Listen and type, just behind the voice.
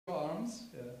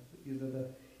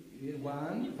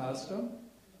Juan, Fausto,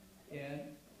 and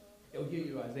oh, here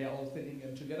you are. They are all sitting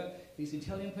in together. These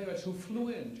Italian playwrights who flew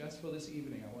in just for this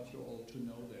evening. I want you all to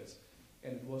know this.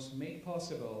 And it was made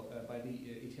possible by the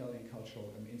Italian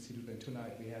Cultural Institute. And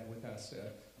tonight we have with us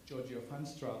Giorgio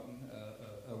Fanstraten,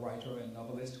 a writer and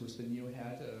novelist who's the new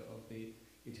head of the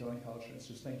Italian Cultural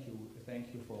Institute.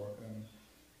 Thank you for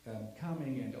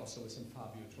coming, and also with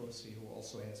Fabio Trossi, who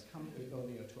also has come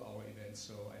earlier to our event.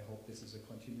 So I hope this is a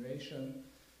continuation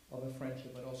of a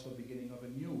friendship, but also the beginning of a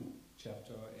new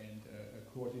chapter and a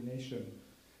coordination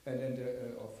and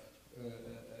of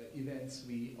events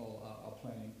we all are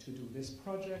planning to do. This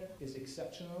project is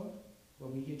exceptional.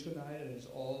 What we hear tonight, and it's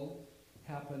all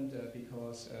happened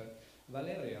because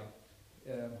Valeria,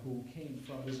 who came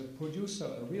from, is a producer,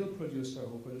 a real producer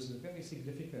who produces very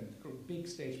significant, big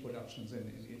stage productions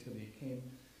in Italy,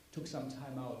 took some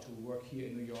time out to work here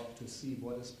in New York to see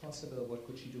what is possible, what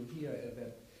could she do here,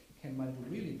 that can one do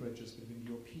really bridges between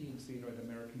European theater and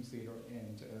American theater,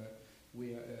 and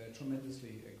we are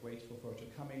tremendously grateful for her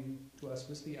coming to us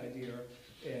with the idea,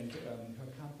 and her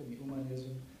company,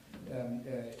 Umanism,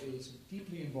 is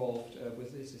deeply involved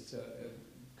with this. It's a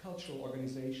cultural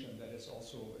organization that is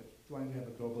also trying to have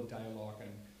a global dialogue,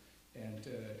 and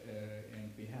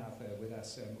we have with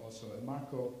us also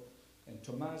Marco and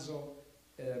Tommaso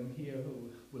here,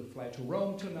 who will fly to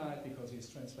Rome tonight because he's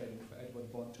translating for Edward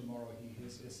Bond tomorrow. He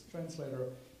is his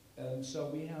translator. So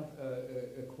we have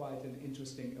quite an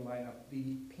interesting lineup.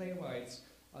 The playwrights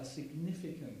are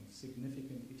significant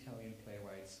Italian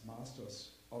playwrights,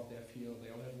 masters of their field.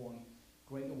 They all have won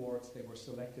great awards. They were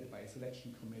selected by a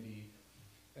selection committee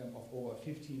of over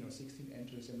 15 or 16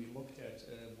 entries, and we looked at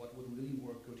what would really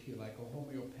work good here, like a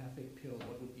homeopathic pill.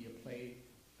 What would be a play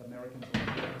Americans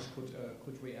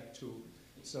could react to?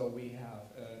 So we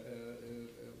have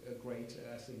a great,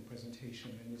 I think,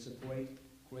 presentation, and it's a great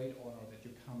honor that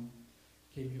you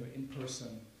came here in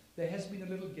person. There has been a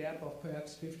little gap of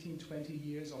perhaps 15, 20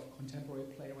 years of contemporary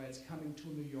playwrights coming to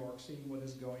New York, seeing what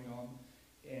is going on.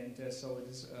 And so it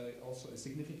is also a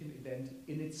significant event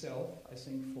in itself, I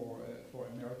think, for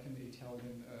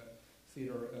American-Italian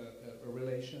theater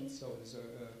relations. So it is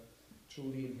a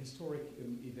truly an historic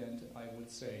event, I would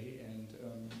say.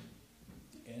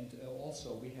 And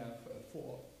also we have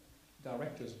 4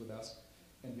 directors with us,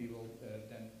 and we will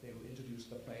they will introduce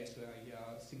the plays. There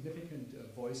are significant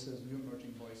voices, new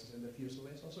emerging voices in the theater. So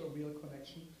there's also a real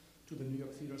connection to the New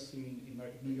York theater scene,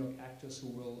 New York actors who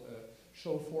will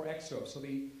show 4 excerpts. So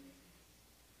the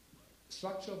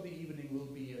structure of the evening will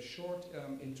be a short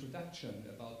introduction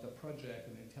about the project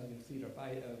in Italian theater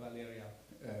by Valeria,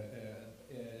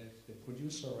 the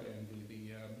producer and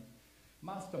the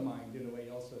mastermind, in a way,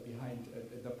 also behind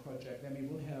the project. Then we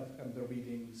will have the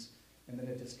readings and then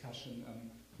a discussion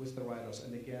with the writers.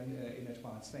 And again, in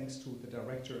advance, thanks to the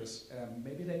directors.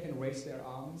 Maybe they can raise their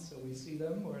arms so we see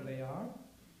them where they are.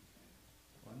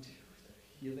 1, 2, 3.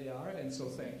 Here they are, and so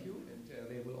thank you. And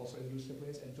they will also introduce the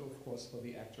plays, and of course for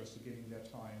the actors to giving their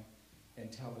time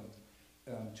and talent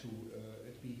to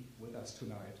be with us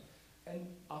tonight. And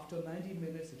after 90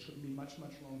 minutes, it shouldn't be much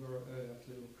longer,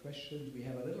 little questions. We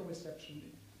have a little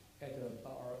reception at a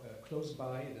bar close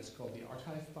by. It is called the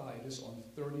Archive Bar. It is on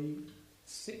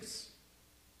 36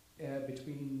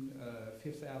 between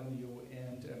 5th Avenue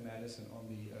and Madison on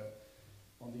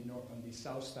the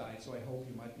south side. So I hope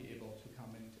you might be able to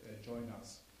come and join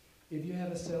us. If you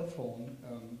have a cell phone,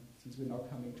 since we're now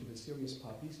coming to the serious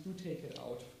part, please do take it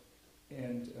out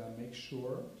and make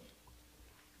sure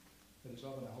that it's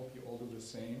off, and I hope you all do the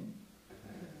same.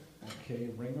 Okay,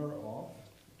 ringer off,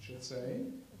 I should say.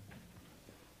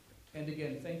 And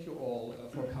again, thank you all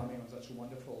for coming on such a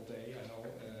wonderful day. I know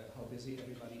how busy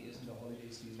everybody is in the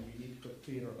holiday season. We need good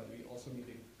theater, but we also need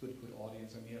a good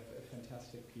audience, and we have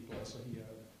fantastic people also here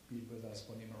with us,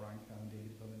 Bonnie Maranka and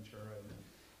David Willinger,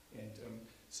 and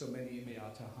so many,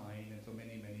 Beata Hein, and so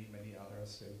many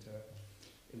others, and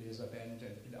Elisa Bend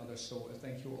and others. So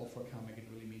thank you all for coming. It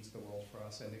really means the world for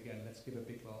us. And again, let's give a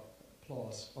big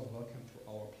applause of welcome to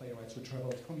our playwrights who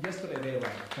traveled from yesterday day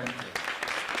around. Thank you.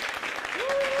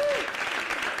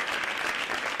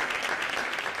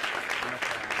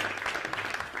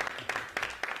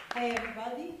 Hi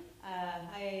everybody.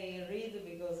 I read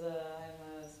because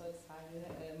I'm so excited,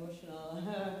 emotional,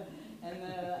 and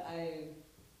I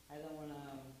don't want to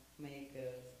make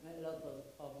a lot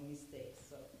of mistakes.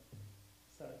 So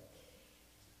sorry.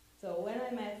 So when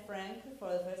I met Frank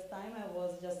for the first time, I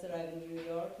was just arrived in New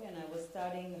York, and I was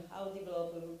studying how to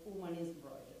develop an Umanism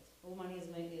project.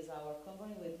 Umanism is our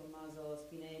company with Tommaso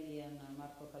Spinelli and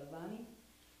Marco Calvani.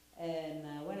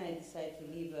 And when I decided to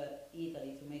leave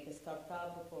Italy to make a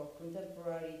startup for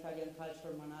contemporary Italian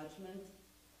cultural management,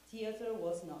 theater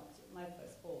was not my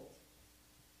first fault.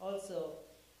 Also,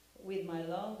 with my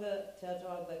long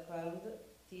theatrical background,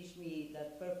 teach me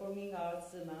that performing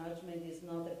arts management is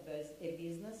not a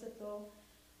business at all.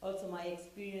 Also, my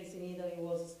experience in Italy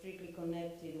was strictly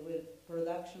connected with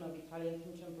production of Italian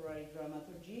contemporary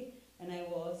dramaturgy, and I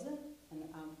was, and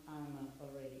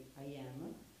I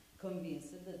am,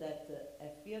 convinced that a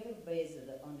theater based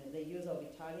on the use of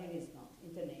Italian is not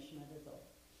international at all.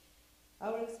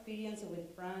 Our experience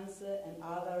with France and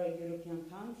other European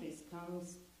countries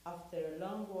comes after a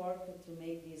long work to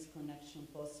make this connection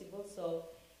possible. So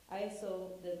I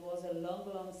saw that was a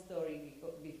long story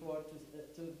before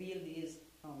to build this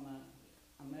from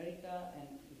America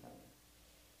and Italy.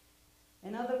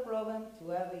 Another problem to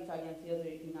have Italian theater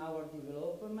in our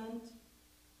development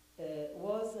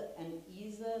was and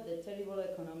is the terrible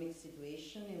economic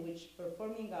situation in which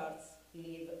performing arts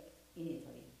live in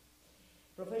Italy.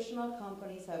 Professional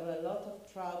companies have a lot of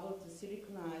trouble to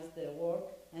synchronize their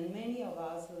work, and many of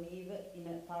us live in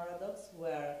a paradox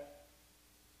where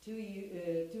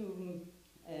you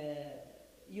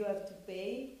have to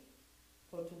pay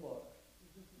for to work.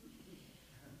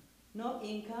 No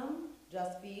income,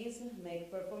 just fees,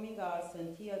 make performing arts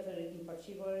and theater in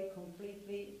particular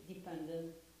completely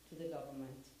dependent to the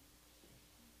government.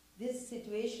 This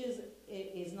situation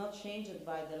is not changed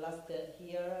by the last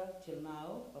year till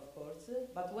now, of course,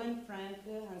 but when Frank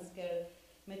Hansker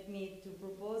met me to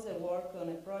propose a work on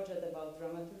a project about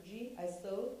dramaturgy, I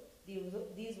thought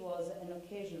this was an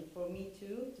occasion for me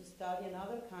too to study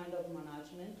another kind of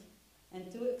management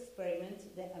and to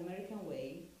experiment the American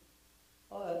way,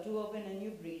 to open a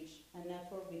new bridge, a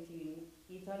network between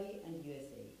Italy and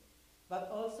USA. But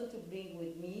also to bring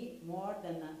with me more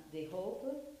than the hope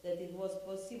that it was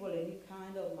possible a new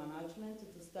kind of management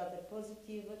to start a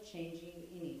positive changing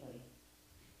in Italy.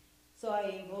 So I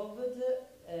involved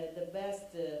the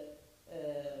best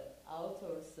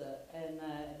authors and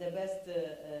the best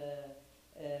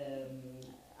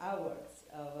awards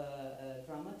of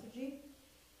dramaturgy,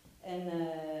 and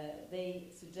they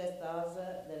suggest us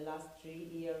the last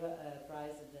 3-year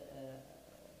prized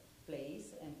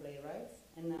plays and playwrights,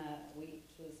 and we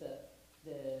choose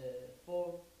the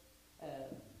 4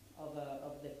 of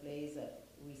the plays that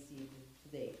we see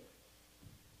today.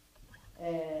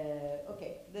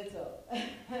 Okay, that's all.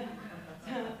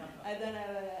 I don't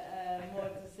have more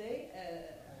to say.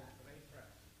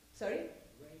 Sorry?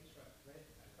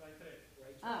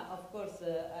 Of course,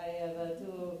 I have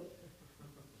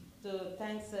to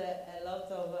thanks a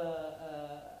lot of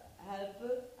help.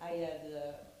 I had,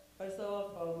 first of all,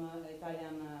 from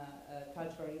Italian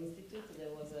Cultural Institute. There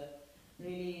was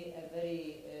really a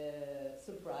very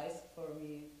surprise for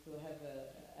me to have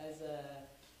as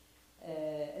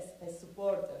a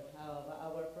supporter of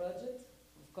our project.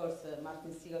 Of course,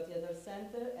 Segal Theatre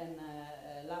Center, and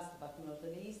last but not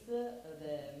least,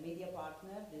 the media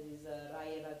partner, that is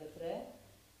Rai Radio 3,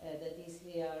 that is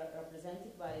here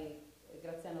represented by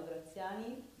Graziano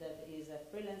Graziani, that is a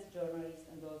freelance journalist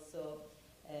and also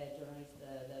a journalist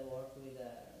that works with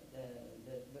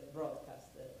the broadcast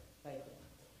right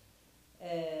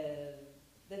there.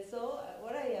 That's all.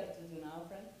 What I have to do now,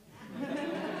 friend?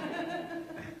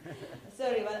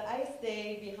 Sorry, but I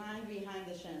stay behind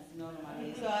the scenes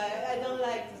normally, so I don't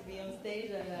like to be on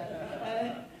stage,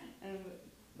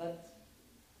 but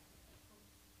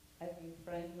I think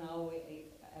Frank now we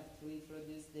have to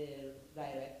introduce the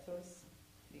directors.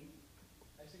 I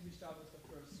think we start with the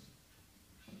first.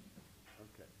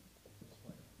 Okay.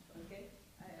 Okay.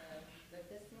 The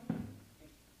testimony.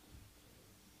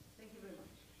 Thank you very much.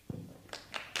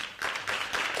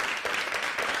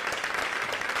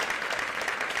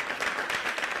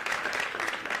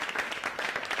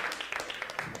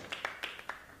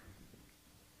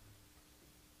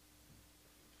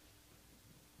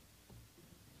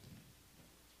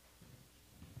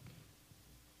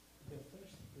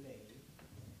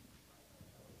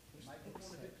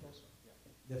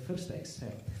 The first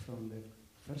excerpt from the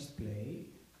first play,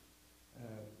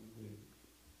 we'll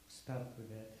start with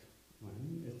that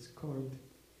one. It's called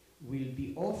 "We'll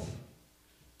Be Off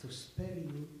to Spare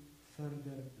You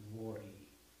Further Worry"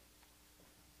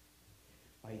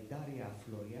 by Daria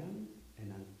Florian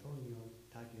and Antonio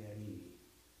Tagliarini.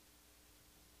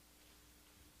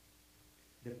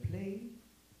 The play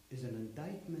is an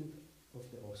indictment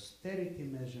of the austerity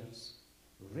measures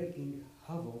wreaking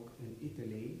havoc in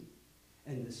Italy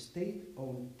and the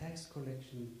state-owned tax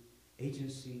collection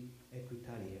agency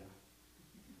Equitalia,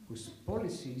 whose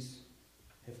policies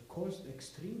have caused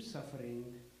extreme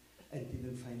suffering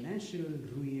until financial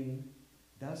ruin,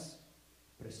 thus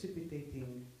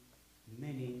precipitating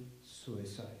many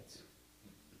suicides.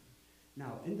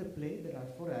 Now, in the play, there are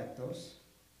 4 actors.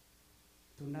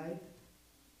 Tonight,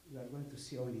 we are going to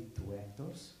see only 2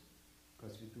 actors,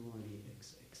 because we do only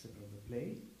excerpt of the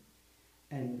play.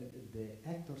 And the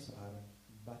actors are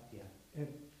Beate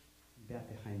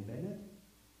Hein-Bennett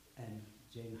and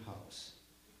Jane House.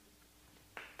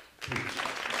 Please.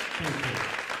 Thank you.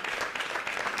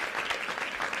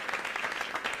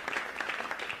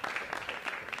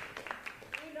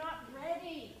 We're not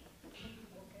ready.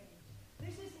 Okay.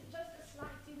 This isn't just a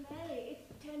slight delay.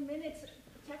 It's 10 minutes,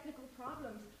 technical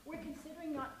problems. We're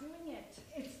considering not doing it.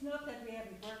 It's not that we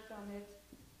haven't worked on it.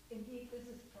 Indeed, this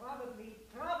is probably the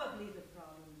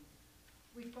problem.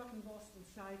 We've gotten lost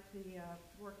inside the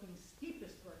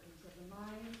steepest workings of the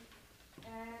mind,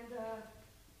 and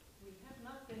we have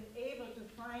not been able to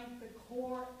find the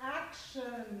core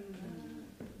action.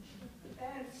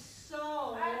 And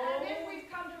so... And if we've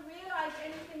come to realize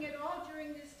anything at all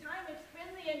during this time, it's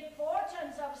been the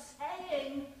importance of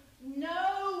saying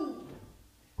no.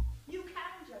 You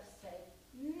can just say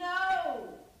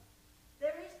no.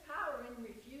 There is power in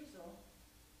refusal,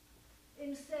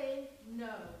 in saying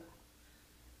no.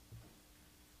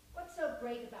 What's so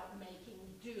great about making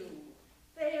do?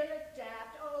 They'll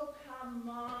adapt. Oh, come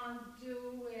on,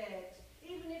 do it.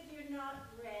 Even if you're not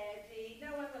ready,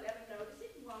 no one will ever notice.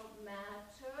 It won't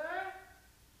matter.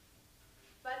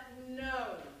 But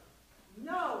no,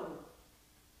 no.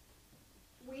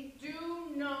 We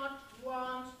do not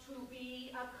want to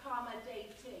be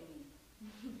accommodating.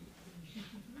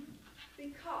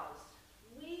 Because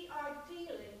we are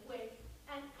dealing with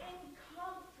an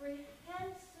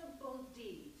incomprehensible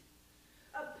deed,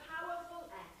 a powerful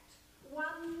act,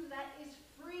 one that is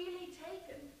freely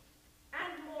taken,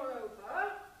 and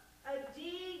moreover, a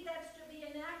deed that's to be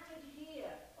enacted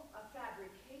here, a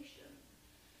fabrication,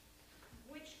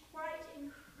 which quite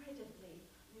incredibly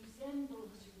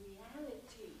resembles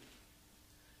reality,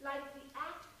 like the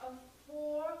act of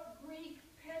 4 Greek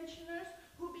pensioners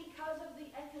who, because of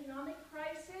the economic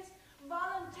crisis,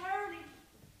 voluntarily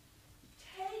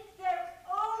take their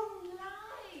own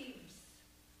lives.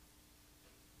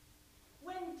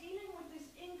 When dealing with this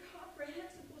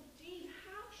incomprehensible deed,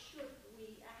 how should we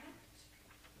act?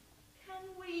 Can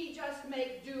we just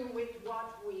make do with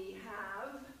what we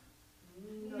have?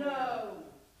 No.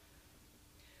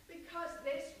 Because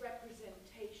this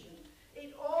representation,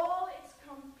 in all its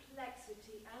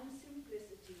complexity and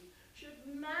simplicity, should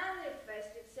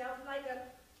manifest itself like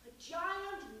a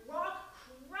giant rock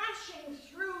crashing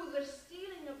through the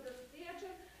ceiling of the theater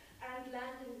and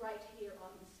landing right here on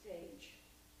the stage.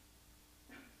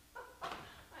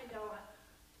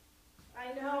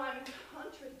 I know I'm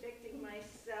contradicting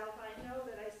myself. I know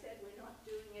that I said we're not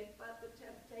doing it, but the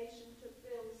temptation to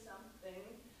build something.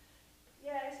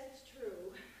 Yes, it's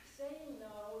true. Saying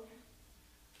no,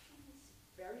 it's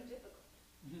very difficult.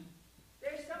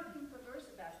 There's something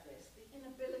perverse about this, the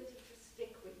inability to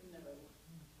stick with no.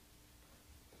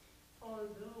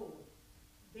 Although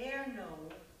their no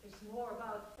is more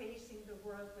about facing the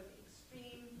world with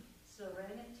extreme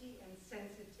serenity and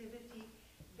sensitivity,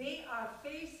 they are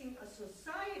facing a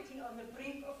society on the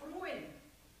brink of ruin.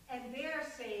 And they're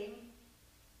saying,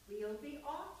 we'll be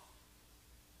off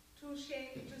to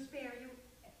spare you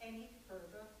any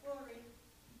further worry.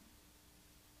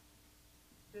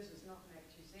 This is not an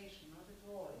accusation, not at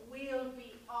all. We'll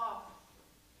be off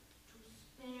to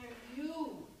spare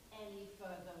you any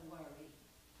further worry.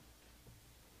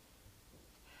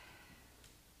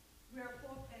 We are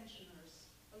 4 pensioners,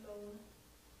 alone,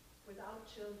 without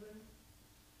children,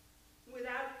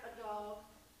 without a dog.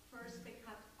 First they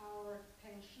cut our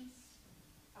pensions,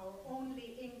 our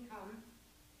only income.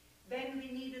 Then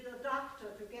we needed a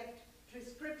doctor to get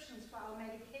prescriptions for our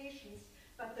medications,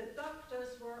 but the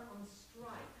doctors were on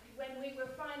strike. When we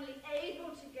were finally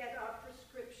able to get our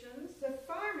prescriptions, The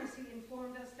pharmacy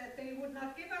informed us that they would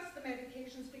not give us the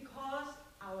medications because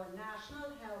our National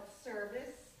Health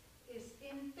Service is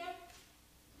in debt.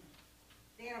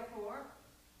 Therefore,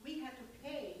 we had to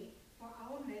pay for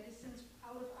our medicines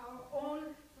out of our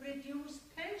own reduced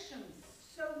pensions.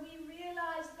 so we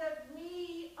realized that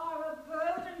we are a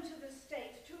burden to the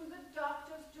state, to the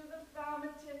doctors, to the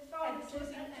pharmacists, and to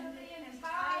the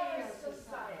entire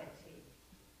society.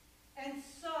 And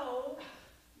so,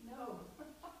 No,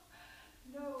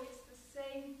 no, it's the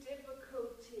same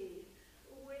difficulty.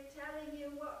 We're telling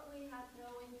you what we had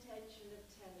no intention of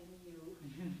telling you.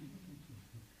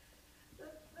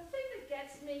 The thing that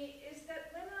gets me is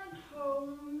that when I'm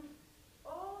home,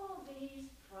 all these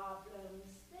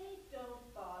problems, they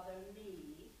don't bother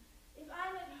me. If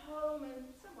I'm at home,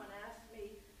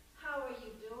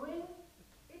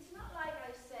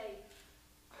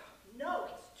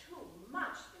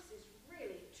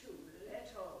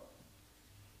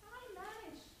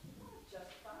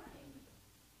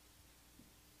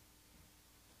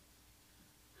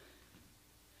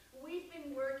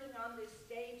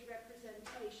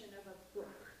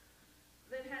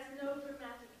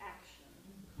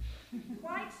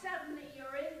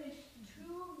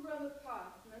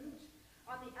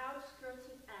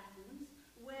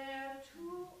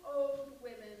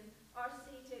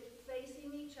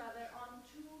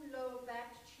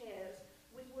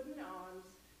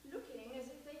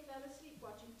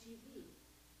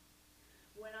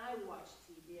 When I watch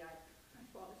TV, I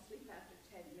fall asleep after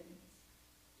 10 minutes,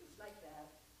 just like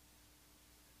that.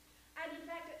 And in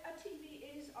fact, a TV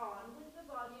is on with the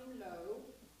volume low,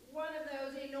 one of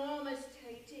those enormous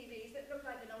TVs that look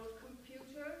like an old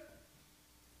computer.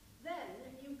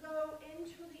 Then you go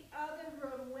into the other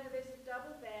room where there's a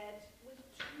double bed with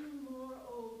 2 more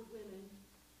old women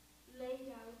laid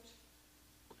out,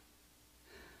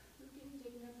 looking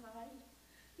dignified,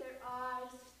 their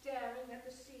eyes staring at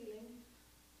the ceiling,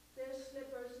 their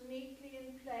slippers neatly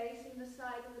in place in the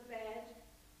side of the bed.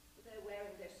 They're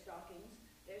wearing their stockings.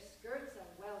 Their skirts are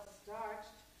well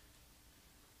starched.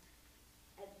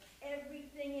 And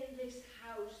everything in this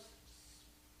house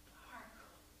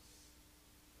sparkles.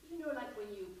 You know, like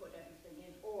when you put everything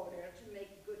in order to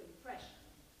make a good impression.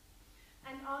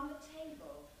 And on the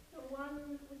table, the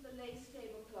one with the lace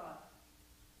tablecloth,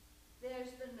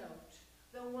 there's the note,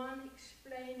 the one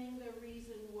explaining the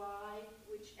reason why,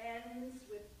 which ends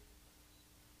with,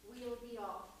 "We'll be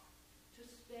off to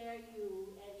spare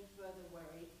you any further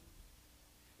worry.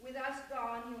 With us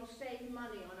gone, you'll save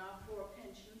money on our poor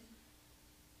pensions,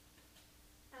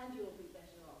 and you'll be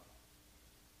better off."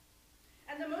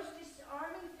 And the most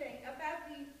disarming thing about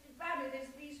it is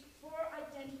these 4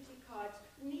 identity cards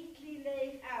neatly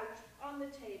laid out on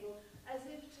the table as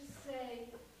if to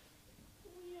say,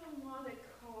 "We don't want to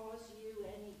cause you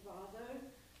any bother.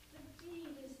 The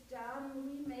deed is done.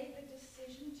 We made the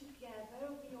decision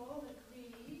together. We all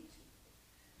agreed.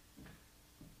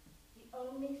 The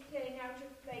only thing out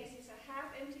of place is a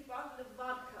half-empty bottle of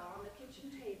vodka on the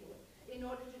kitchen table in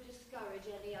order to discourage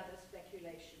any other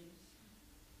speculations.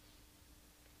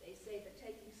 They say that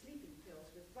taking sleeping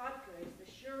pills with vodka is the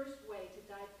surest way to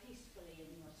die peacefully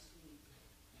in your sleep."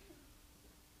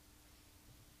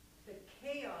 The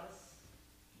chaos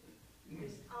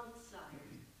is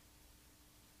outside.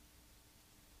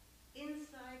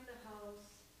 Inside the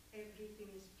house, everything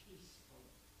is peaceful.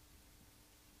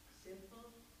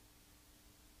 Simple?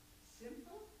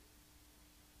 Simple?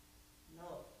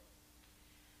 No.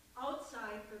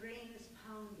 Outside, the rain is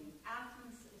pounding.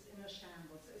 Athens is in a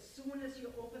shambles. As soon as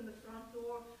you open the front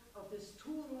door of this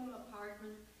 2-room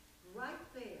apartment,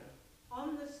 right there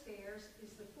on the stairs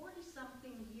is the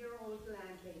 40-something-year-old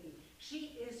landlady.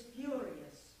 She is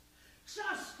furious.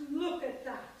 "Just look at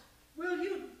that! Will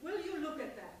you look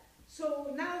at that?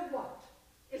 So now what?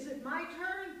 Is it my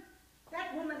turn?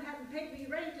 That woman hadn't paid me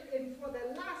rent for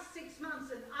the last 6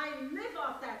 months, and I live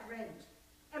off that rent.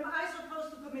 Am I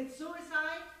supposed to commit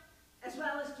suicide as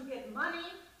well as to get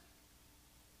money?"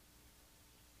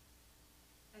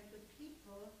 And the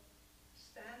people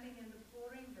standing in the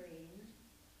pouring rain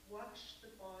watch the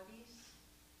bodies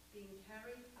being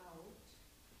carried out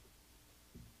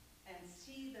and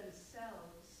see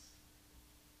themselves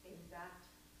in that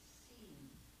scene.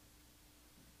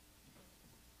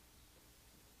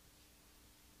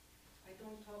 I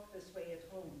don't talk this way at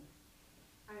home.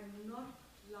 I'm not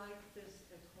like this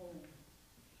at home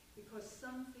because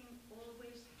something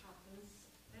always happens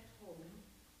at home.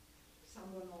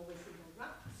 Someone always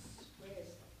interrupts. Where is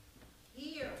it?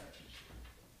 Here.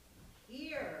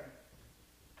 Here.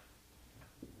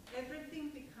 Everything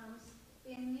becomes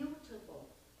immutable.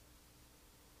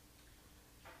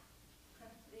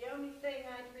 The only thing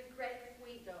I'd regret if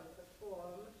we don't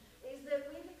perform is that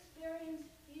we've experienced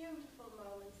beautiful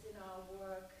moments in our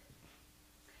work.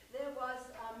 There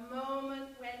was a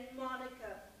moment when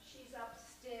Monica, she's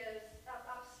upstage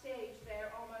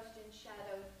there, almost in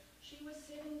shadow, she was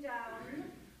sitting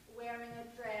down, wearing a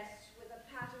dress with a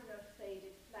pattern of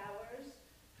faded flowers,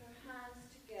 her hands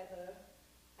together,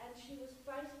 and she was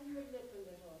biting her lip a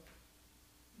little.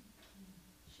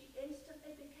 She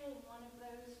instantly became one of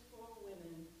those 4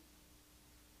 women.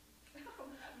 Oh,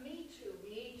 me too,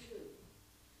 me too.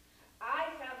 I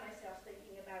found myself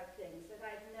thinking about things that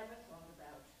I'd never thought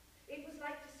about. It was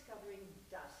like discovering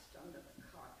dust under the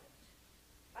carpet.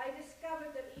 I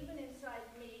discovered that even inside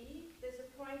me, there's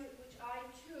a point at which I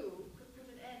too could put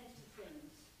an end to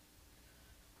things.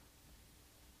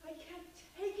 I can't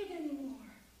take it anymore.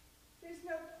 There's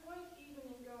no point even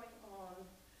in going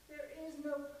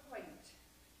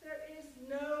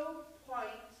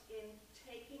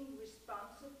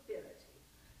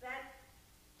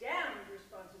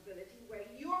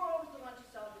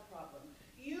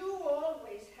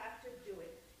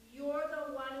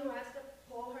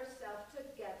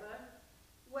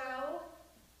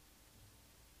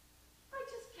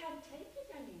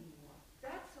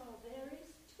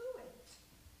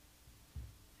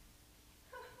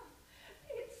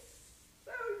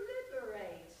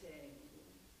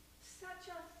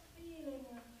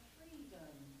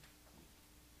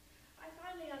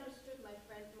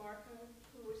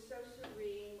who was so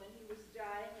serene when he was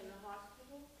dying in the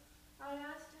hospital, I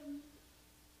asked him,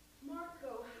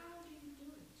 Marco, how do you do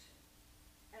it?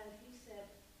 And he said,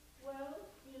 well,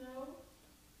 you know,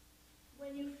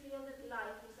 when you feel that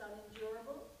life is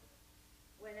unendurable,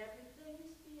 when everything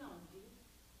is beyond you.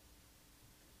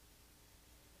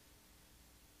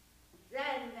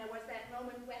 Then there was that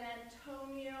moment when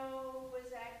Antonio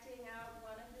was acting out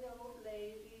one of the old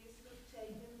ladies who'd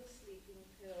taken the sleeping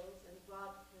pills and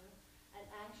vodka and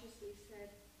anxiously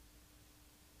said,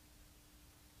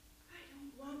 I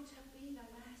don't want to be the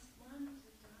last one to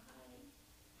die.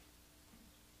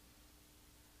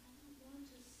 I don't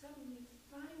want to suddenly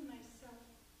find myself,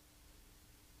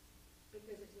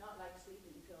 because it's not like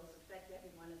sleeping pills affect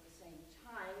everyone at the same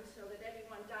time, so that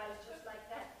everyone dies just like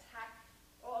that, tack,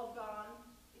 all gone.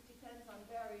 It depends on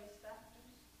various factors.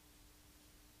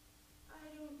 I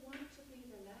don't want to be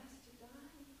the last to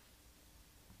die.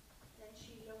 Then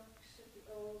she looks at the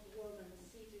old woman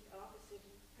seated opposite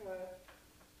her.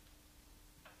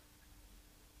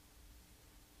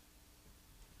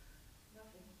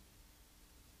 Nothing.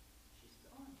 She's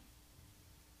gone.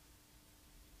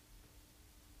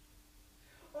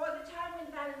 Or the time when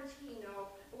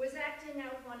Valentino was acting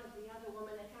out one of the other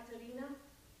women, Caterina,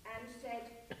 and said,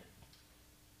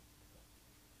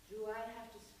 do I have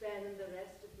to spend the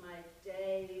rest of my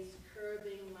days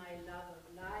curbing my love of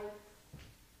life?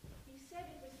 He said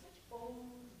it with such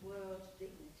old world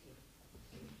dignity.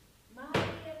 My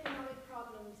economic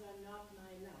problems are not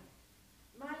my life.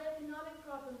 My economic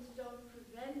problems don't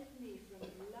prevent me from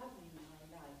loving my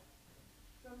life,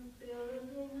 from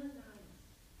building a life.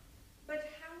 But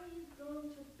how are you going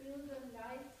to build a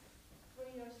life for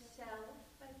yourself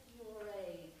at your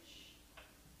age?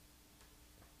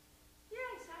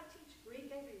 Yes, I teach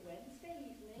Greek every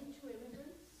Wednesday evening to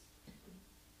immigrants.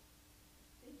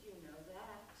 Did you know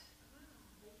that?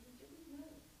 Ah, you didn't know.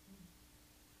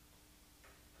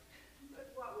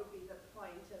 But what would be the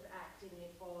point of acting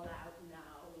it all out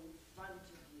now in front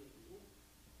of you?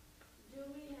 Do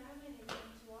we have anything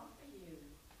to offer you?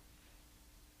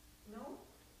 No,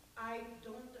 I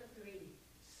don't agree.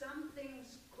 Some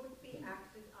things could be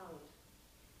acted out.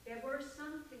 There were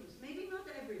some things, maybe not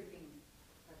everything,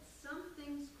 but some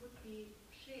things could be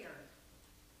shared.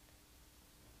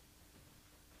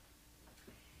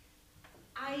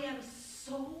 I am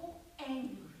so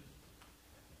angry,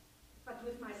 but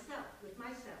with myself.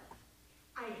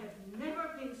 I have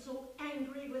never been so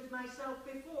angry with myself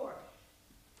before.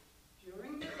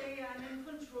 During the day I'm in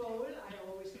control, I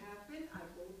always have been. I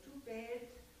go to bed,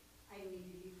 I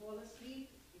immediately fall asleep,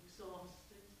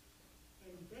 exhausted,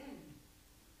 and then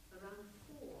around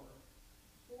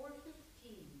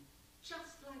 4:15,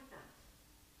 just like that,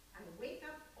 I wake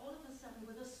up all of a sudden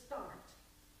with a start.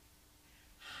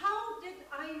 How did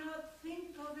I not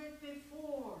think of it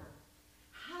before?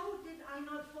 How did I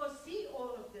not foresee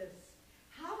all of this?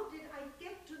 How did I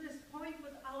get to this point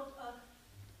without a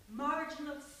margin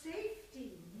of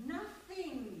safety?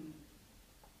 Nothing.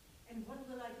 And what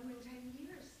will I do in 10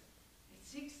 years? At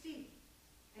 60?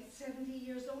 At 70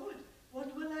 years old?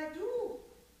 What will I do?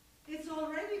 It's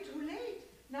already too late.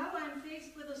 Now I'm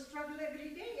faced with a struggle every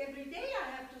day. Every day I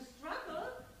have to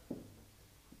struggle.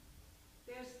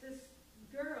 There's this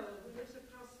girl who lives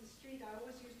across the street. I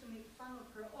always used to make fun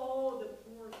of her. Oh, the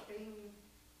poor thing.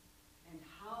 And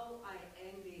how I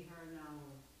envy her now.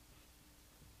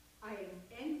 I am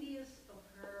envious of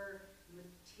her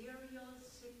material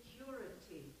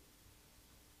security.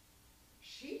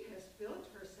 She has built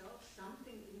herself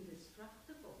something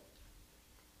indestructible.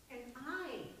 And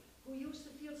I, who used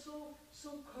to feel so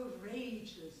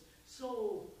courageous,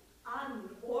 so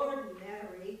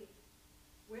unordinary,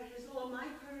 where has all my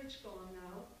courage gone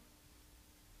now?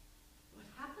 What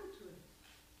happened to it?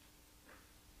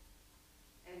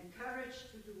 And courage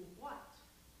to do what?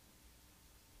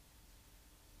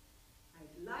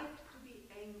 I'd like to be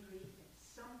angry at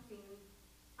something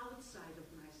outside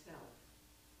of myself.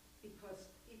 Because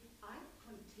if I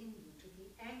continue to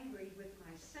be angry with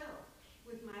myself,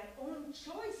 with my own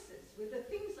choices, with the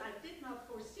things I did not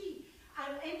foresee,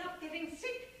 I'll end up getting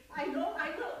sick. I know,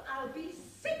 I'll be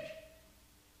sick.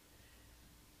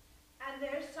 And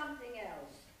there's something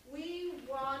else. We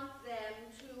want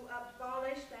them to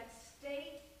abolish that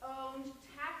state-owned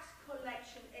tax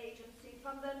collection agency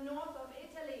from the north of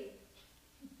Italy.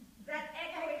 That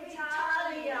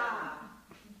Equitalia.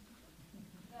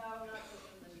 No, not just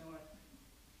in the north.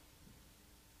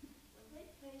 When they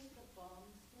placed the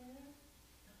bombs there,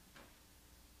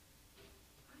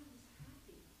 I was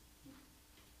happy.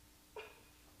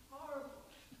 Horrible.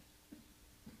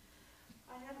 I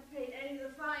haven't paid any of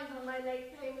the fines on my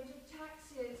late payment of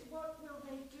taxes. What will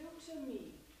they do to to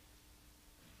me.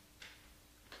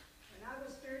 When I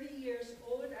was 30 years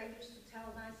old, I used to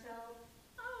tell myself,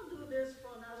 I'll do this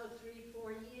for another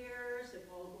 3-4 years.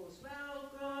 If all goes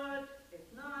well, good. If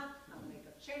not, I'll make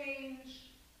a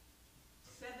change.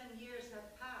 7 years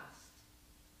have passed,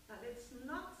 but it's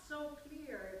not so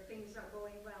clear if things are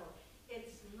going well.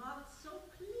 It's not so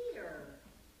clear.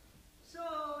 So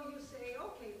you say,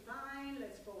 okay, fine,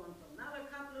 let's go on for another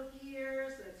couple of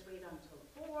years. Let's wait until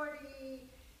 40.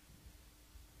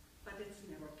 But it's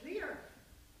never clear.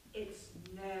 It's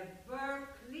never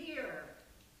clear.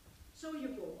 So you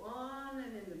go on,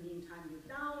 and in the meantime you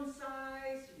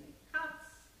downsize, you make cuts.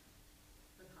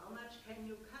 But how much can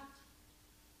you cut?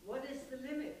 What is the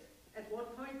limit? At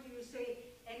what point do you say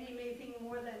anything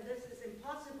more than this is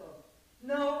impossible?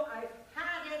 No, I've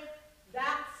had it.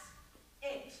 That's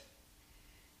it.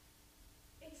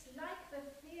 It's like the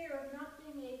fear of not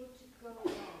being able to go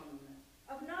on,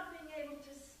 of not being able to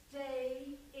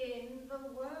stay in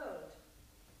the world.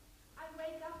 I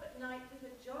wake up at night with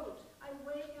a jolt. I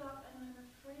wake up and I'm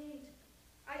afraid.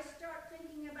 I start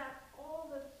thinking about all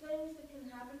the things that can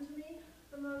happen to me,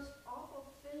 the most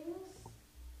awful things.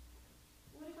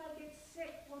 What if I get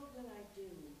sick? What will I do?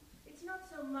 It's not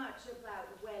so much about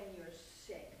when you're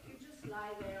sick. You just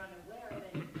lie there unaware of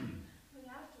anything. But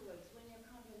afterwards, when you're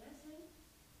convalescing,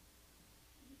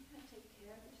 you can't take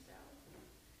care of yourself.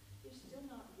 You're still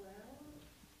not well.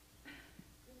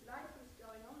 Because life is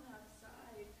going on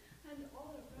outside and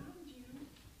all around you.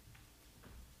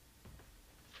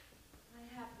 I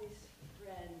have this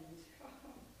friend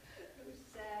who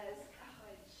says, oh,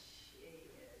 and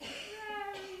she is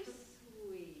very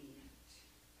sweet.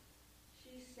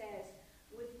 She says,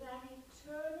 with that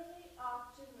eternally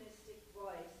optimistic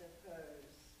voice of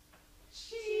hers,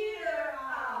 cheer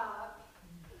up.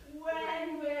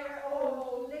 When we're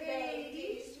old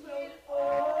ladies, we'll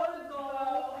all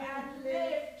go and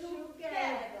live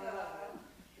together.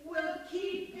 We'll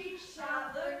keep each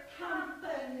other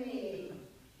company.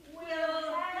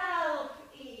 We'll help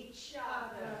each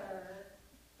other.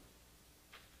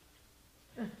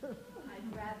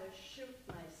 I'd rather shoot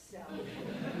myself.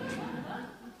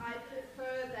 I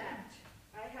prefer that.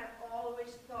 I have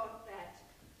always thought that.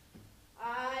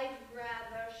 I'd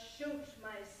rather shoot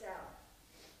myself.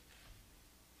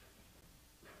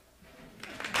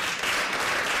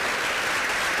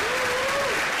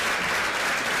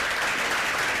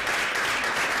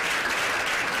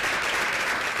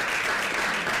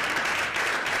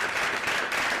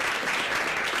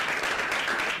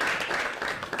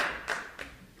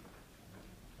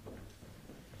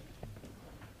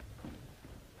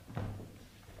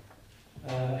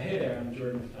 Hey there, I'm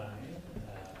Jordan Fine.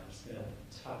 I'm just going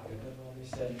to talk a bit while we're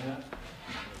setting up.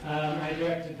 I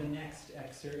directed the next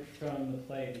excerpt from the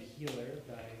play The Healer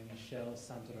by Michele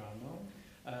Santaramo,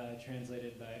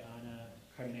 translated by Anna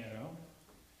Carnero.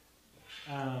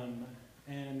 And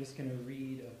I'm just going to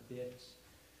read a bit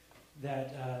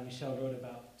that Michele wrote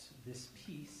about this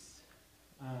piece.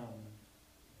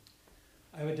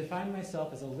 I would define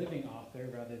myself as a living author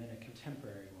rather than a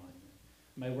contemporary one.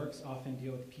 My works often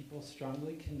deal with people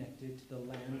strongly connected to the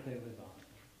land they live on.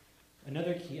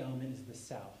 Another key element is the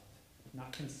South,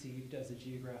 not conceived as a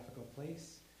geographical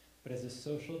place, but as a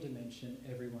social dimension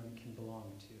everyone can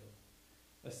belong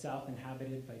to. A South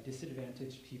inhabited by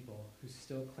disadvantaged people who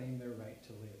still claim their right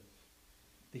to live.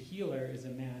 The healer is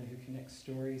a man who connects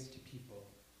stories to people,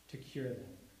 to cure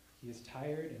them. He is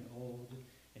tired and old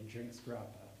and drinks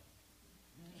grappa.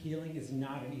 Healing is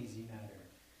not an easy matter.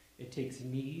 It takes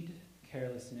need,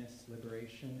 carelessness,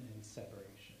 liberation, and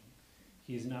separation.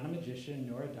 He is not a magician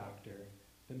nor a doctor,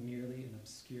 but merely an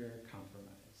obscure compromise.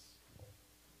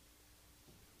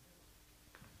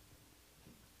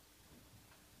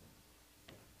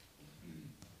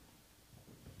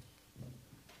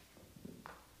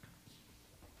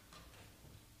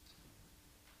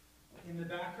 In the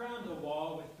background, a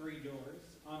wall with 3 doors.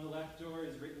 On the left door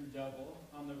is written double,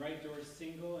 on the right door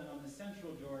single, and on the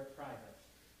central door private.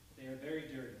 They are very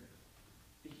dirty.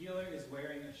 The healer is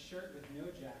wearing a shirt with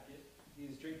no jacket. He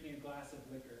is drinking a glass of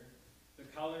liquor. The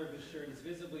collar of his shirt is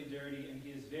visibly dirty, and he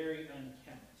is very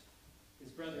unkempt.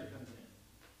 His brother comes in.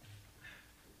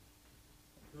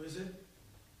 Who is it?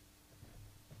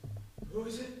 Who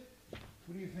is it?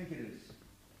 Who do you think it is?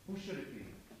 Who should it be?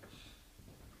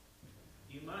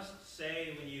 You must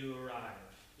say when you arrive.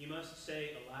 You must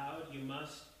say aloud. You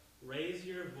must raise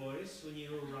your voice when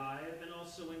you arrive, and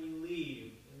also when you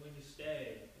leave, and when you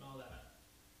stay, and all that.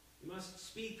 You must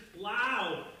speak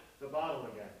loud. The bottle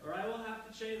again. Or I will have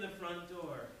to chain the front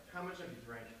door. How much have you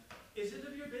drank? Is it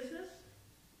of your business?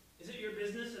 Is it your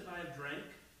business if I have drank?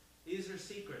 These are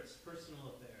secrets,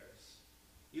 personal affairs.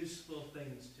 useful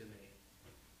things to me.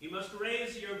 You must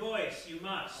raise your voice, you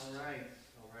must. All right,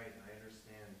 I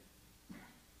understand.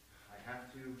 I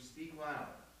have to speak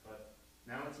loud, but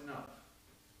now it's enough.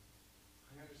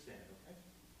 I understand, okay?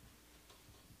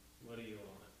 What do you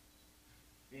want?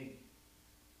 Me?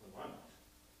 What do I want?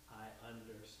 I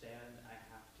understand I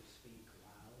have to speak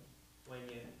loud. When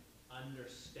you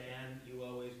understand you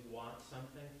always want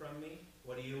something from me,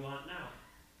 what do you want now?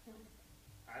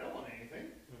 I don't want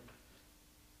anything.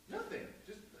 Nothing.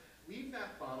 Just leave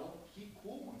that bottle, keep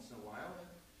cool once in a while, and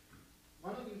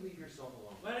why don't you leave yourself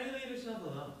alone? Why don't you leave yourself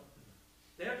alone?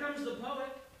 There comes the poet.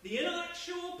 The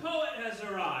intellectual poet has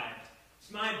arrived.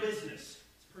 It's my business.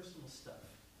 It's personal stuff.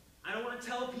 I don't want to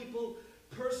tell people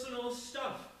personal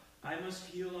stuff. I must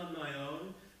heal on my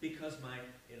own because my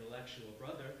intellectual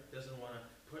brother doesn't want to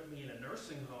put me in a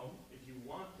nursing home. If you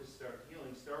want to start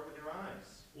healing, start with your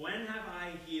eyes. When have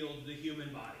I healed the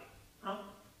human body? Huh?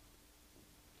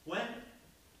 When?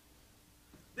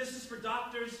 This is for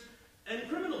doctors and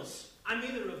criminals. I'm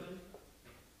neither of them.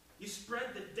 You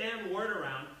spread the damn word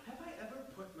around. Have I ever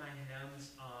put my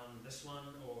hands on this one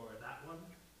or that one?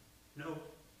 No.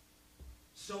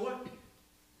 So what?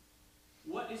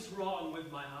 What is wrong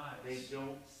with my eyes? They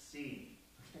don't see.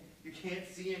 You can't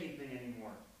see anything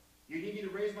anymore. You need me to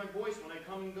raise my voice when I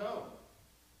come and go.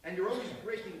 And you're always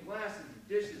breaking glasses and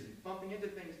dishes and bumping into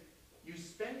things. You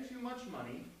spend too much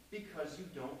money because you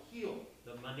don't heal.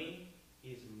 The money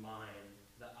is mine.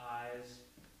 The eyes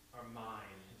are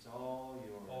mine. It's all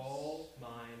yours. All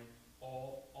mine.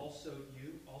 Also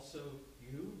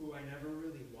you, who I never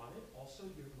really wanted. Also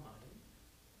you're mine.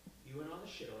 You and all the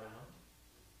shit around.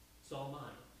 It's all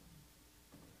mine.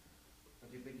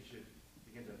 Don't you think you should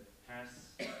begin to pass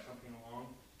something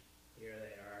along? Here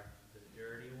they are, the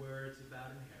dirty words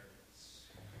about inheritance.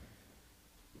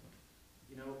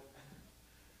 You know,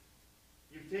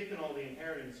 you've taken all the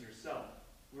inheritance yourself.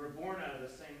 We were born out of the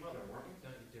same mother, weren't we?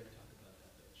 Don't you dare talk about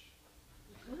that bitch.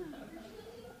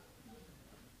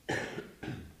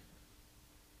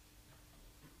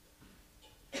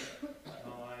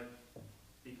 Well, I've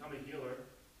become a healer,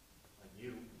 like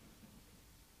you.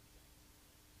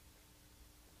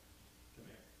 Come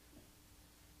here.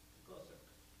 Closer.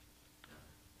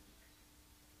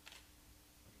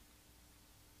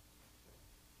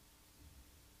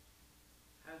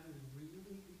 Have you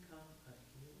really become a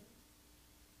healer?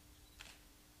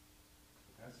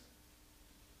 Yes?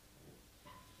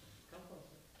 Come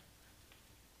closer.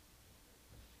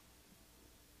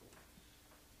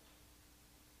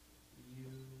 You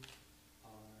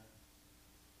are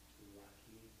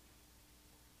lucky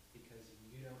because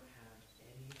you don't have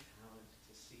any talent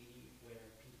to see where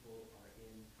people are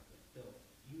in the filth.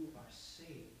 You are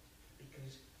saved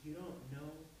because you don't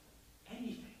know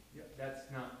anything. Yeah,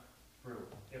 that's not true.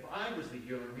 If I was the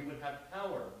healer, we would have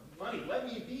power, money. Let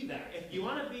me be that. If you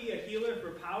want to be a healer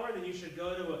for power, then you should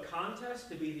go to a contest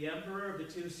to be the emperor of the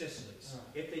two Sicilies.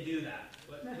 If they do that.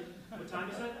 What time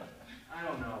is it? I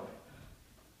don't know.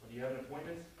 Well, do you have an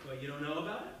appointment? What, you don't know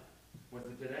about it? Was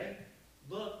it today?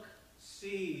 Look,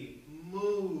 see,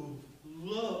 move,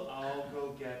 look. I'll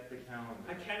go get the calendar.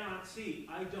 I cannot see.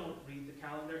 I don't read the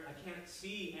calendar. I can't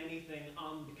see anything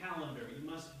on the calendar. You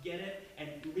must get it and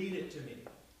read it to me.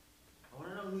 I want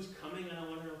to know who's coming and I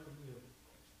want to know from you.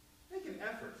 Make an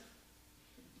effort.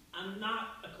 I'm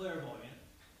not a clairvoyant.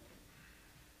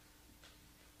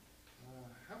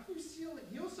 How can you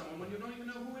heal someone when you don't even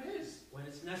know who it is? When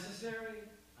it's necessary,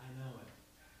 I know it.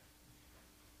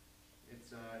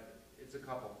 It's a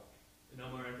couple. No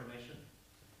more information?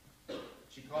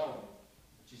 She called me.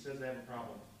 She says they have a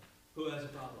problem. Who has a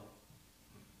problem?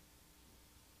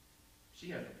 She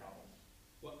has a problem.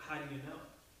 Well, how do you know?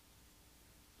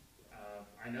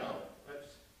 I know.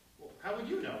 Well, how would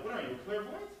you know? What are you, a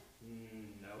clairvoyant?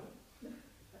 No.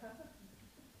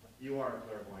 You are a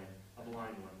clairvoyant. A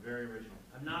blind one. Very original.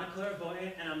 I'm not a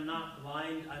clairvoyant and I'm not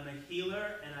blind. I'm a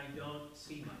healer and I don't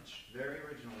see much. Very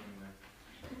original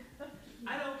anyway.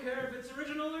 I don't care if it's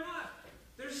original or not.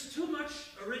 There's too much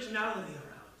originality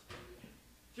around.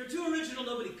 If you're too original,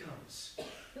 nobody comes.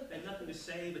 They have nothing to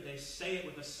say, but they say it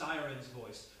with a siren's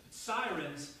voice. But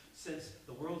sirens, since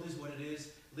the world is what it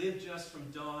is, live just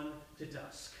from dawn to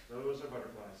dusk. Those are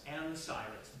butterflies. And the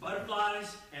sirens. The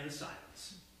butterflies and the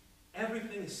sirens.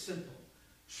 Everything is simple,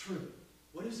 true.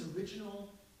 What is original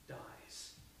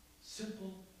dies.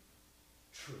 Simple,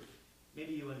 truth.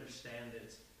 Maybe you understand that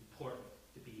it's important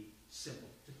to be simple,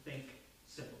 to think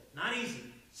simple. Not easy,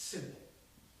 simple.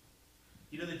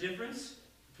 You know the difference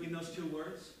between those two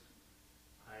words?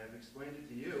 I have explained it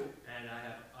to you. And I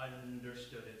have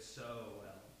understood it so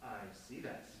well. I see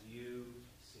that. You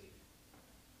see.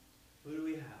 Who do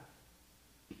we have?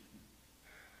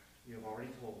 You have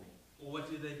already told me. Well, what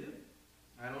do they do?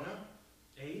 I don't know.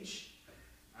 Age?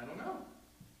 I don't know.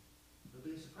 It'll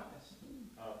be a surprise.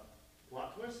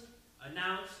 Plot twist?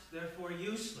 Announced, therefore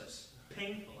useless.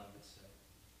 Painful, I would say.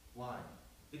 Why?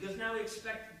 Because now we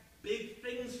expect big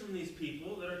things from these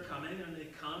people that are coming, and they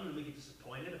come, and we get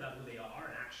disappointed about who they are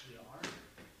and actually are.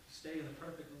 Stay in the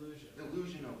perfect illusion.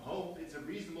 Illusion of hope. It's a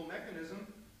reasonable mechanism.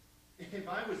 If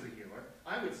I was the healer,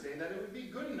 I would say that it would be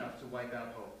good enough to wipe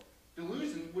out hope.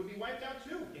 Delusion would be wiped out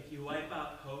too. If you wipe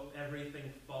out hope, everything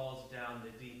falls down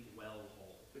the deep well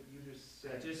hole. But you just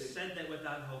said... I just said that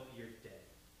without hope, you're dead.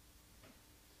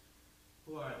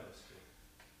 Who are those two?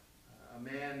 A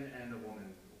man and a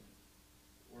woman.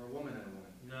 Or a woman and a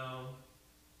woman. No.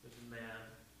 There's a man.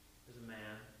 There's a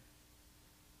man.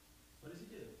 What does he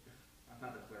do? I'm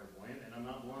not a clairvoyant, and I'm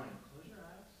not blind. Close your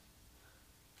eyes.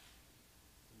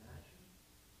 Imagine.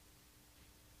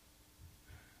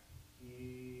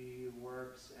 He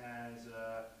works as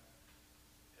a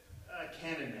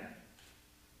cannon man.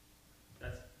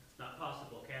 That's not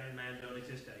possible. Cannon man don't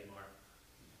exist anymore.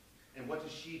 And what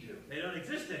does she do? They don't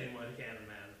exist anymore, the cannon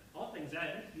man. All things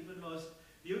end, even the most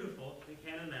beautiful. The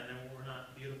cannon men, they were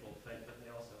not beautiful, but they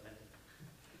also ended.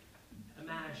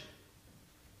 Imagine.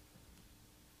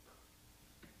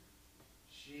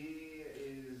 She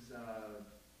is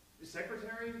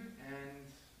secretary,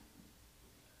 and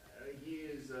he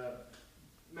is a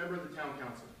member of the town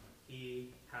council.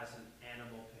 He has an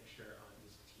animal picture on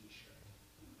his t-shirt.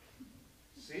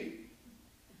 See?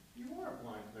 You are a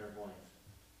blind clairvoyant.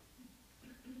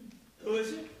 Who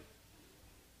is it?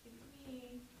 It's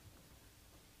me.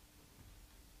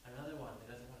 Another one that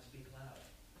doesn't want to speak loud.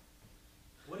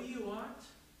 What do you want?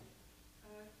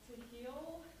 To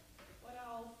heal? What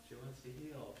else? She wants to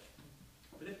heal.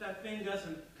 But if that thing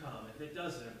doesn't come, if it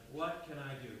doesn't, what can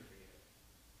I do for you?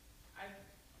 I've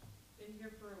been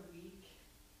here for a week.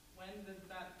 When does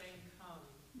that thing come?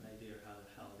 My dear, how the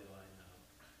hell do I know?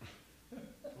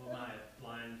 Who am I, a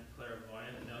blind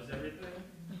clairvoyant that knows everything?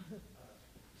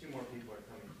 2 more people are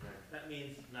coming today. That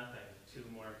means nothing. 2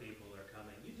 more people are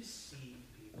coming. You deceive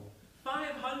people.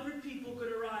 500 people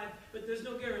could arrive, but there's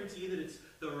no guarantee that it's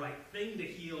the right thing to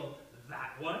heal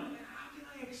that one. How can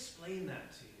I explain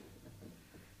that to you?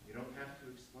 You don't have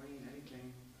to explain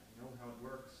anything. I know how it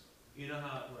works. You know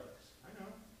how it works. I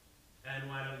know. And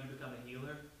why don't you become a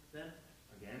healer then?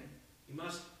 Again? You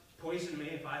must poison me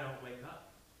if I don't wake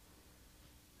up.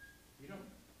 You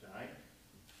don't die.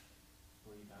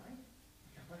 Will you die?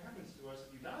 What happens to us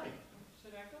if you die?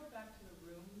 Should I go back to the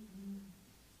room?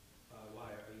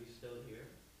 Why? Are you still here?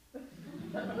 The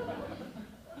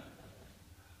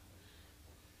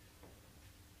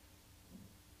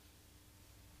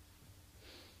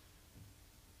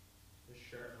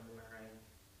shirt I'm wearing.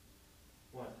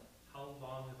 What? How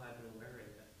long have I been wearing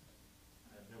it?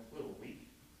 I have no clue. A week?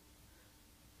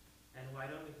 And why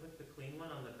don't we put the clean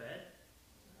one on the bed?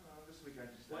 This week I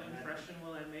just... What impression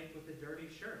will I make with the dirty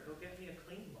shirt? Go get me a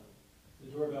clean one.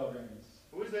 The doorbell rings.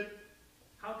 Who is it?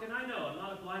 How can I know? I'm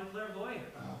not a blind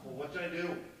clairvoyant. Well, what should I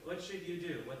do? What should you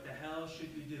do? What the hell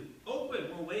should you do?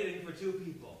 Open! We're waiting for 2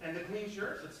 people. And the clean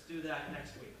shirt? Let's do that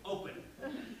next week. Open!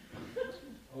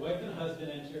 A wife and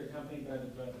husband enter accompanied by the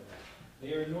brother.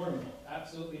 They are normal,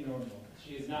 absolutely normal.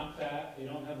 She is not fat, they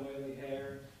don't have oily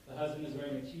hair. The husband is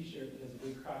wearing a t-shirt that has a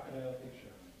big crocodile picture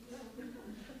on it.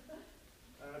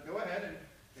 Go ahead and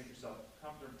make yourself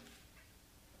comfortable.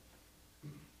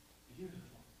 Beautiful.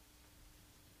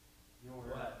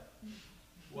 What?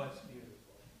 What's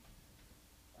beautiful?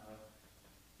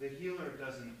 The healer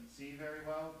doesn't see very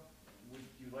well. Would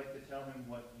you like to tell him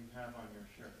what you have on your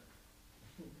shirt?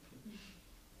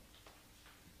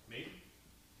 Me?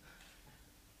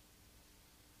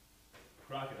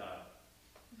 Crocodile.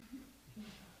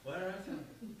 What are I telling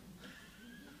you?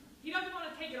 He doesn't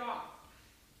want to take it off.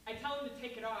 I tell him to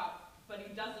take it off, but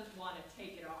he doesn't want to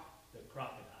take it off. The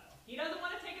crocodile. He doesn't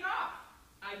want to take it off.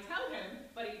 I tell him,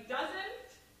 but he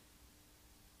doesn't.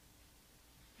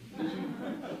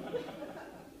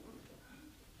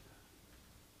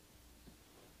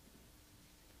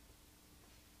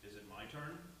 Is it my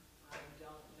turn? I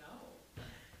don't know.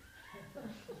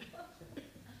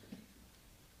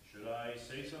 Should I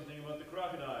say something about the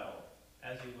crocodile?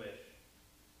 As you wish.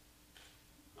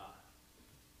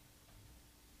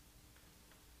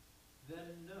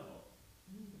 Then no.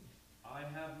 I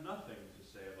have nothing to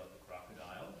say about the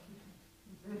crocodile.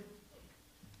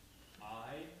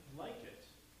 I like it.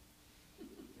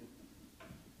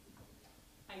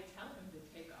 I tell him to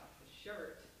take off the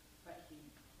shirt, but he...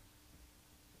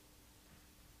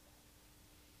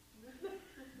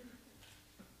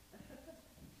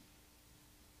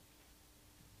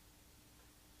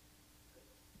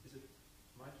 Is it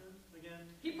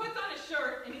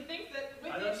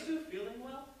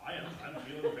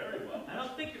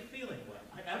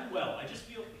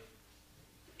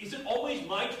Is it always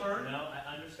my turn? No,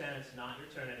 I understand it's not your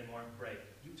turn anymore. Break.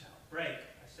 You tell. Break.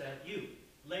 I said you.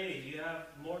 Lady, do you have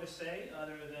more to say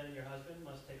other than your husband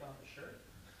must take off his shirt?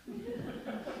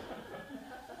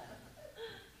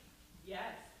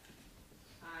 Yes.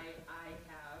 I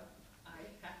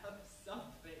have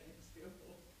something to.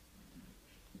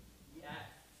 Yes.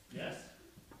 Yes?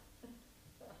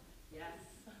 Yes.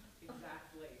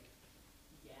 Exactly.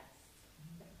 Yes.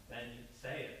 Then you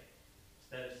say it.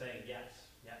 Instead of saying yes.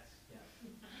 Yes. Yes.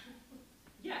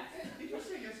 Yes. Did you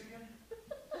say yes again?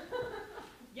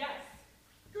 Yes.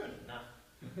 Good. Enough.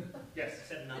 Yes. I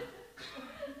said enough.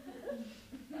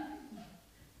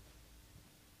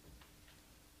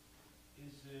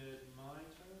 Is it my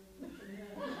turn?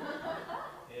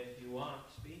 If you want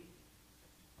to speak.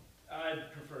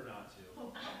 I'd prefer not to.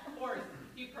 Of course,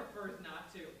 he prefers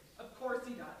not to. Of course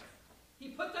he does. He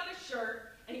puts on a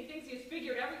shirt, and he thinks he has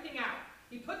figured everything out.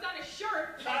 He puts on a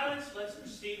shirt. Silence, let's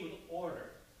proceed with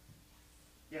order.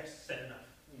 Yes. Said enough.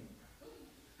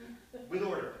 With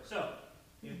order. So,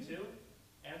 you two,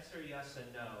 answer yes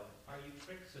and no. Are you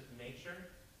tricks of nature?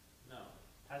 No.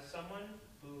 Has someone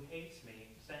who hates me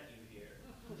sent you here?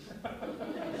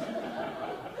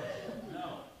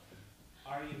 No.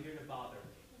 Are you here to bother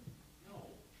me? No.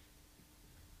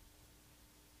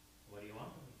 What do you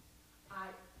want from me?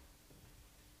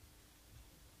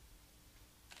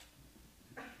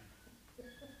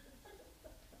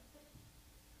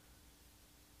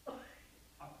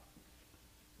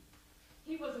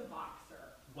 He was a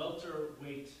boxer.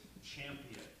 Welterweight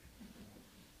champion.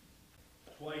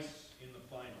 Twice in the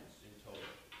finals in total.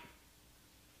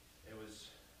 It was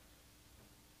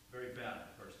very bad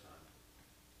the first time.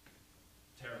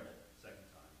 Terrible the second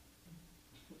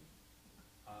time.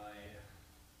 I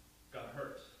got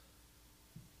hurt.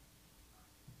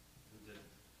 Who did it?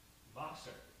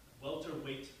 Boxer.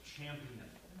 Welterweight champion.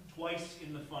 Twice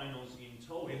in the finals in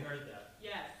total. We heard that.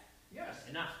 Yes. Yes.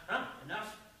 Enough. Huh?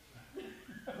 Enough.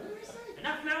 What did I say?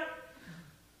 Enough now.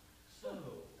 So,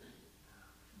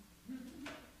 Who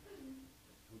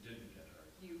didn't get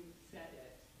hurt. You said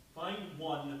it. Find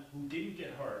one who didn't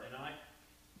get hurt, and it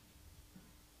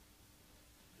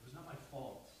was not my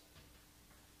fault.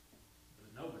 It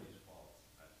was nobody's fault.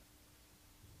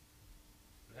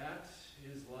 That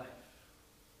is life.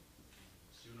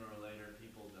 Sooner or later,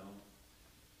 people don't.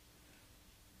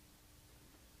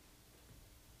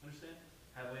 Understand?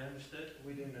 have we understood?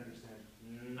 We didn't understand.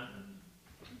 Nothing.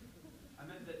 I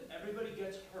meant that everybody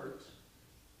gets hurt,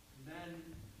 then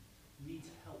needs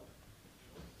help.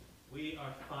 We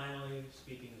are finally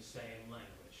speaking the same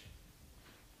language.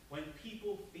 When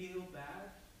people feel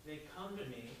bad, they come to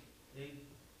me, they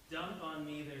dump on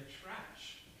me their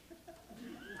trash.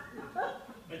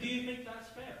 But do you think that's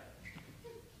fair?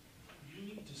 You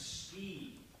need to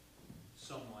see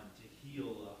someone to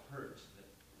heal a hurt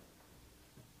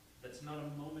that's not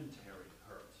a momentary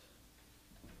hurt.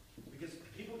 Because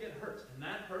people get hurt, and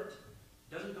that hurt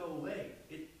doesn't go away.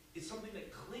 It's something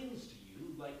that clings to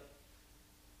you like...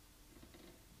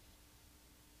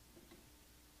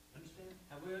 Understand?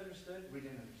 Have we understood? We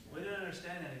didn't understand. We didn't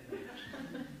understand anything.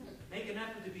 Make an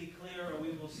effort to be clear, or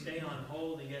we will stay on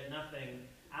hold and get nothing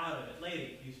out of it.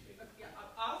 Lady, you speak. Yeah,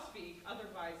 I'll speak,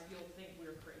 otherwise you'll think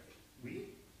we're crazy.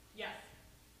 We? Yes.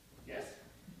 Yes?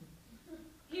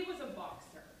 He was a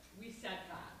boxer. We said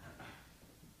that.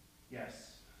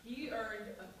 Yes. He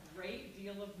earned a great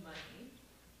deal of money.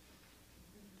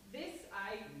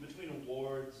 Between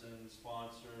awards and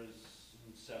sponsors,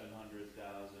 700,000,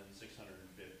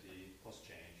 650, plus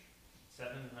change.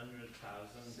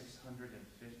 700,000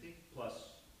 650? Plus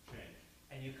change.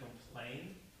 and you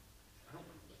complain? I don't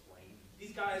complain.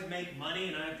 These guys make money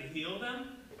and I have to heal them?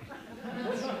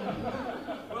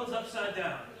 World's upside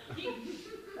down.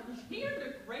 He earned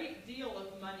a great deal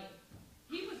of money.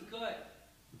 He was good.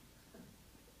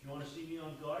 Do you want to see me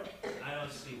on guard? I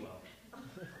don't see well.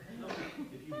 No,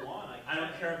 if you want, I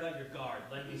don't care about your guard.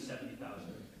 Lend me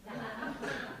 70,000. I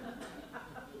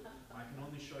can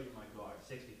only show you my guard.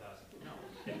 60,000. No,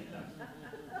 50,000.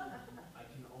 I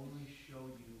can only show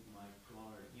you my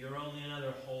guard. You're only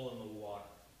another hole in the water.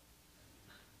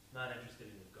 Not interested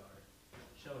in the guard.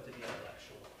 Show it to the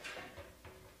intellectual.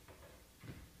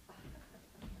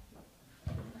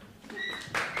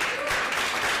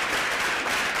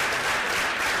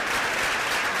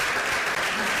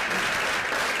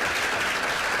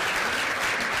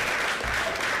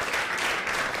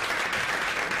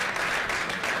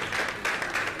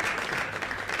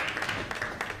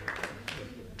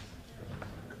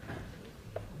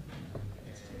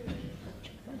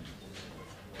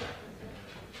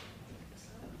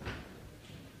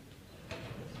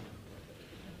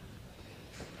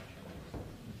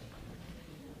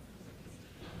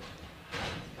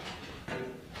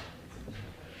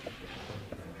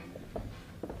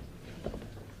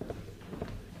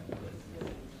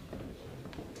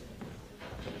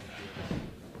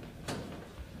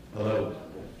 Hello.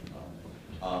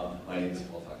 My name is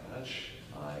Paul Takach.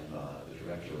 I'm the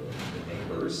director of The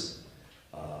Neighbors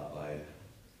by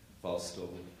Fausto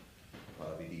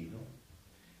Paravidino.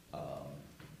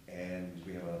 And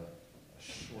we have a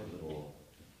short little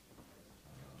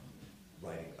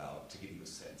writing about to give you a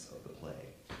sense of the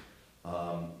play.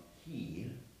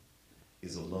 He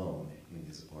is alone in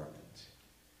his apartment.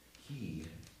 He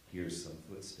hears some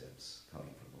footsteps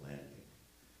coming from the landing.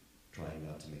 Trying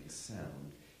not to make a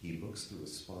sound, he looks through a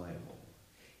spy hole.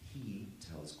 He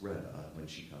tells Greta when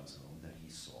she comes home that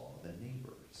he saw the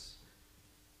neighbors.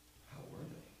 How were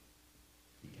they?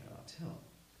 He cannot tell.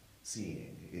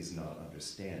 Seeing is not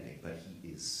understanding, but he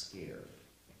is scared.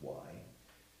 Why?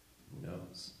 Who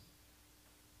knows?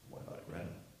 What about Greta?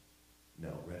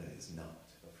 No, Greta is not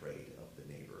afraid of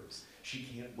the neighbors. She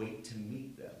can't wait to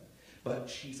meet them. But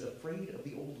she's afraid of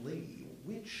the old lady.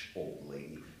 Which old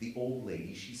lady? The old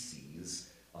lady she sees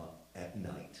at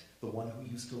night. The one who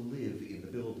used to live in the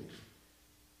building.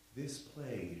 This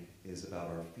play is about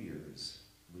our fears,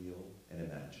 real and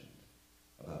imagined.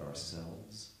 About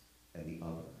ourselves and the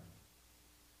other.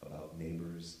 About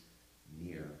neighbors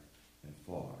near and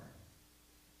far.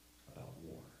 About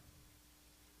war.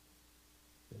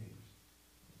 The neighbors.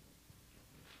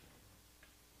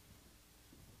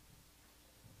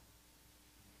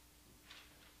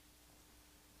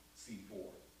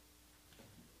 C4.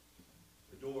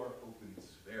 The door opens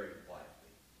very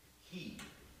quietly. He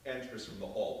enters from the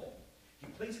hallway. He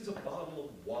places a bottle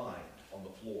of wine on the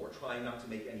floor, trying not to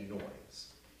make any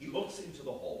noise. He looks into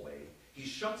the hallway. He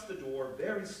shuts the door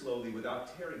very slowly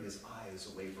without tearing his eyes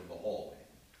away from the hallway.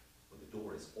 When the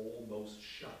door is almost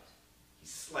shut, he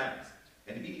slams it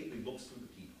and immediately looks through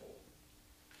the peephole.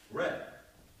 Greta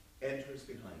enters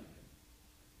behind him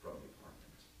from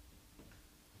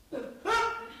the apartment.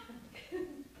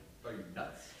 Are you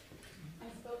nuts? I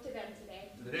spoke to them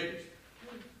today. To the neighbors?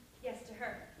 Yes, to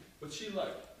her. What's she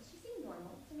like? Does she seem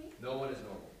normal to me? No one is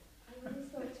normal. I really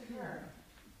spoke to her.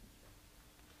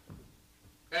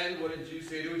 And what did you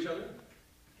say to each other?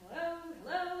 Hello,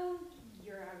 hello.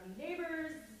 You're our new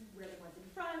neighbors. We're the ones in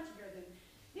front. You're the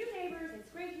new neighbors. It's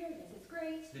great here. Yes, it's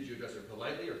great. Did you address her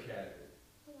politely or casually?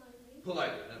 Politely.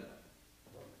 Politely, then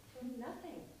what?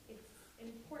 Nothing. It's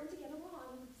important to get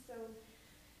along. So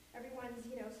everyone's,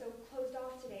 so closed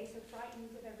off today, so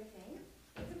frightened of everything.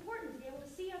 It's important to be able to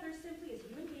see others simply as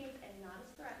human beings and not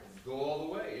as threats. Go all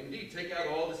the way. Indeed, take out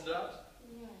all the stops.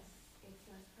 Yes, it's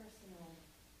less personal.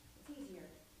 It's easier.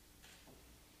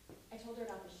 I told her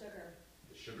about the sugar.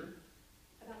 The sugar?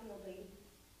 About the old lady.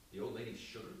 The old lady's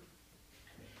sugar?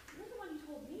 You're the one who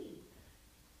told me.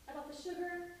 About the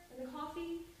sugar and the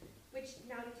coffee, which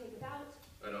now you take without.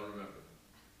 I don't remember.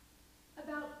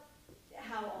 About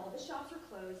how all the shops were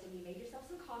closed and you made yourself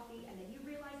some coffee and then you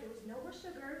realized there was no more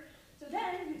sugar. So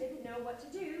then you didn't know what to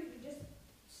do. You just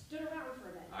stood around for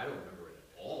a bit. I don't remember it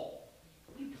at all.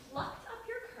 You plucked up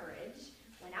your courage,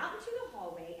 went out into the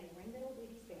hallway and rang that old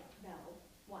lady's bell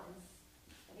once,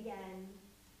 then again,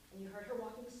 and you heard her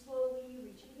walking slowly,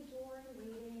 reaching the door and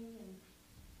waiting,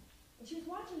 and she was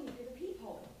watching you through the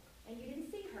peephole, and you didn't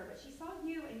see her, but she saw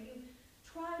you, and you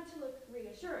tried to look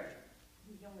reassured.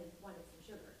 You only wanted some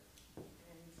sugar.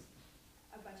 And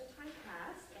a bunch of time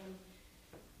passed, and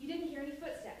you didn't hear any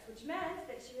footsteps, which meant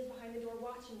that she was behind the door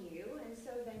watching you, and so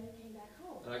then you came back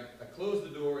home. And I closed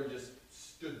the door and just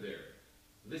stood there,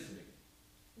 listening.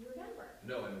 You remember?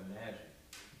 No, I'm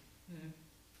imagining.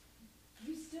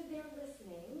 You stood there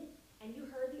listening, and you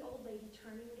heard the old lady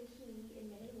turning the key in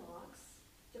many locks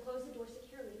to close the door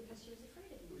securely because she was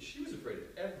afraid of you. She was afraid of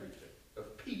everything,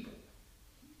 of people.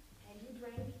 And you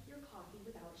drank your coffee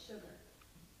without sugar.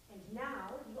 And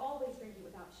now you always drink it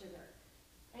without sugar.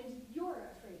 And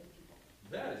you're afraid of people.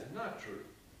 That is not true.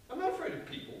 I'm not afraid of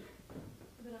people.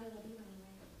 But I love you anyway.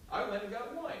 I went and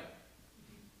got wine.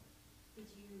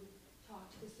 Did you talk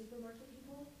to the supermarket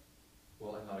people?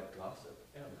 Well, I'm not a gossip,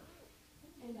 am I?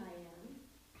 And I am.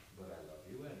 But I love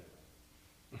you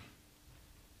anyway.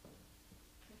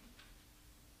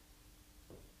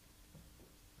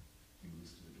 He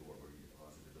moves to the door where he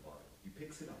deposited the bottle. He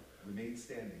picks it up, remains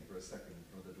standing for a second in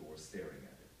front of the door, staring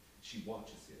at it. She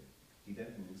watches him. He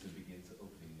then moves and begins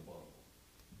opening the bottle.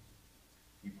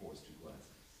 He pours 2 glasses.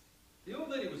 The old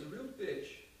lady was a real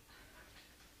bitch.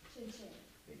 Chin chin.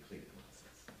 They clink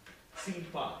glasses. Scene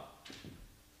 5.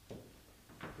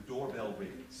 The doorbell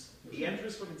rings. He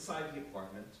enters from inside the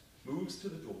apartment, moves to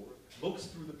the door, looks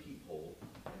through the peephole,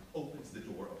 and opens the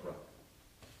door abruptly.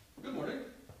 Good morning.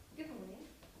 Good morning.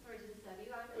 Sorry to disturb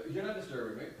you. I'm You're not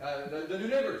disturbing me. The new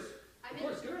neighbors. I'm Of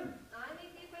course, come in. I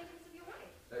made the acquaintance of your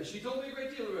wife. She told me a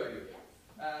great deal about you.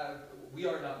 Yes. We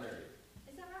are not married.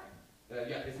 Is that right?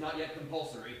 Yeah, it's not yet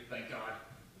compulsory, thank God.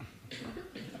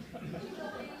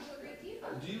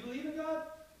 Do you believe in God?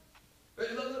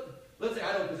 Let's say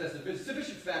I don't possess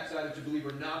sufficient facts either to believe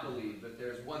or not believe, but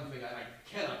there's one thing I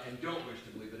cannot and don't wish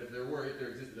to believe, that if there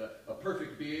existed a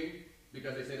perfect being,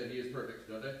 because they say that he is perfect,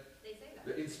 don't they? They say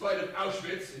that. In spite of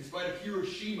Auschwitz, in spite of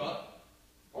Hiroshima,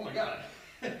 oh my God.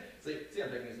 See,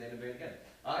 I'm taking his name in vain again.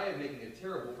 I am making a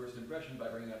terrible first impression by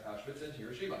bringing up Auschwitz and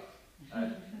Hiroshima.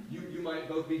 You might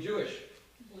both be Jewish.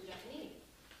 Or Japanese.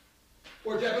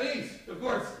 Or Japanese, of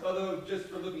course. Although, just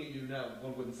from looking at you now,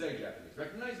 one wouldn't say Japanese.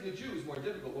 Recognizing a Jew is more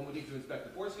difficult. One would need to inspect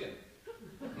the foreskin.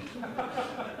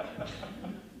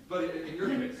 But in your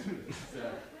case,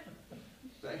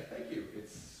 thank you.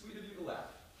 It's sweet of you to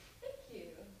laugh. Thank you.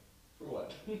 For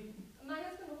what? My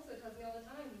husband also tells me all the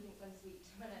time he thinks I'm sweet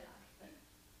when I laugh.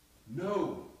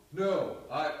 No,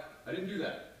 I didn't do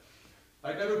that.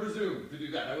 I'd never presumed to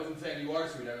do that. I wasn't saying you are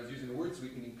sweet. I was using the word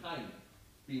sweet meaning kind.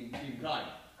 Being kind.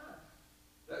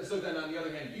 So then, on the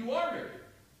other hand, you are married.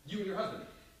 You and your husband,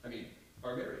 are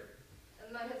married.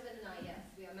 My husband and I, yes,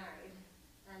 we are married.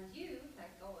 And you,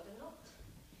 thank God, are not.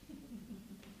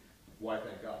 Why,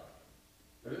 thank God?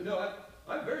 No,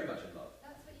 I'm very much in love.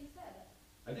 That's what you said.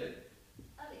 I did.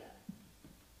 Earlier.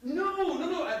 No.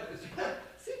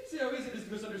 See how easy it is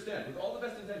to misunderstand. With all the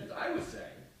best intentions, I was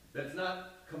saying that it's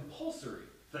not compulsory,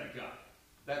 thank God.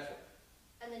 That's what.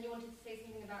 And then you wanted to say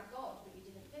something about God, but you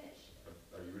didn't finish.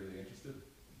 Are you really interested?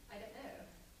 I don't know.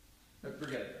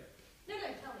 Forget it then. No,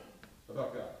 tell me.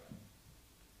 About God.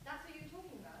 That's what you're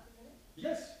talking about, isn't it?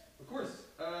 Yes, of course.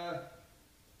 I'm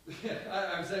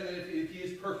saying that if he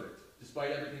is perfect,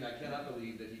 despite everything, I cannot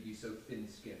believe that he'd be so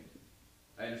thin-skinned.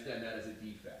 I understand that as a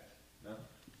defect, no?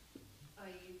 Are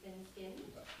you thin-skinned?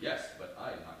 Yes, but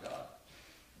I am not God.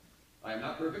 I am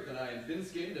not perfect, and I am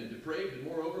thin-skinned and depraved, and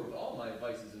moreover, with all my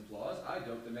vices and flaws, I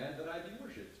don't demand that I be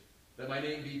worshipped, that my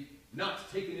name be not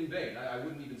taken in vain. I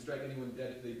wouldn't even strike anyone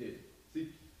dead if they did.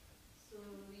 See? So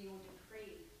you're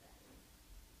depraved,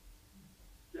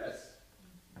 then? Yes,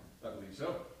 I believe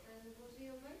so. And what are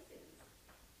your motives?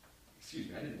 Excuse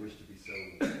me, I didn't wish to be so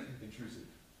intrusive.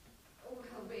 Oh, well,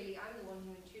 really, I'm the one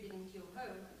who intruded into your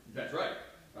home. That's right.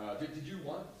 Did you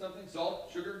want something? Salt?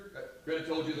 Sugar? Greta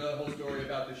told you the whole story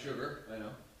about the sugar, I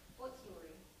know. What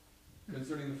story?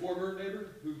 Concerning the former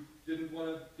neighbor who didn't want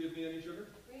to give me any sugar?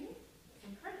 Really? It's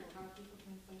incredible how people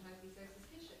can sometimes be so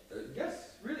suspicious.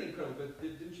 Yes, really incredible, but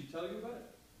didn't she tell you about it?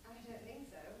 I don't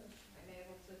think so. I may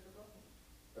have also forgotten.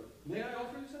 May I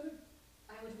offer you something?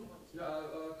 I wouldn't want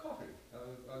to. Coffee.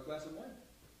 A glass of wine.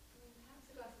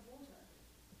 Perhaps a glass of water.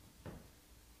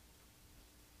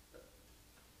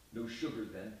 No sugar,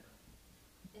 then?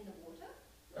 In the water?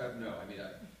 No,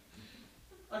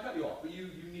 I cut you off, but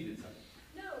you needed something.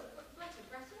 No, Greta?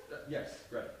 Yes,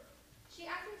 Greta.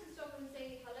 She asked me to stop and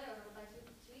say hello and I would like to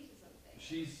eat or something.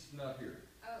 She's not here.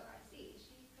 Oh, I see. Is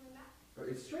she coming back?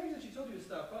 It's strange that she told you to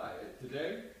stop by.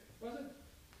 Today, was it?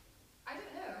 I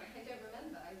don't know. I don't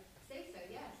remember. I'd say so,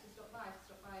 yes, to stop by,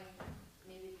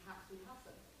 maybe perhaps we'd have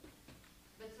something.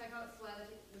 But I can't swear that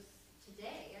it was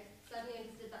today. I suddenly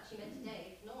understood that she meant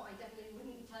today. If not, I definitely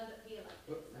wouldn't have turned up here like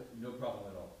this. No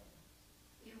problem at all.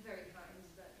 You're very kind,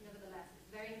 but nevertheless, it's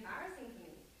very embarrassing for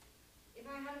me. If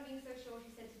I hadn't been so sure,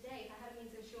 she said today, if I hadn't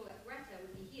been so sure that Greta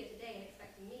would be here today and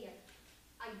expecting me,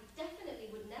 I definitely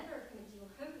would never have come into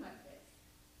your home like this,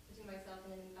 putting myself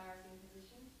in an embarrassing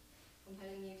position,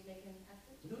 compelling you to make an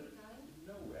effort to be kind.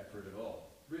 No effort at all.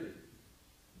 Really.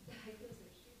 I feel so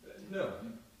stupid. No,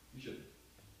 you shouldn't.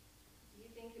 Do you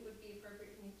think it would be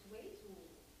appropriate for me to wait, or?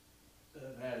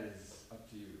 That is up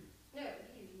to you. No,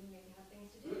 you maybe have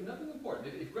things to do. Nothing important.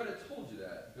 If Greta told you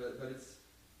that, but it's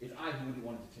I who wouldn't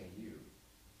want to detain you.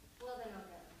 Well, then I'll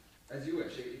go. As you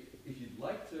wish. If you'd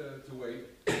like to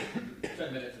wait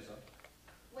 10 minutes or so.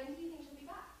 When do you think she'll be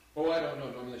back? Oh, I don't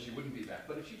know. Normally she wouldn't be back,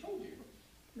 but if she told you.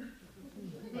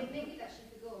 It may be that she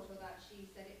forgot or that she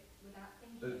said it without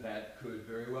thinking. That could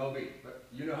very well be. But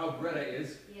you know how Greta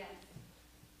is. Yes.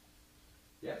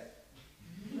 Yes?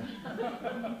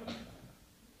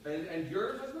 And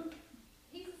your husband?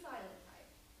 He's a silent type.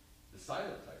 The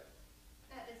silent type.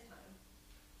 At this time.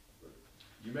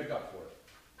 You make up for it.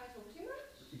 I talk too much?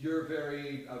 You're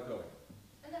very outgoing.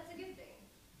 And that's a good thing.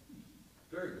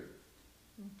 Very good.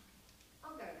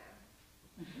 I'll go now.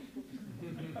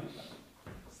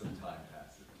 Some time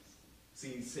passes.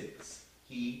 Scene 6.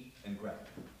 He and Greta.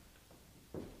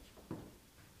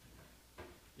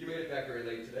 You made it back very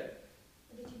late today.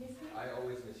 Did you miss me? I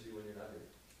always miss you when you're not here.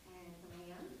 And when I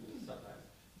am? Sometimes.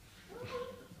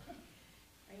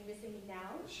 Are you missing me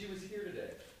now? She was here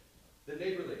today. The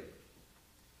neighbor lady.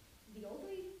 The old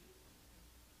lady?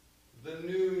 The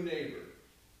new neighbor.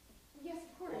 Yes,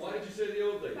 of course.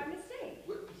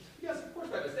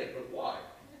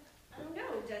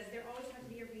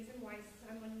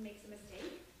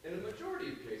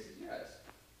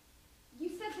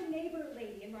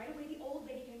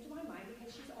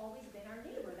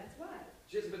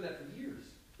 She hasn't been that for years.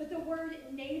 But the word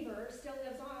neighbor still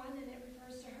lives on, and it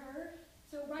refers to her.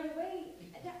 So right away,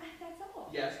 that's all.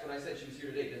 Yes, but I said she was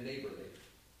here today, the neighbor lady.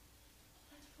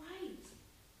 That's right.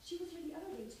 She was here the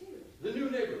other day, too. The new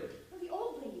neighbor lady. No, the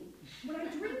old lady. When I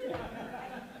dreamed about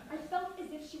her, I felt as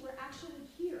if she were actually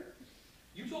here.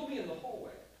 You told me in the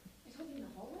hallway. I told you in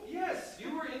the hallway? Yes,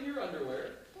 you were in your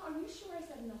underwear. Well, are you sure I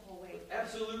said in the hallway?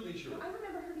 Absolutely sure. I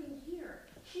remember her being here.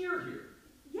 Here.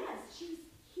 Yes, she's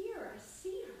here. I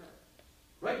see her.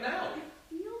 Right now. I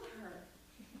feel her.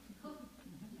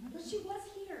 But she was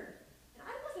here. And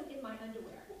I wasn't in my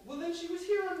underwear. Well, then she was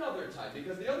here another time,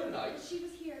 because the other night... She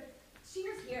was here. She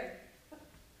was here.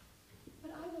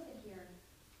 But I wasn't here.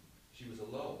 She was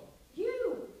alone.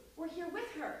 You were here with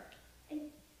her. And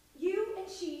you and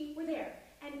she were there.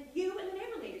 And you and the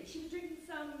neighbor lady. She was drinking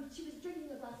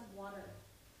a glass of water.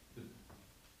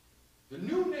 The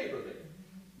new neighbor lady.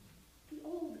 The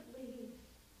old lady.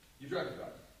 You dreamt about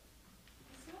her.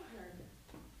 I saw her.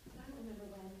 But I don't remember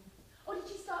when. Oh, did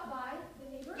she stop by, the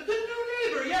neighbor? The new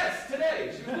neighbor, yes,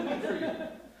 today. She was looking for you.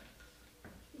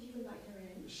 Did you invite her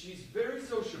in? She's very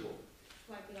sociable.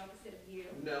 Like the opposite of you.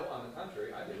 No, on the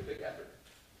contrary, I made a big effort.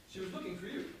 She was looking for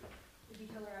you. Did you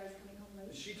tell her I was coming home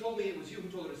late? She told me it was you who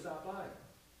told her to stop by.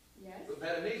 Yes? But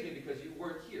that amazed me because you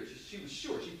weren't here. She was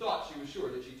sure, she thought she was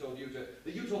sure that you told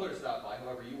her to stop by.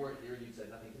 However, you weren't here and you said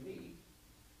nothing to me.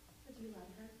 But do you like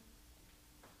her?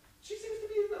 She seems to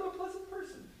be a pleasant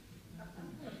person.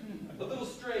 A little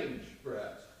strange,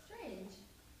 perhaps. Strange?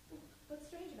 What's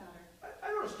strange about her?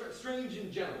 I don't know, strange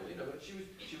in general, you know, but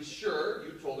she was sure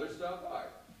you told her to stop by.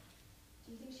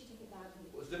 Do you think she took it badly?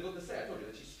 Well, it's difficult to say. I told you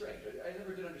that she's strange. I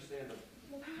never did understand them.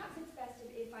 Well, perhaps it's best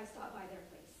if I stop by their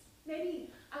place.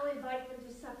 Maybe I'll invite them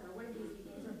to supper one of these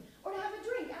evenings, or to have a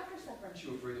drink after supper. Aren't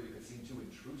you afraid that we could seem too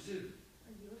intrusive?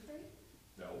 Are you afraid?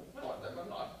 No, I'm not.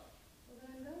 Well,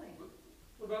 then I'm going.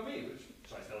 What about me?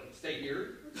 Should I stay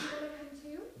here? Would you want to come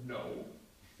too? No.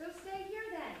 So stay here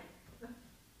then.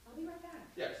 I'll be right back.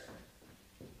 Yes.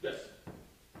 Yes.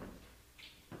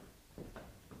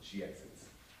 She exits.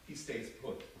 He stays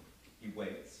put. He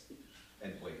waits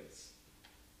and waits.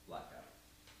 Blackout.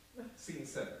 Scene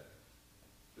 7.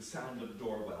 The sound of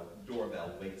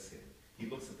doorbell wakes him. He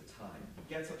looks at the time.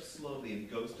 He gets up slowly and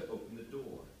goes to open the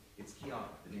door. It's Chiara,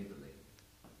 the neighbor lady.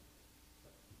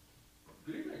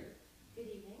 Good evening. Good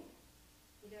evening.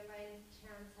 You don't by any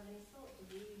chance have any salt,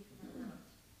 do you? Or not?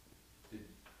 Did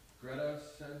Greta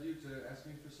send you to ask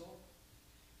me for salt?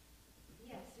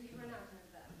 Yes, we've run out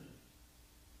of that.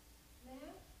 May I?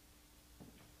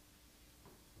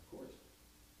 Of course.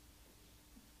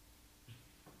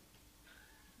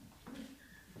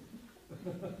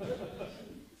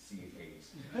 Scene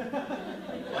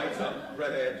 8. Lights up.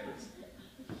 Greta enters.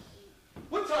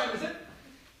 What time is it?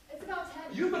 It's about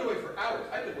 10. You've been away for hours.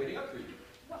 I've been waiting up for you.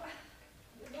 Well,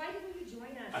 why didn't you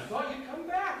join us? I thought you'd come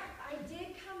back. I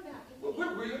did come back. Well,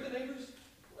 were you at the neighbors?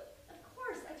 Of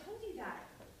course, I told you that.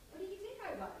 What do you think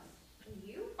I was? And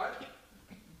you?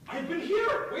 I've been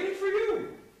here, waiting for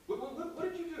you. What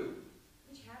did you do?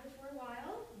 We chatted for a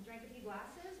while, we drank a few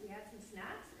glasses, we had some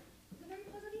snacks. It was a very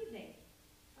pleasant evening.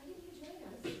 Why didn't you join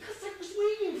us? Because I was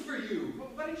waiting for you.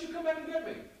 Why didn't you come back and get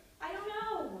me? I don't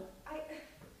know.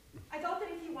 I thought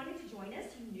that if you wanted to join us,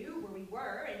 you knew where we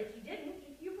were, and if you didn't,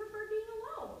 you preferred being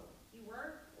alone. You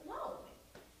were alone.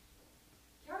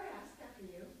 Chiara asked after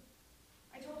you.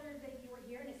 I told her that you were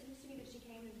here, and it seems to me that she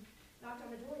came and knocked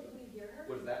on the door. Didn't you hear her?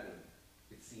 What does that mean?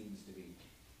 It seems to be.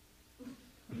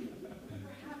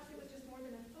 Perhaps it was just more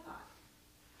than a thought.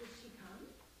 Did she come?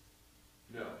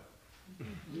 No.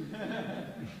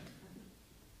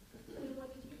 Then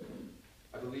what did you do?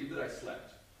 I believe that I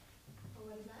slept. Or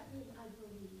what does that mean, I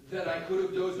believe? That I could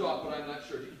have dozed off, but I'm not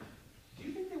sure. Do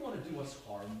you think they want to do us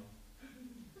harm?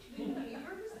 The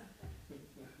neighbors?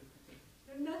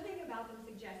 No, nothing about them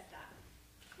suggests that.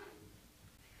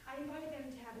 I invited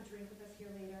them to have a drink with us here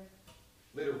later.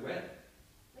 Later when?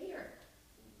 Later.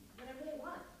 Whenever they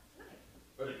want. Tonight.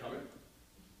 Are they coming?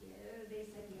 Yeah, they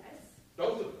said yes.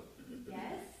 Both of them?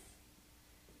 Yes.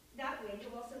 That way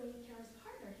you'll also meet Chiara's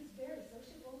partner. He's very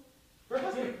sociable. Her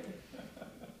husband?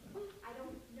 I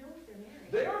don't know if they're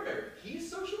married. They are married. He's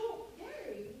sociable?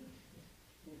 Very.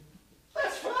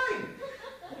 That's fine.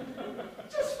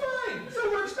 Just fine. So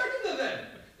we're expecting them then.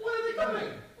 When are they coming?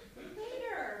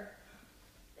 Later.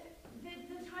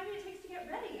 The time it takes to get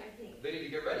ready, I think. They need to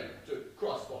get ready. To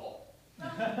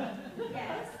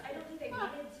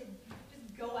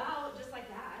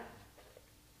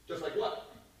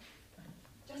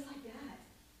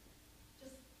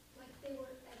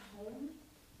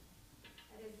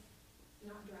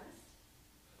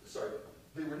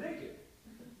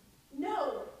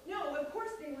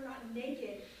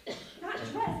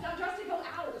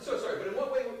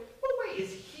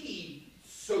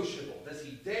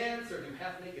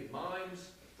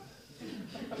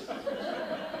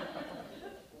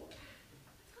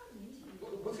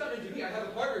gotten into me. I have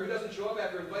a partner who doesn't show up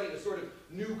after inviting a sort of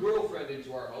new girlfriend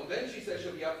into our home. Then she says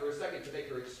she'll be out for a second to make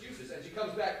her excuses, and she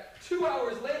comes back 2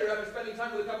 hours later after spending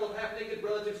time with a couple of half-naked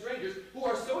relative strangers who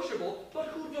are sociable, but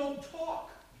who don't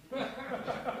talk. Are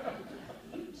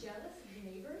you jealous of your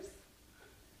neighbors?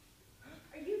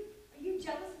 Are you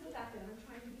jealous of the fact that I'm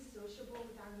trying to be sociable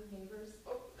with our new neighbors?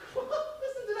 Oh,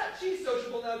 listen to that. She's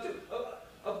sociable now, too.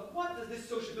 Of what does this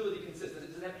sociability consist?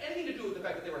 Does it have anything to do with the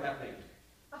fact that they were half-naked?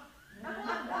 Listen.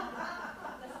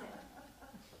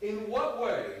 In what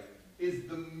way is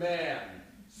the man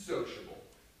sociable?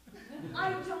 I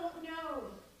don't know.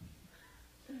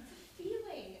 It's a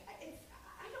feeling.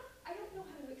 I don't know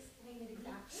how to explain it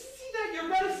exactly. See that? You're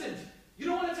reticent. You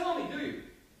don't want to tell me, do you?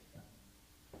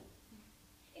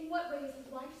 In what way is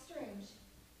his wife strange?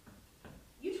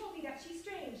 You told me that she's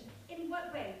strange. In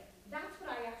what way? That's what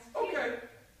I asked you. Okay.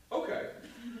 Okay.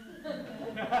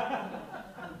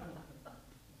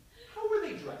 How were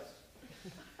they dressed?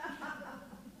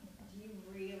 Do you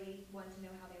really want to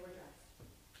know how they were dressed?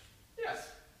 Yes.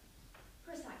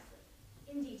 Precisely.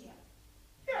 In detail.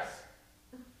 Yes.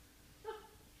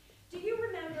 Do you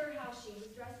remember how she was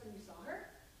dressed when you saw her?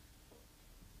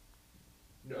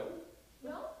 No.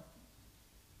 No?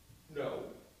 No.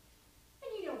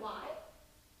 And you know why?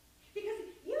 Because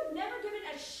you've never given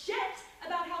a shit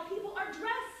about how people are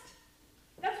dressed.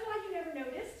 That's why you never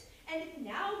noticed. And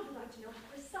now you'd like to know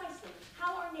precisely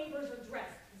how our neighbors are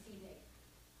dressed this evening.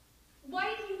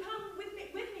 Why didn't you come with me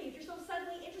if you're so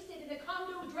suddenly interested in a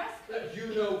condo dress code?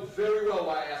 You know very well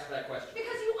why I asked that question.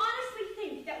 Because you honestly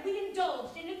think that we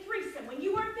indulged in a threesome when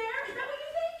you weren't there? Is that what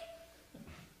you think?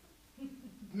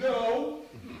 No.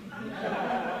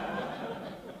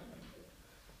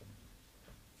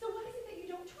 So what is it that you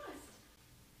don't trust?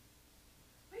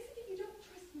 Why is it that you don't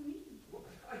trust me?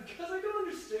 Because I don't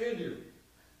understand you.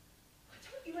 What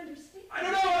don't you understand? I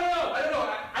don't know.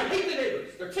 I hate the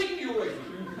neighbors. They're taking you away from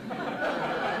me.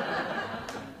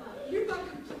 You've gone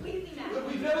completely mad. Look,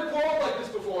 we've never quarreled like this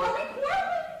before. Are we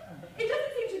quarreling? It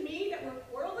doesn't seem to me that we're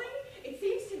quarreling. It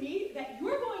seems to me that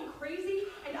you're going crazy,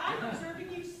 and I'm observing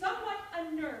you somewhat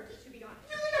unnerved, to be honest.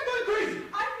 You think I'm going crazy?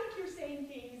 I think you're saying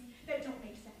things that don't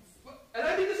make sense. And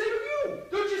I think the same of you.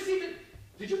 Don't you see that?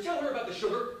 Did you tell her about the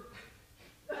sugar?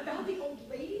 About the old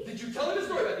lady? Did you tell her the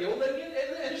story about the old lady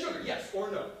and the sugar? Yes or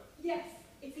no? Yes.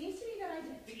 It seems to me that I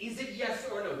did. Is it yes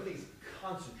or no? Please,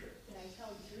 concentrate. Did I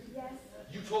tell you yes?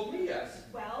 You told me yes.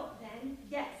 Well, then,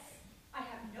 yes. I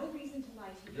have no reason to lie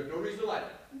to you. You have no reason to lie.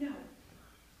 No.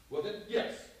 Well then,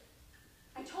 yes.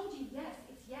 I told you yes.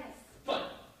 It's yes. Fine.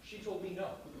 She told me no.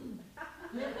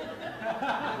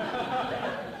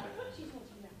 She told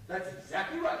you no. That's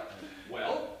exactly right.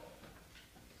 Well?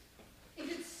 Is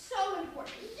it so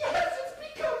important? Yes, it's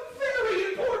become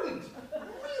very important.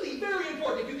 Really very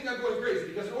important if you think I'm going crazy,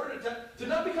 because in order to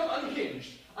not become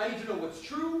unhinged, I need to know what's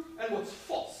true and what's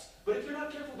false. But if you're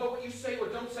not careful about what you say or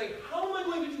don't say, how am I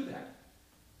going to do that?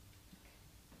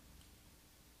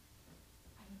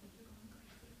 I don't think you're going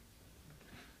crazy.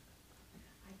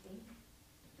 I think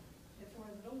that for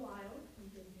a little while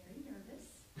you've been very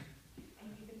nervous, and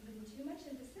you've been putting too much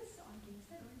emphasis on things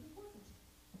that aren't important.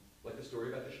 Like the story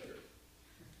about the sugar.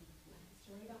 Like the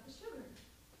story about the sugar.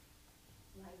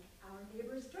 Like our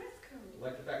neighbor's dress code.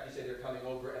 Like the fact you say they're coming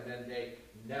over and then they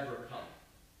never come.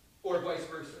 Or vice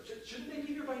versa. Shouldn't they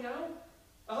be here by now?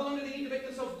 How long do they need to make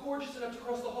themselves gorgeous enough to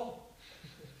cross the hall?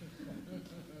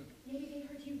 Maybe they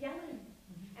heard you yelling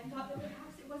and thought that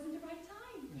perhaps it wasn't the right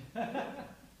time.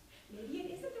 Maybe it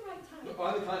isn't the right time.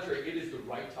 On the contrary, it is the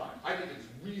right time. I think it's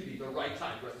really the right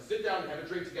time for us to sit down and have a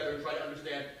drink together and try to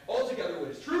understand altogether what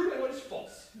is true and what is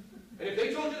false. And if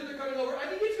they told you that they're coming over, I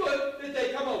think it's good that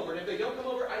they come over. And if they don't come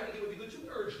over, I think it would be good to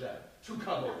urge them to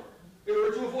come over, in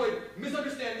order to avoid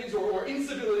misunderstandings or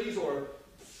incivilities or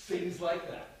things like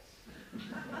that.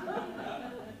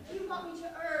 You want me to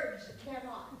urge them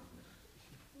on?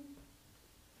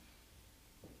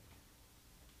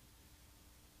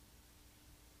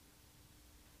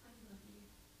 I love you.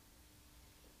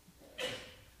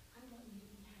 I want you to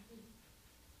be happy.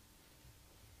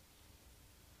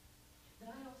 But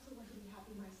I also want to be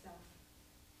happy myself.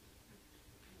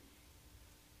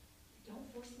 Don't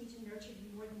force me to nurture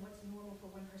you more than what's normal for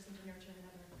one person to nurture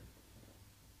another.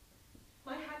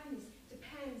 My happiness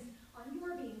depends on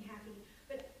your being happy,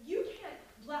 but you can't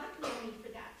blackmail me for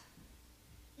that.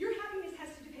 Your happiness has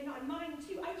to depend on mine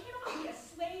too. I cannot be a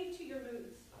slave to your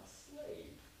moods. A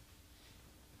slave?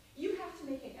 You have to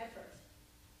make an effort.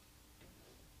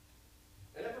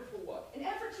 An effort for what? An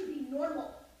effort to be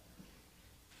normal.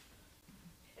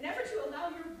 An effort to allow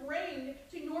your brain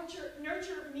to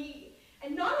nurture me.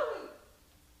 And not only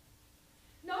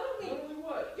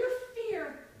what? your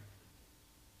fear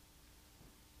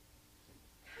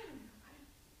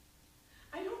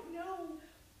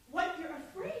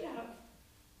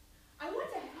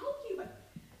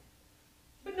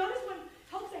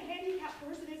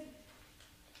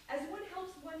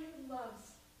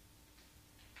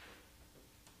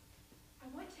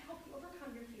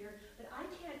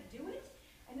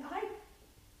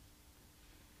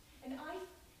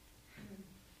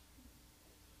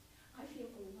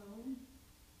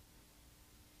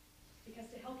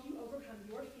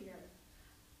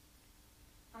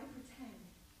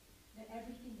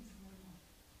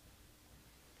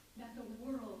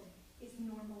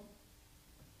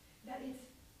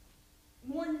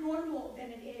normal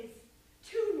than it is.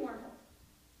 Too normal.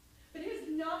 But it is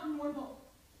not normal.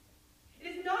 It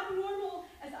is not normal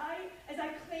as I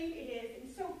claim it is.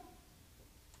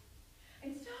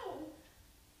 And so,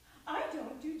 I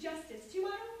don't do justice to my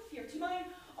own fear, to my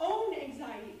own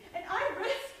anxiety. And I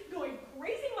risk going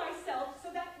crazy myself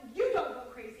so that you don't go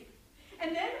crazy.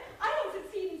 And then I don't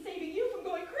succeed in saving you from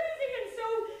going crazy, and so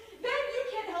then you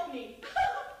can't help me.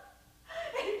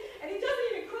 and it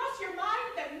doesn't even cross your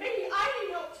mind that maybe I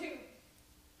need help too.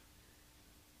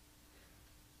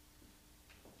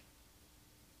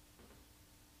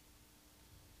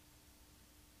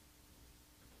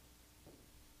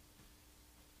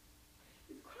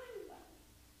 He's crying about it.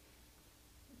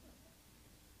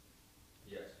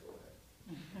 Yes, go ahead.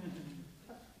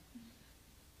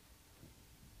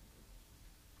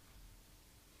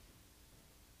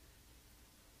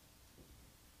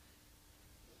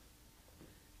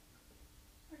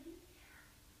 Are you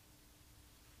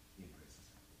He embraces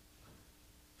him.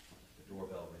 The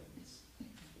doorbell rings.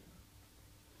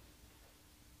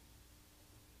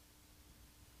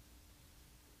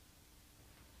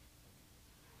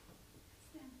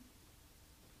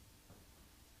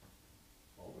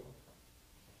 All well.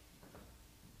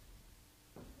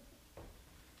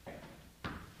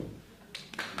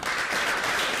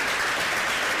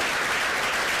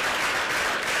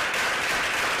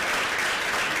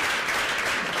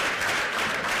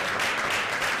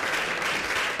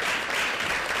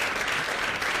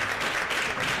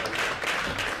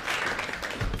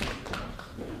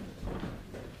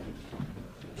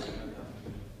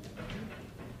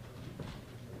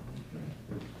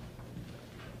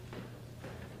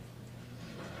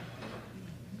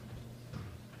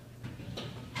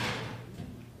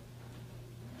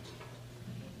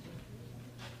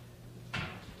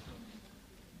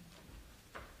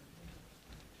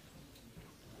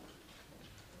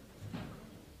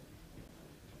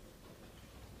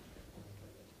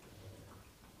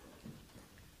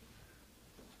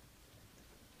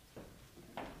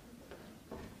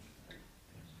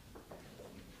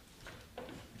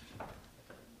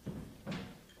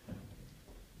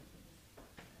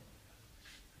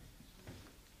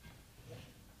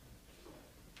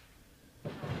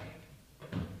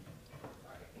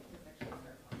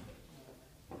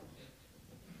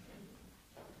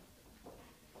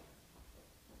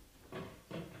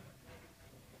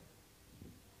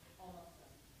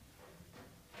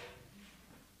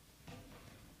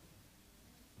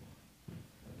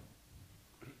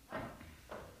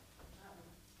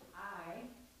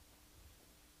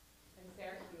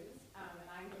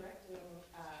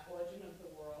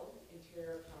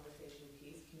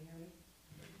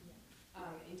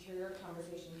 Interior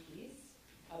Conversation Piece,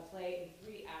 a play in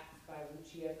 3 acts by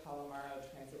Lucia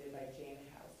translated by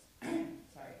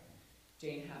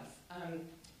Jane House.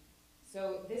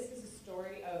 So this is a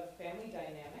story of family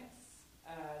dynamics,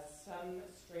 some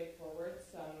straightforward,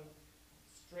 some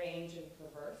strange and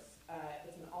perverse.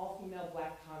 It's an all-female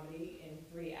black comedy in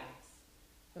 3 acts.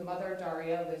 The mother,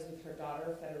 Daria, lives with her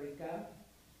daughter, Federica,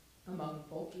 among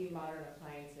bulky modern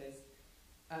appliances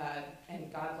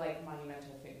and godlike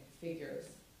monumental figures.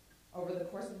 Over the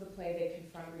course of the play, they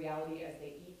confront reality as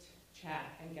they eat, chat,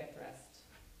 and get dressed.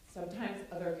 Sometimes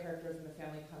other characters in the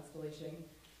family constellation,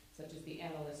 such as the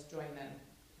analyst, join them.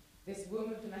 This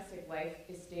womb of domestic life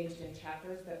is staged in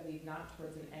chapters that lead not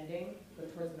towards an ending,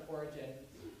 but towards an origin.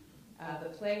 The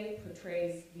play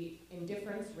portrays the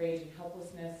indifference, rage, and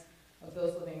helplessness of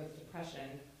those living with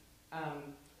depression.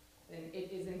 And it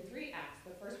is in 3 acts.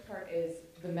 The first part is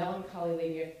the melancholy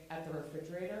lady at the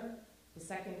refrigerator. The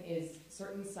second is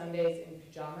certain Sundays in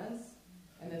pajamas.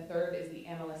 And the third is the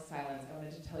analyst's silence. I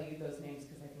wanted to tell you those names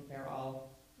because I think they're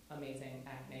all amazing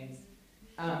act names.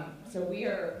 So what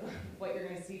you're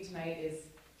going to see tonight is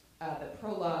the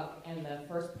prologue and the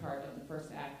first part of the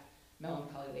first act,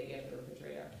 Melancholy Lady at the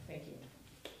Refrigerator. Thank you.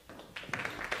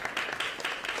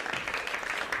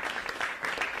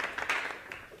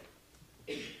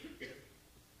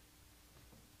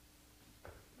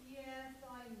 Yes,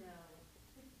 I know.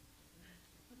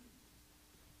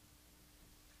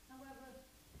 However,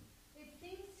 it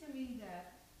seems to me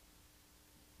that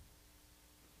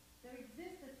there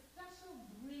exists a special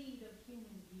breed of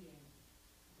human being,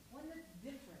 one that's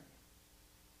different.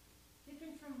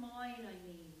 Different from mine, I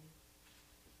mean.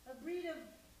 A breed of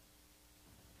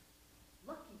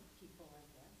lucky people, I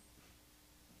guess.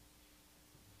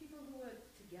 People who are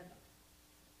together,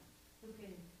 who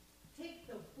can take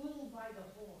the bull by the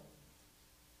horns,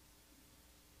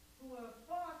 who are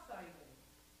far-sighted,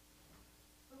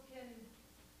 who can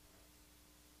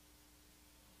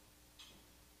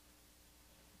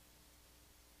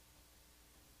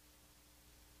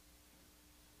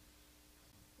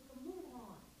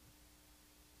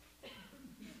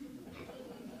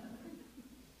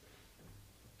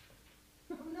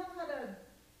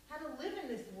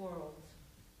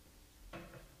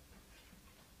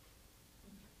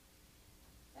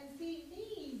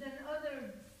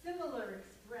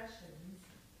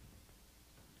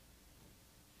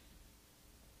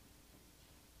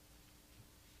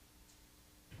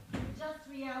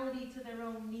reality to their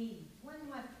own needs. One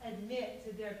must admit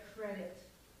to their credit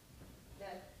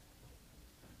that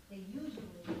they usually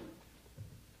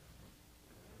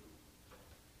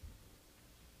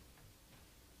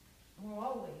or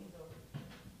always, or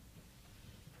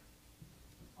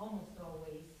almost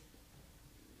always,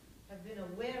 have been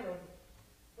aware of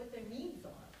what their needs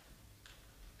are.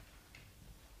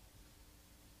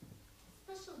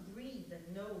 A special breed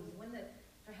that knows, one that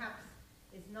perhaps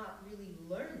is not really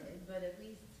learned, but at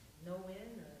least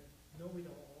know-in or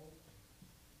know-it-all.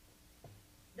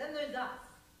 Then there's us,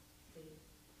 see,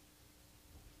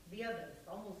 the others,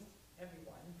 almost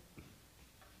everyone.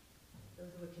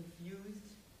 Those who are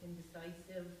confused,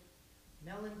 indecisive,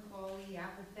 melancholy,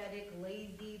 apathetic,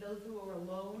 lazy, those who are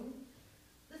alone,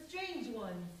 the strange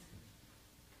ones,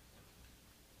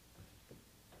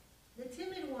 the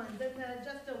timid ones, and the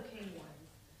just okay ones,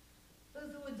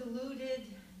 those who are deluded,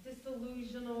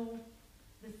 disillusional,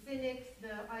 the cynics,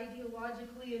 the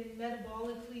ideologically and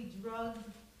metabolically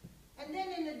drugged, and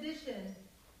then in addition,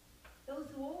 those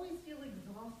who always feel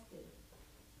exhausted,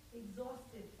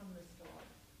 exhausted from the start.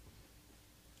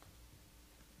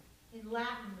 In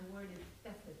Latin, the word is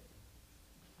fessus.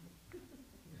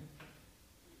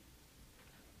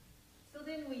 So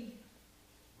then we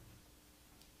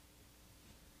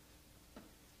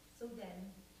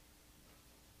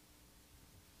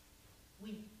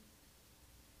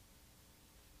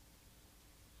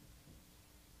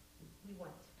what?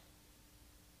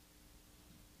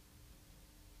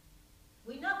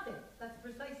 We nothing. That's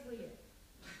precisely it.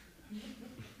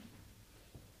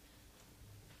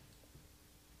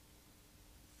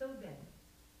 So then,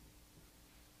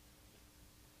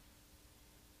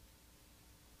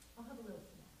 I'll have a little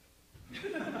snack.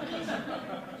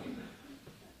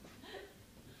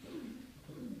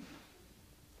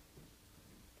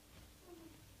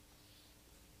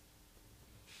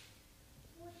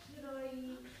 What should I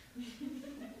eat?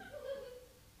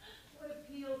 What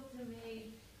appeals to me?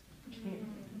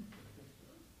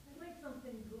 I'd like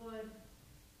something good.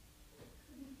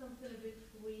 Maybe something a bit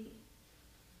sweet.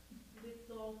 A bit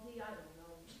salty, I don't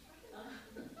know.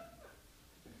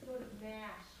 Sort of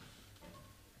mash.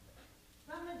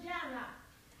 Parmigiana.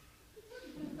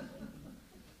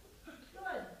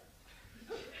 Good.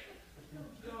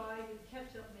 Dry with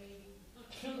ketchup maybe.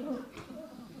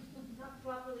 Not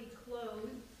properly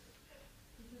closed.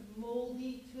 This is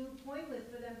moldy, too pointless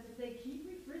for them to say keep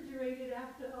refrigerated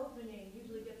after opening.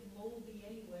 Usually gets moldy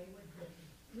anyway.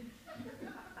 A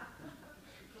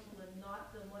couple of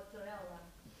knots of mozzarella.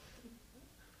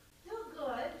 Still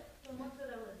good. The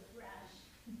mozzarella is fresh.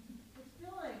 It's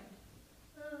filling.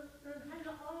 Kind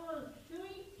of almost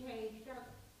sweet taste, that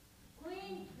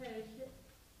clean taste.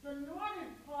 The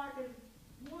northern part is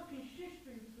more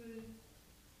consistent food.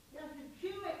 You have to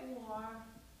chew it more.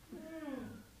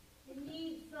 It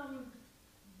needs some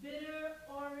bitter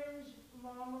orange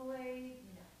marmalade.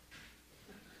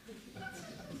 No.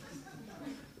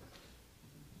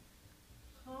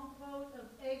 Compote of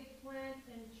eggplant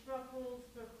and truffles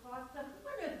for pasta. Who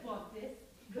would have bought this?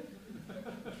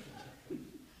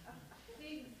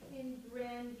 Figs in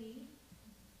brandy.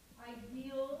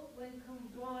 Ideal when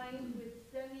combined with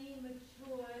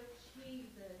semi-mature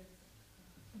cheeses.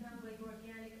 Sounds like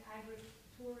organic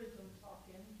agritourism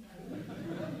talking.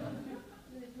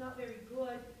 And it's not very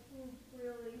good,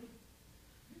 really.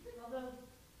 Although,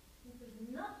 if there's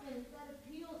nothing that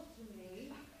appeals to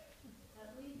me, at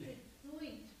least it's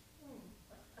sweet.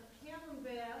 A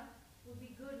camembert would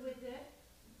be good with it.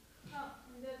 Oh,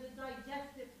 and there's a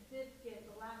digestive biscuit,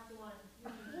 the last one.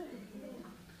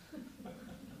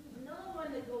 Another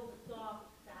one that goes soft,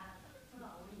 fast.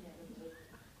 Oh, we never do.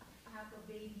 Half a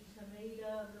baby tomato,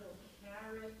 a little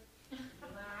carrot,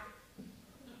 black,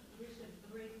 dish of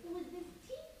grape. It was this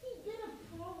teensy bit of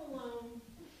provolone.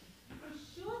 I'm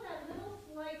sure that little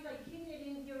slice I hid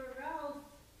in here or else.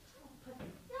 Oh,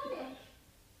 pathetic.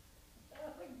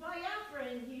 Like Biafra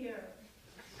in here.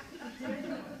 Here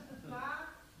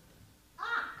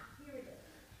it is.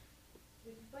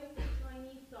 With spicy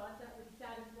Chinese sauce, that would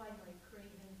satisfy my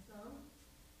craving some.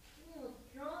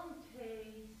 Strong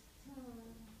taste.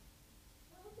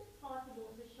 How is it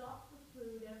possible to shop for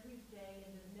food every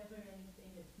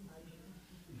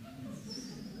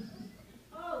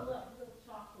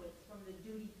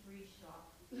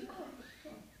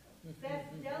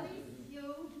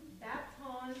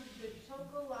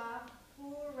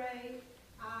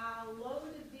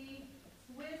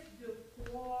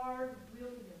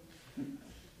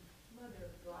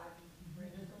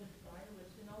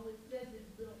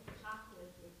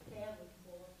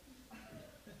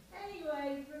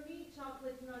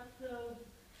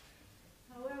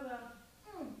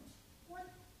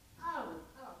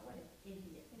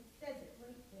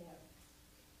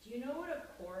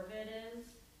orbit is?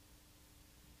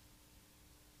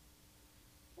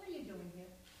 What are you doing here?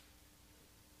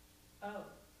 Oh,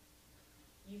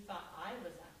 you thought I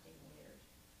was acting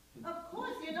weird. Of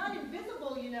course, you're not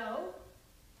invisible, you know.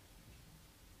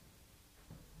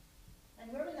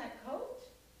 And wearing that coat?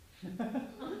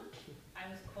 I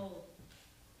was cold.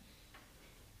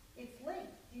 It's late.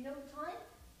 Do you know the time?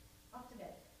 Off to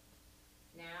bed.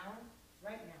 Now?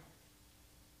 Right now.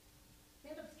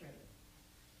 Stand up straight.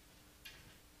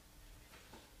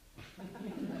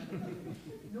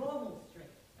 Normal straight.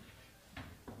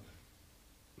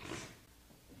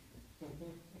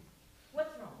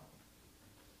 What's wrong?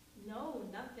 No,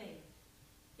 nothing.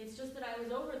 It's just that I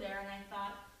was over there and I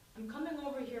thought, I'm coming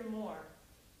over here more,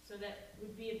 so that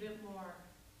would be a bit more,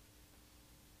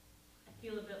 I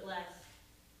feel a bit less.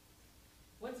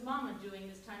 What's Mama doing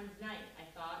this time of night, I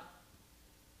thought.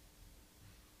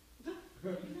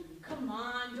 Come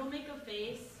on, don't make a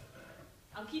face.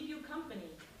 I'll keep you company.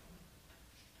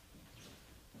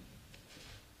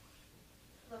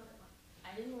 Look,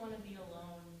 I didn't want to be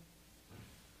alone.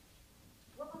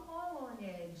 well, I'm all on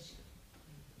edge.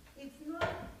 It's not,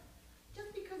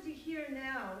 just because you're here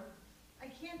now, I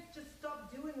can't just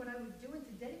stop doing what I was doing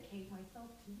to dedicate myself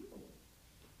to you.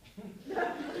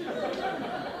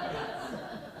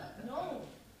 No,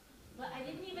 but I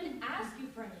didn't even ask you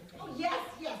for anything. Oh, yes,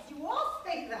 yes, you all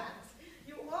say that.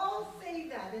 You all say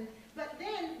that. But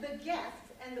then the guest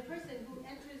and the person who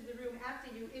enters the room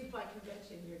after you is by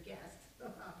convention your guest. So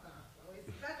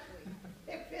especially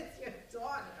if it's your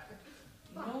daughter.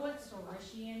 You know what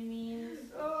Riccione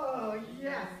means? Oh,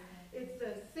 yes. It's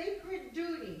a sacred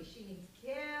duty. She needs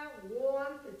care,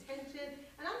 warmth, attention,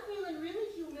 and I'm feeling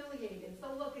really humiliated.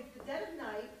 So look, it's the dead of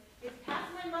night. It's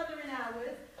past my mothering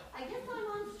hours. I guess I'm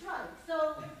on strike.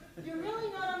 So you're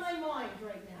really not on my mind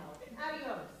right now.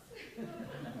 Adios.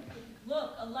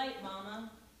 Look, a light,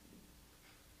 Mama.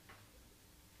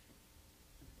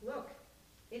 Look,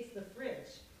 it's the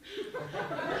fridge.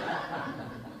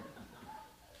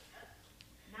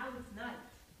 Now it's night.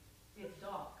 It's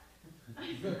dark.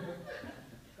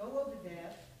 Go over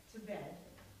there to bed,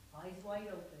 eyes wide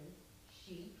open,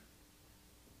 sheep.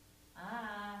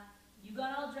 Ah, you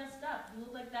got all dressed up. You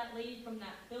look like that lady from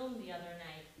that film the other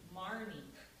night, Marnie.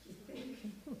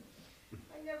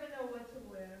 I never know what to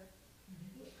wear.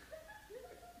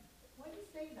 Why do you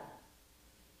say that?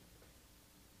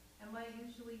 Am I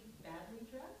usually badly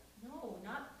dressed? No,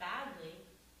 not badly,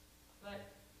 but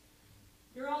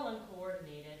you're all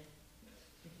uncoordinated.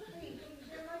 Hey,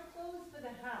 they're my clothes for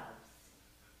the house.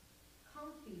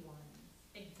 Comfy ones.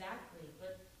 Exactly,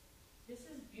 but this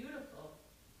is beautiful.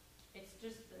 It's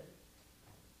just the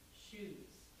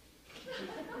shoes.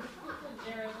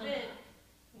 They're a bit,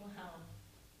 well,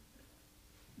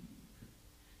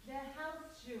 They're house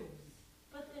shoes.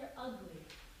 but they're ugly.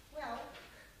 Well,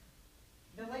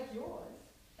 they're like yours.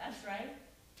 That's right.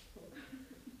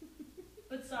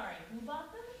 But sorry, who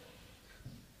bought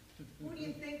them? Who do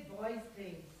you think buys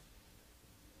things?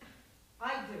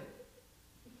 I do.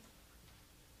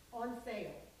 On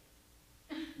sale.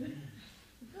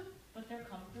 But they're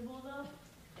comfortable though?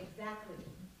 Exactly.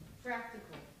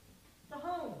 Practical. The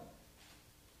home.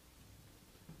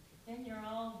 Then you're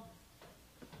all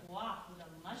guap with a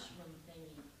mushroom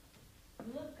thingy.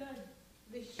 You look good.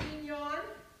 The chignon.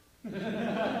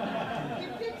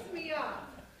 It picks me up.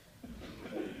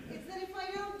 It's that if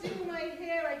I don't do my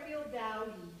hair, I feel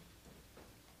dowdy.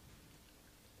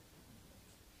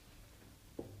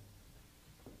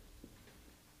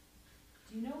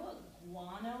 Do you know what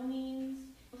guano means?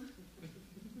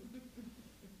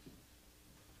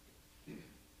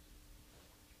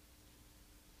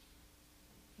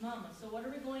 Mama, so what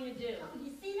are we going to do? Oh,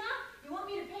 you see that? You want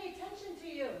me to pay attention to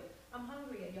you. I'm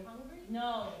hungry. Are you hungry?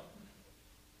 No.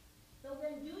 So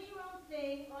then do your own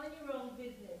thing on your own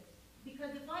business.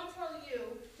 Because if I tell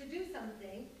you to do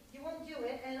something, you won't do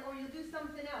it, or you'll do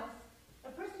something else. A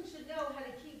person should know how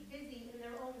to keep busy in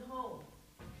their own home.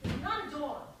 It's not a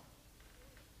dorm.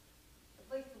 A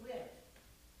place to live.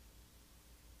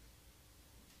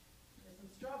 There's some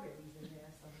strawberries in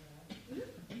there somewhere.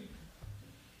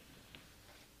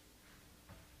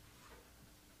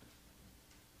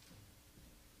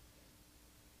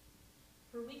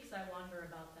 For weeks I wander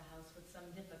about the house with some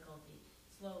difficulty,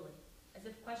 slowly, as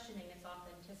if questioning its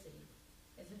authenticity,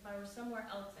 as if I were somewhere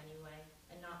else anyway,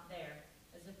 and not there,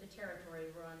 as if the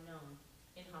territory were unknown,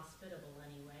 inhospitable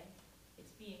anyway.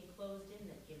 It's being closed in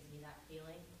that gives me that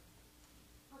feeling.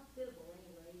 Hospitable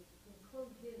anyway. And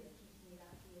closed in that keeps me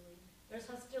that feeling.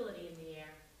 There's hostility in the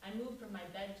air. I move from my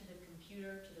bed to the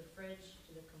computer, to the fridge,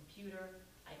 to the computer.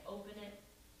 I open it,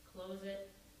 close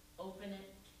it, open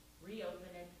it,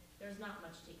 reopen it, there's not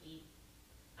much to eat.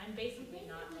 I'm basically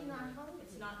not hungry.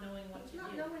 It's not knowing what to do. I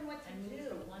move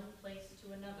from one place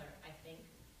to another, I think,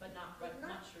 but not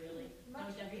much really. No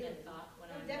definite thought when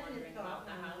I'm wandering about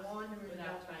the house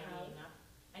without tidying up.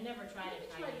 I never try to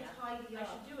tidy up. I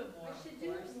should do it more, of course,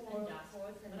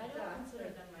 and dust, but I don't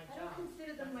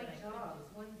consider them my job.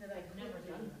 Ones that I've never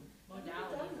done them.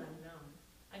 Modalities unknown.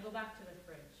 I go back to the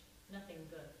fridge. Nothing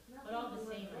good. But all the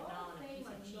same,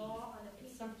 I gnaw on a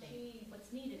piece of cheese. It's something.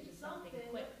 What's needed is something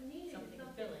quick, something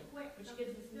filling, which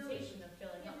gives the sensation of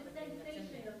filling up the thing that's in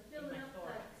there, in my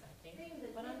thorax, I think.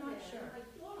 But I'm not sure.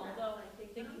 Although,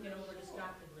 thinking it over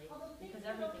distractedly, because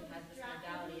everything has this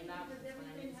modality of absence when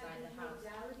I'm inside the house,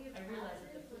 I realize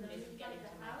that the food isn't getting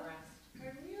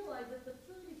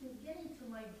to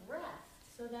my breast.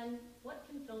 So then, what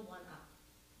can fill one up?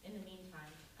 In the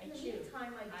meantime, I choose.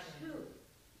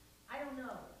 I don't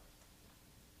know.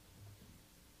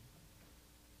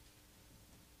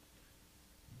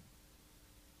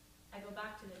 I go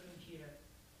back to the computer.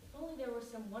 If only there was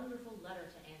some wonderful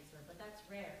letter to answer, but that's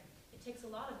rare. It takes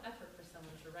a lot of effort for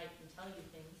someone to write and tell you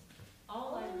things.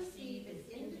 All I receive is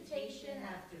invitation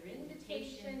after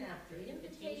invitation after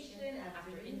invitation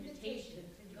after invitation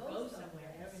to go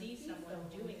somewhere and see someone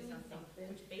doing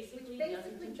something, which basically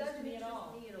doesn't interest me at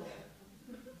all.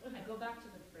 I go back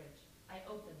to the fridge. I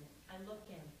open it. I look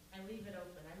in. I leave it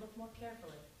open. I look more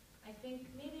carefully. I think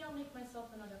maybe I'll make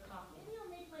myself another coffee. It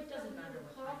doesn't matter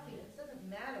what time it is. I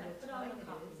put on the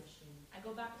coffee machine. I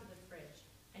go back to the fridge.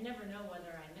 I never know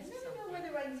whether I missed something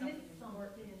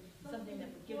important, something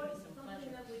that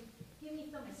would give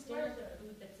me some pleasure. I stare at the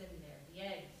food that's in there, the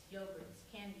eggs, yogurts,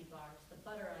 candy bars, the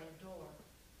butter I adore.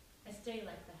 I stay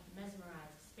like that,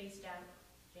 mesmerized, spaced out,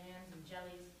 jams and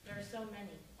jellies. There are so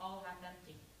many, all half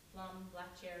empty. Plum,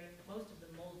 black cherry, most of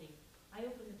them moldy. I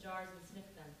open the jars and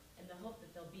sniff them in the hope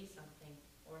that there'll be something,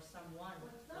 or someone,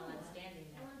 while I'm standing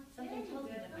there. Something tells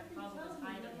me that my problem is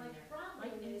hiding in there,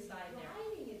 right inside there.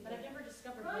 But I've never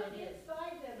discovered what it is.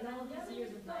 In all these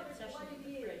years of my obsession with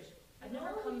the fridge, I've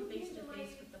never come face to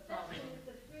face with the problem.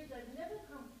 I've never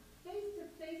come face to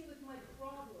face with my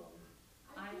problem.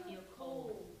 I feel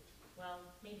cold.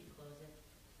 Well, maybe close it.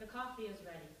 The coffee is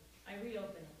ready. I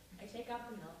reopen it. I take out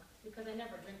the milk, because I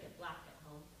never drink it black at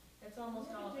home. It's almost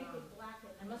all gone.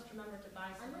 I must remember to buy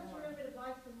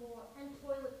some more. And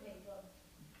toilet paper.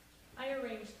 I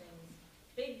arrange things.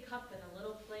 Big cup and a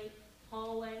little plate,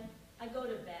 hallway. I go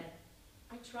to bed.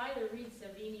 I try to read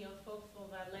Savigny for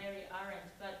Valeria Arendt,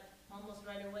 but almost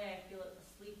right away I feel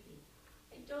sleepy.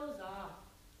 I doze off.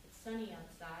 It's sunny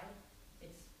outside.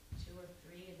 It's 2 or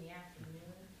 3 in the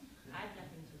afternoon. I have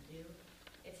nothing to do.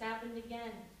 It's happened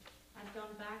again. I've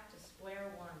gone back to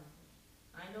square one.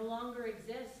 I no longer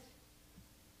exist.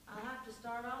 I'll have to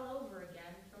start all over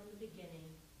again from the beginning.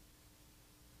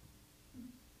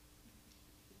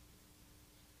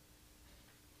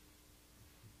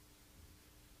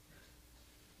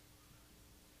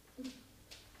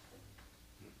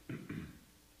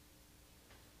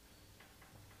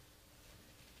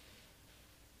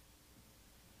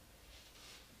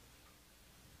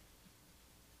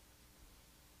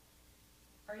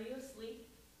 Are you asleep?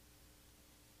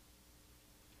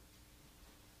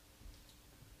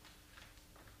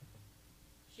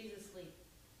 She's asleep.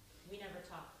 We never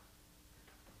talk.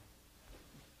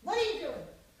 What are you doing?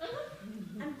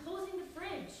 I'm closing the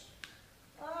fridge.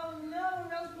 Oh no,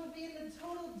 or else we'll be in the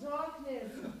total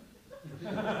darkness.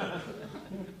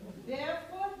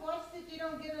 Therefore, watch that you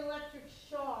don't get an electric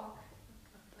shock.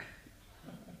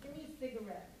 Give me a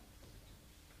cigarette.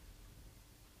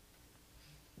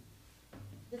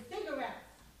 The cigarettes.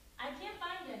 I can't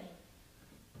find any.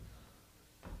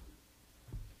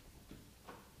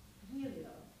 Really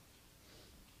though.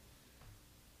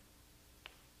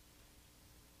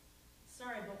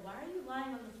 Sorry, but why are you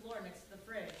lying on the floor next to the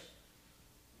fridge?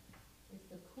 It's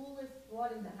the coolest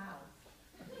spot in the house.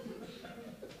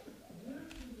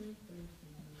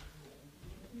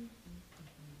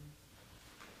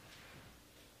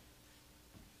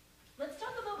 Let's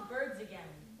talk about birds again.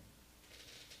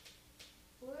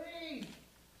 Please.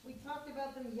 We talked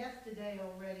about them yesterday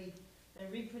already. Their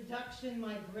reproduction,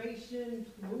 migration,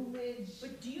 plumage.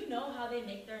 But do you know how they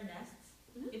make their nests?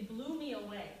 It blew me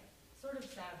away. Sort of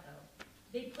sad, though.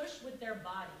 They push with their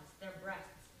bodies, their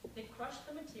breasts. They crush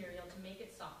the material to make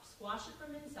it soft, squash it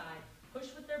from inside,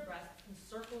 push with their breasts, and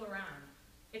circle around.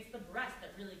 It's the breast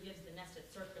that really gives the nest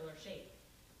its circular shape.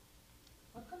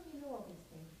 How come you know all these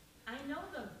things? I know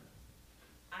them.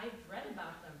 I've read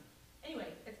about them.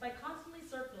 Anyway, it's by constantly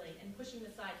circling and pushing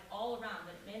the sides all around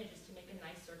that it manages to make a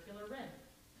nice circular rim.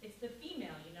 It's the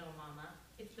female, you know, Mama.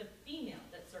 It's the female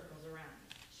that circles around.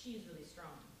 She's really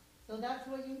strong. So So that's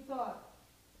what you thought.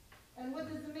 And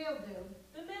what does the male do?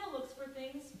 The male looks for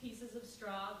things, pieces of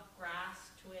straw,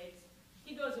 grass, twigs.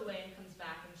 He goes away and comes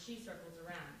back, and she circles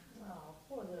around. Oh,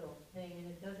 poor little thing, and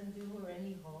it doesn't do her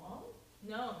any harm?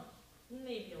 No,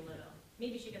 maybe a little.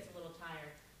 Maybe she gets a little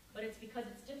tired, but it's because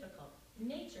it's difficult. In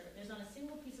nature, there's not a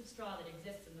single piece of straw that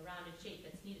exists in the rounded shape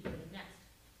that's needed for the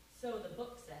nest. So the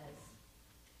book says,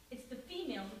 it's the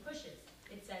female who pushes.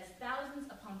 It says thousands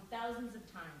upon thousands of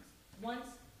times. Once,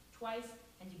 twice,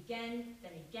 and again,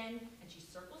 and she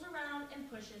circles around and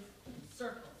pushes and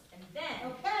circles. And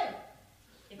then, okay.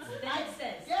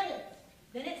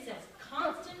 Then it says,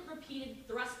 constant repeated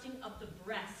thrusting of the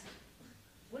breast.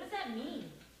 What does that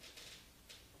mean?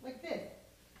 Like this.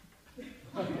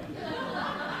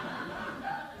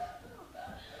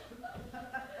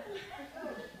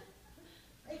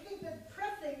 I think that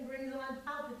pressing brings on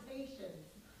palpitations,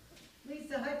 leads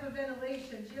to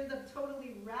hyperventilation. She ends up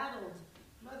totally rattled.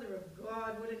 Mother of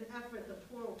God, what an effort the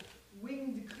poor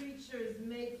winged creatures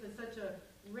make for such a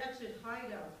wretched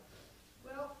hideout.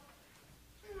 Well,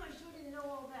 I sure didn't know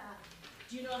all that.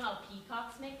 Do you know how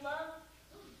peacocks make love?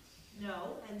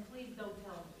 No, and please don't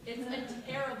tell me. It's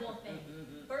a terrible thing.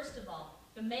 First of all,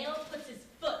 the male puts his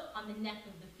foot on the neck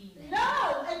of the female.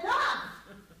 No! Enough!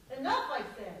 Enough, I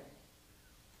said.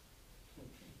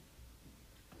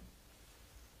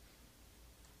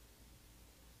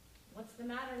 What's the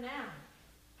matter now?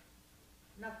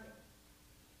 Nothing.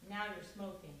 Now you're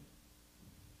smoking.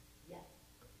 Yes.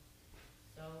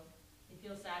 So, you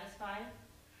feel satisfied?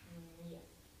 Yes.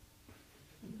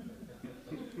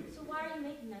 So why are you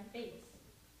making that face?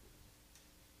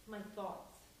 My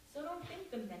thoughts. So don't think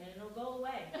them then and it'll go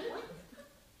away. What?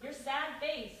 Your sad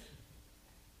face.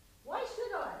 Why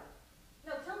should I?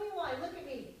 No, tell me why. Look at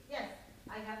me. Yes,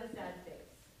 I have a sad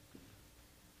face.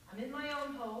 I'm in my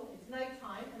own home, it's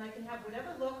nighttime, and I can have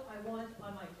whatever look I want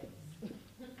on my face.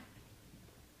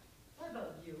 What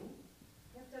about you?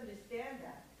 You have to understand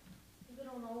that. People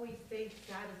don't always stay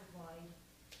satisfied,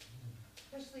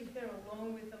 especially if they're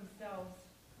alone with themselves.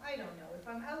 I don't know. If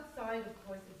I'm outside, of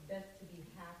course, it's best to be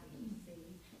happy, you see,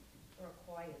 or a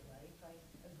quiet life. I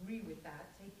agree with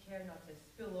that. Take care not to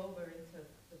spill over into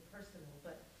the personal.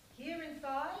 But here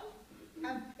inside,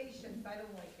 have patience. I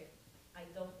don't like it. I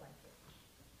don't like it.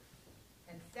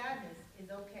 And sadness is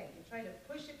okay. You try to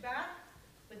push it back,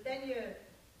 but then you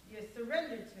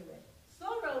surrender to it.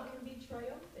 Sorrow can be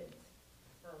triumphant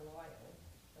for a while,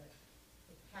 but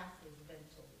it passes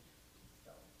eventually.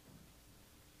 So.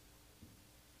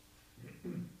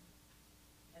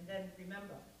 And then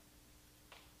remember,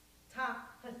 ta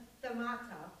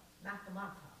pastamata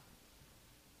mathemata.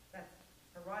 That's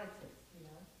Herodotus, you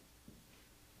know.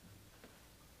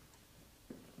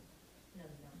 No.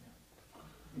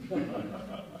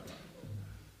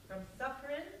 From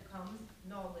suffering comes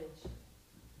knowledge.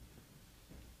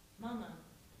 Mama,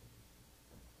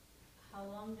 how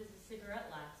long does a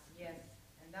cigarette last? Yes,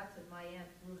 and that's what my Aunt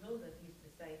Brunhilde used to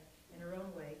say in her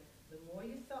own way. The more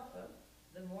you suffer,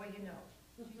 the more you know.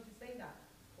 She used to say that,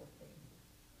 poor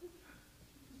thing.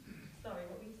 Sorry,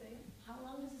 what were you saying? How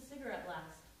long does a cigarette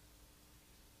last?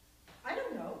 I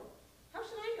don't know. How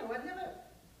should I know? I've never...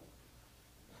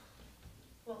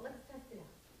 Well, let's test it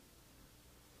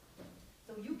out.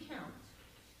 So you count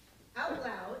out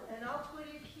loud, and I'll put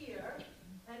it here,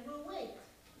 and we'll wait.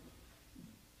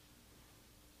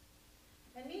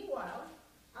 And meanwhile,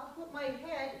 I'll put my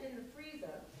head in the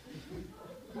freezer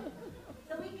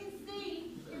so we can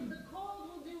see if the cold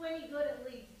will do any good at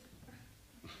least.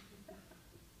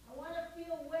 I want to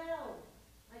feel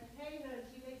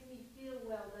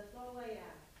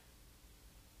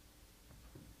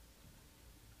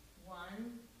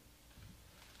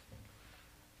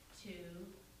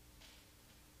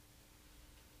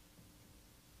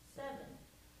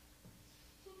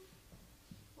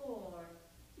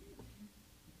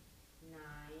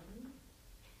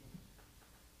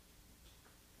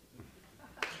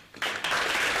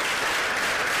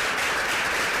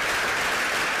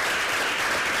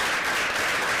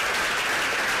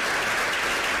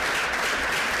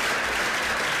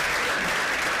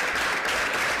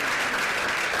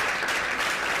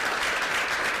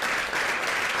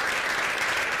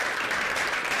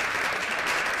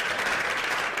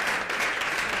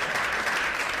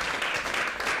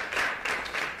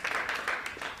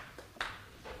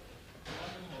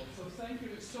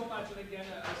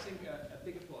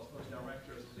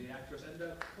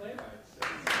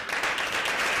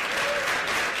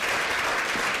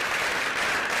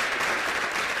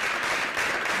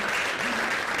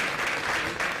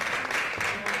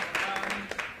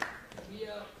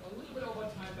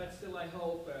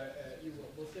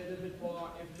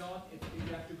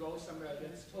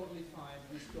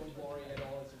please don't worry at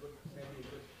all. It's a good, maybe a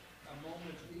good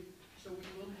moment to be. So we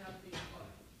will have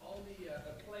all the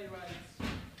playwrights and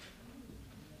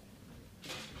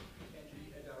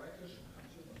the directors.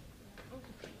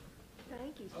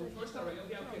 Thank you. Oh, first director.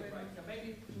 Okay, right. Yeah,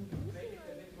 maybe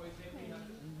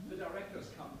the directors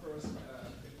come first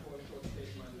before a short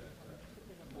statement.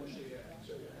 Moshe and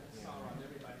Sarah and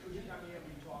everybody. Could you come here and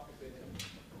we talk a bit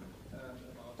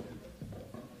about it?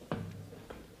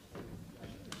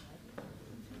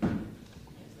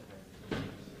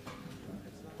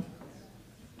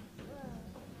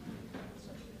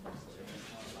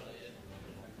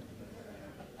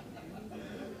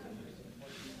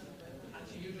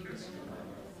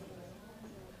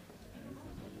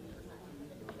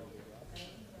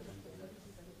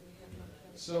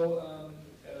 So,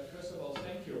 first of all,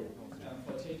 thank you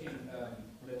for taking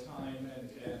the time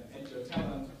and your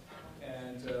talent.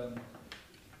 And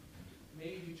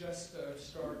maybe we just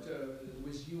start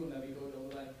with you, and then we go to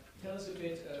the line. Tell us a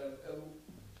bit.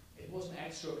 It was an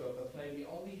excerpt of the play. We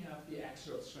only have the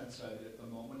excerpts translated at the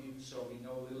moment, even so we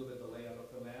know a little bit the layout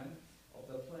of the land of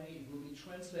the play. It will be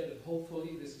translated,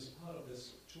 hopefully. This is part of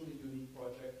this truly unique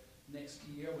project next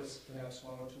year, with perhaps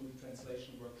 1 or 2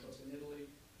 translation workshops in Italy.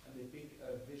 And the big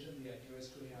vision, the idea is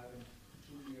to have in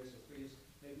 2 years or 3 years,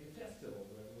 maybe a festival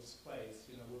where those plays,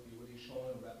 would be shown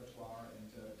in repertoire,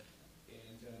 and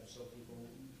so people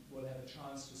will have a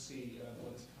chance to see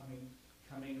what is coming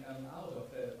out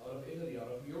of Italy, out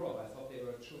of Europe. I thought they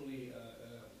were truly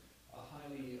a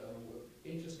highly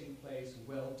interesting plays,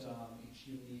 well done, each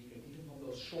unique, and even from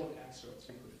those short excerpts,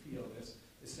 we could feel this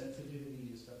the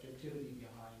sensitivity, the subjectivity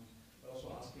behind, but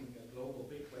also asking global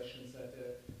big questions that.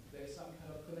 There's some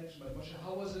kind of connection. But Moshe,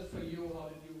 how was it for you? How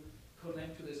did you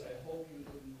connect to this? I hope you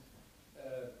didn't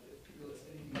feel it's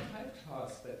anything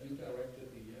typecast that you directed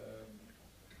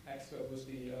the excerpt with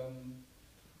the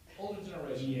older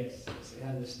generation. Yes, I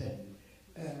understand.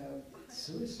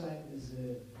 Suicide is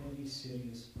a very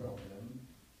serious problem,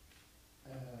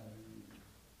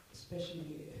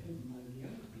 especially among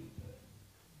young people,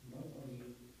 not only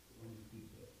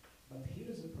people. But here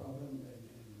is a problem, and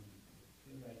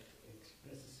Playwright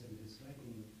expresses in his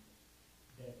writing,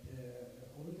 that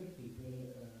older people,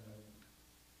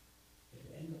 at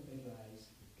the end of their lives,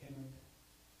 cannot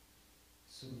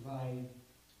survive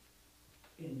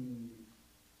in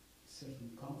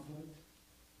certain comfort.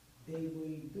 They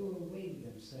will do away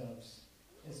with themselves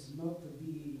as not to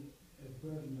be a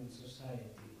burden on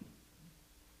society.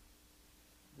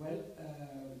 Well,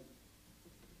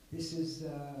 this is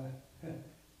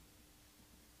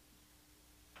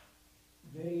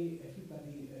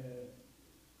everybody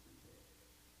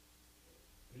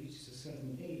reaches a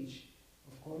certain age,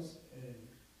 of course,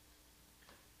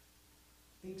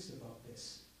 thinks about this.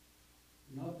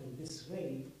 Not in this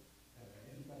way.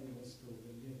 Everybody wants to live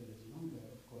a little longer,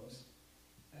 of course.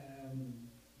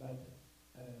 But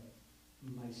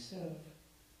myself,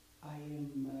 I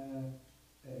am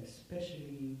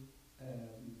especially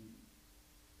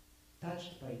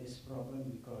touched by this problem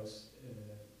because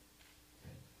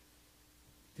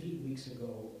 3 weeks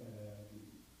ago,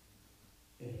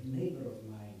 a neighbor of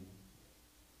mine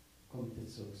committed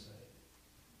suicide.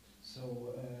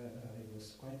 So I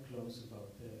was quite close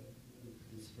about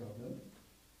this problem.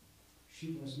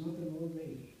 She was not an old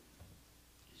lady.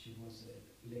 She was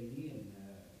a lady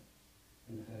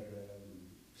in her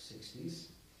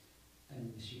 60s,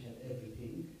 and she had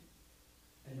everything.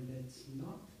 And it's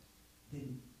not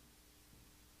the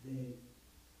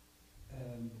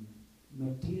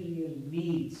material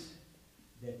needs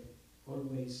that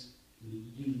always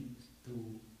lead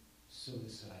to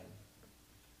suicide.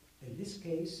 In this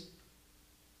case,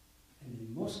 and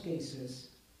in most cases,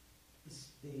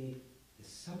 there's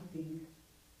something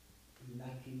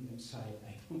lacking inside.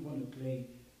 I don't want to play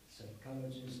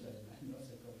psychologist, I'm not a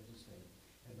psychologist,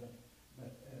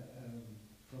 but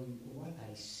from what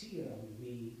I see around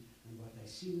me, and what I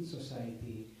see in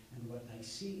society, and what I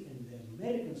see in the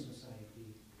American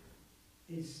society,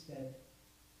 is that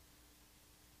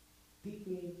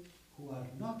people who are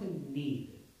not in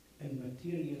need, in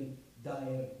material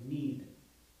dire need,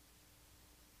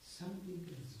 something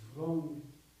is wrong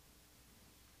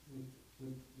with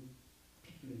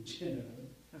people in general,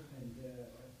 and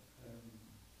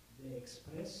they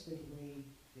express their way,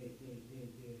 their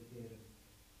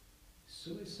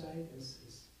suicide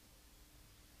is,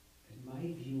 in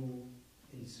my view,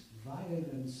 is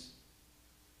violence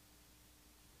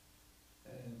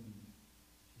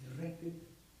directed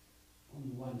on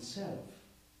oneself.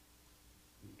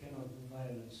 You cannot do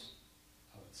violence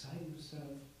outside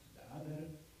yourself, the other.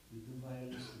 You do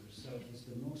violence to yourself is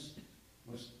the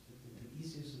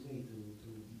easiest way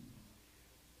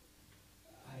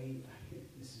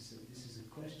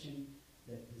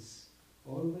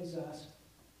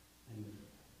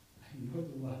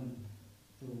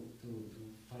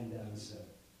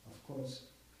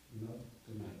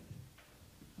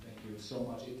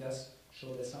does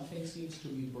show that something seems to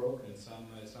be broken, some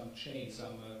change,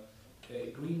 some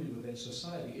agreement within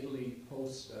society. Italy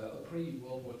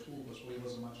pre-World War II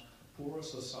was a much poorer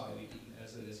society even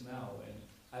as it is now, and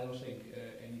I don't think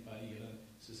anybody in a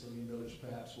Sicilian village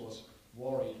perhaps was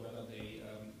worried whether they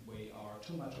are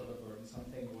too much of a burden.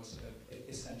 Something was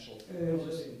essential.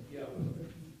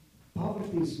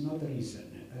 Poverty is not a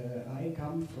reason. I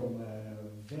come from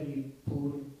a very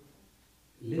poor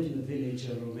little village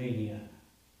in Romania.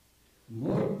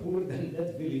 More poor than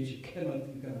that village you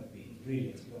cannot be,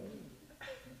 really.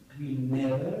 We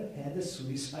never had a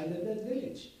suicide in that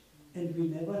village. And we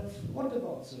never thought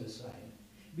about suicide.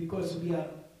 Because we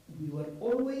were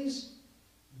always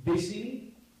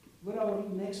busy where our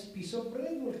next piece of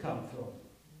bread will come from.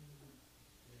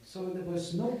 So there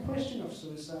was no question of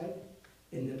suicide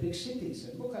in the big cities.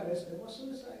 In Bucharest, there was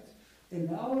suicide.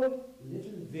 In our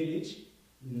little village,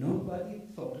 nobody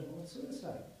thought about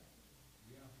suicide.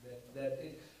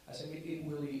 I think it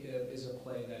really is a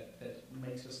play that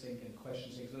makes us think and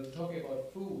question things. So talking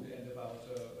about food and about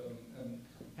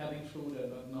having food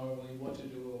and not knowing what to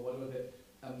do or what with it.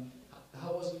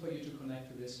 How was it for you to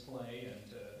connect to this play?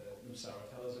 And Sarah,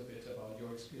 tell us a bit about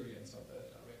your experience of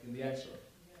that in the excerpt.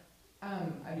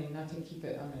 I mean, not to keep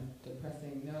it on a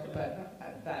depressing note, but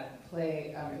that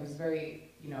play, it was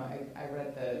very, I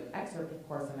read the excerpt, of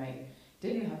course, and I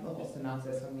didn't have the whole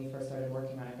synopsis when we first started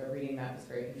working on it, but reading that was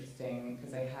very interesting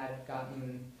because I had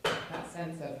gotten that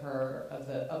sense of her,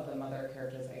 of the mother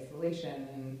character's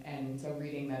isolation, and so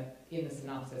reading that in the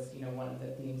synopsis, one of the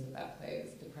themes of that play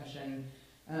is depression,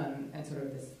 and sort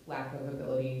of this lack of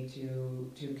ability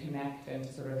to connect and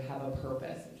to sort of have a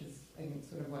purpose, which is, I think,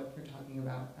 sort of what we're talking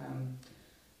about,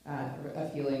 a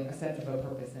sense of a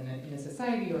purpose in a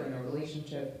society or in a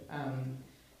relationship.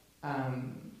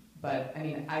 But I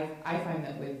mean, I find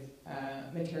that with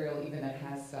material even that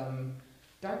has some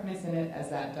darkness in it, as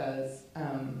that does,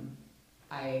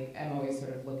 I am always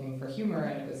sort of looking for humor,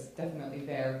 and it was definitely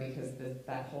there because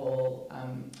that whole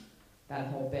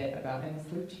bit about, and is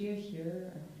Lucia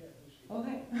here? Oh,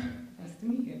 hi, nice to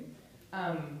meet you.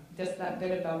 Just that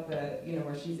bit about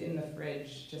where she's in the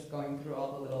fridge, just going through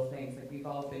all the little things, like we've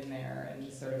all been there, and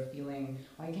just sort of feeling,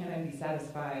 why can't I be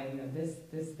satisfied?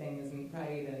 This thing isn't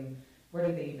right, and where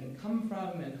did they even come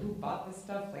from, and who bought this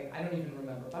stuff? Like, I don't even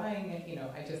remember buying it.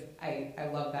 I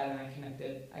love that, and I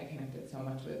connected so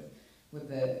much with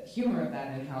the humor of that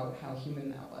and how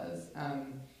human that was.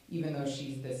 Even though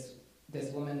she's this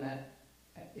woman that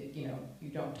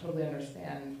you don't totally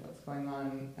understand what's going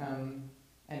on,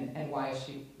 and why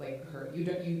she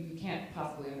you can't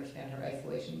possibly understand her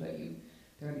isolation, but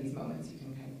there are these moments you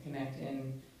can kind of connect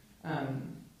in.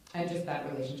 And just that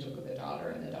relationship with the daughter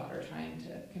and the daughter trying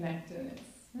to connect, and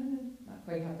it's not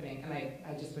quite happening. And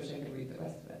I just wish I could read the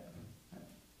rest of it.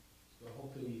 So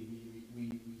hopefully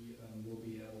we will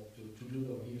be able to do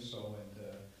the here so and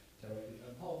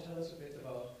Paul, tell us a bit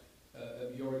about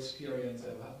your experience.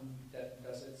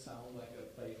 Does it sound like a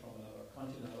play from another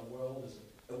continent or world? Is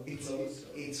it close?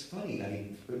 It's funny. I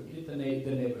mean, the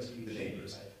neighbors. The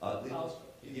neighbors.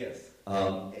 Yes. I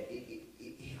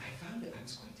found it. I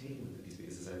was quite taken with the piece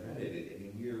because as I read it, I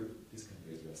mean, this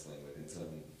country is wrestling with its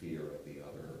own fear of the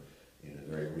other in a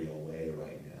very real way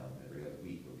right now. Every other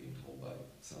week we're being told by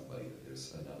somebody that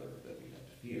there's another that we have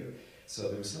to fear. So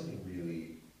there was something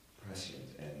really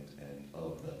prescient and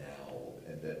of the now,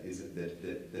 and that is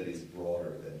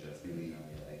broader than just really an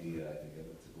idea. I think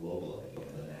it's a global idea,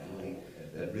 the now, and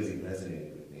that really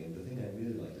resonated with me. And the thing I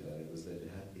really liked about it was that it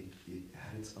had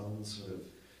its own sort of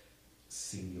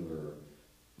singular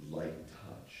light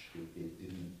touch. It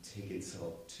didn't take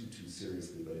itself too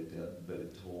seriously, but it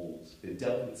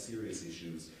dealt with serious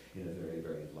issues in a very,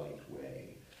 very light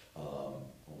way,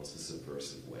 almost a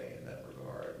subversive way in that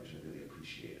regard, which I really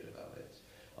appreciated about it.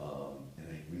 And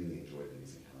I really enjoyed the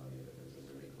musicality of it. There was a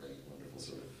really great, wonderful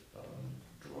sort of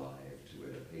drive to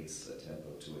it, a pace, a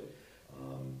tempo to it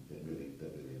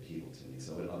that really appealed to me.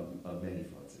 So on many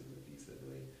fronts, it was a piece that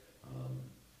really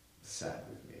sat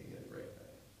with me in a great way.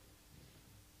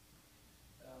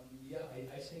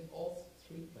 I think all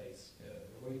three plays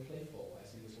were very playful. I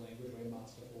think this language very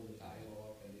masterful, the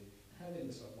dialogue, and the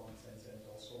heaviness of one sense, and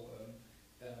also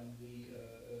the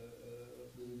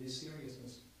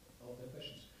seriousness of the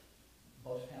questions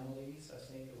about families. I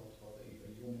think about the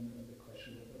human, the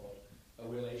question about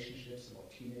relationships,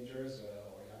 about teenagers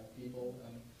or young people.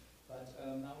 But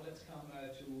now let's come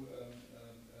to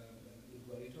Il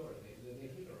Guaritore, the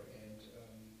healer, and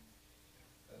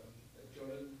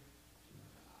Jordan.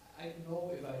 I don't know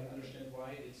if I understand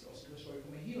why it's also the story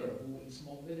from a healer who in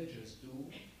small villages do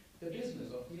the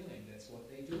business of healing. That's what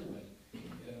they do.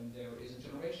 And and there is a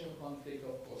generational conflict,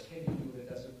 of course. Can you do that?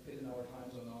 Does it fit in our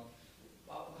times or not?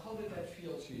 How did that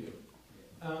feel to you?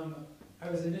 I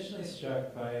was initially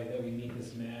struck by that we meet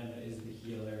this man that is the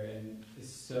healer and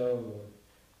is so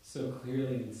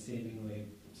clearly and seemingly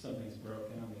something's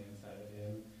broken on the inside of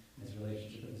him. His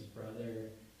relationship with his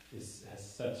brother has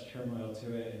such turmoil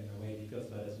to it, and the way he feels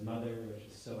about his mother, which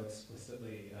is so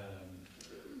explicitly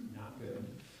not good.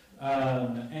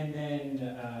 And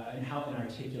how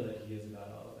inarticulate he is about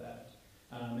all of that,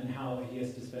 and how he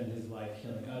has to spend his life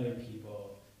healing other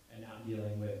people and not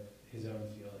dealing with his own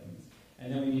feelings.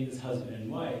 And then we meet this husband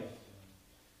and wife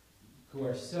who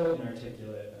are so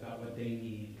inarticulate about what they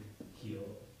need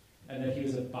healed, and that he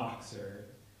was a boxer,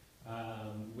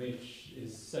 which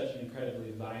is such an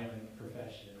incredibly violent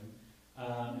profession,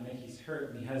 and that he's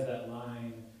hurt, and he has that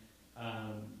line,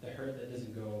 the hurt that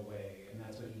doesn't go away, and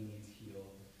that's what he needs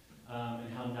healed,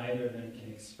 and how neither of them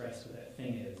can express what that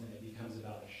thing is, and it becomes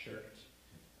about a shirt,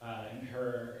 and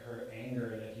her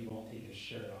anger that he won't take his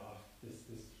shirt off,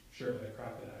 this shirt with a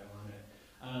crocodile on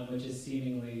it, which is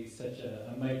seemingly such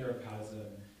a microcosm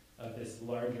of this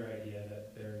larger idea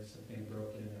that there's something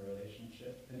broken in the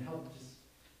relationship, and how just,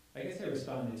 I guess I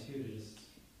responded too to just,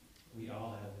 we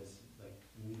all have this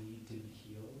need to be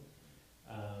healed,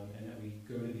 and that we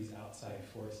go to these outside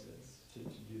forces to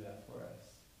do that for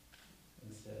us,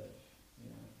 instead of,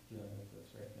 dealing with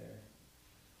what's right there.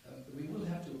 We will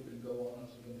have to go on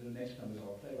to the next one with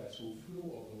our playwrights who flew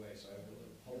all the way, so I will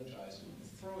apologize and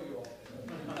throw you off.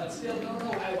 But still, no,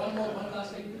 one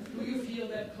last thing. Do you feel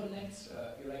that connects,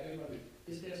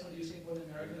 is there something you think for the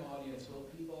American audience?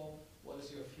 What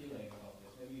is your feeling about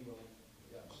this? Maybe we'll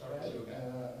start with you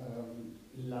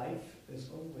again. Life is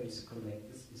always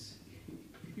connected, is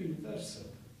universal.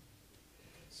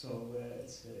 So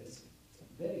it's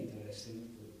very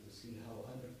interesting to see how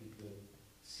other people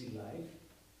see life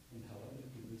and how other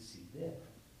people see death.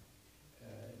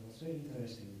 It was very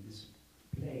interesting in this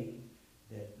play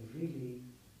that really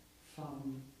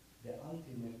found the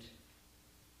ultimate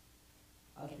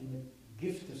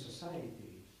gift to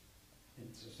society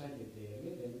and society they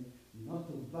live in, not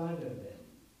to bother them,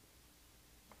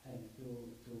 and to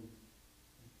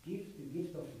give the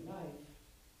gift of life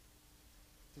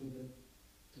to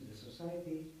the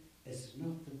society as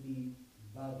not to be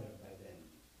bothered by them.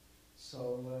 So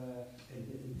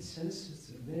in this sense, it's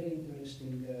a very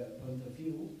interesting point of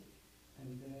view,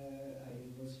 and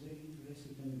I was very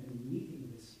interested in meeting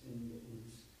this in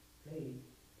this play.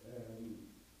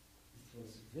 It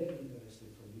was very interesting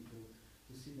for me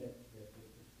to see that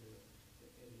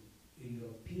a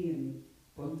European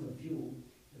point of view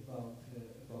about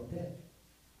that.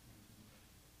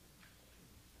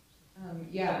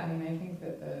 I think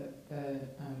that the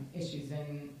issues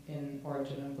in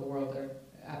Origin of the World are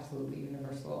absolutely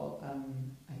universal.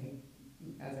 I think,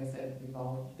 as I said, we've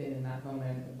all been in that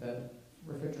moment with the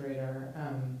refrigerator,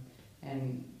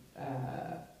 and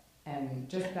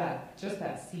just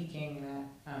that seeking, that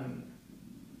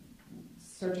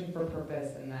searching for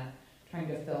purpose, and that trying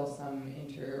to fill some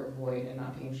interior void and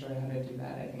not being sure how to do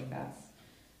that. I think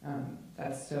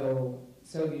that's so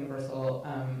universal.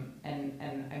 I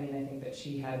think that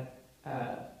she had,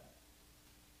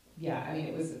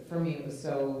 it was, for me, it was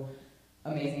so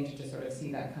amazing to just sort of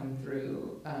see that come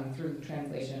through the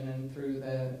translation and through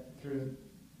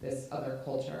this other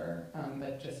culture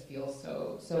that just feels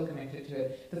so connected to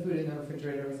it. The food in the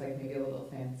refrigerator was maybe a little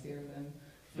fancier than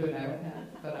food I would have,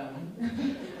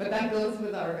 but that goes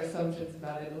with our assumptions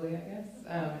about Italy, I guess.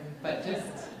 But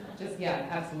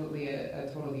absolutely a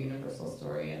totally universal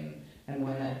story, and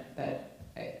one that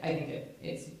I think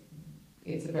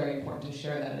it's very important to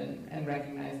share that and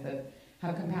recognize that,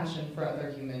 have compassion for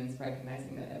other humans,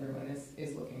 recognizing that everyone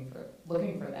is looking for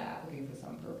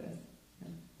some purpose. Yeah.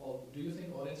 Well, do you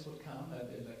think audience would come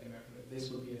if this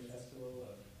would be a festival?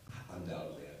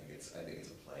 Undoubtedly, I think it's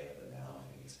a play of the now.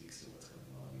 I think it speaks to what's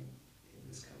going on in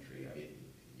this country. I mean,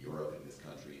 in Europe, in this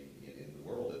country, in the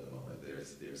world at the moment.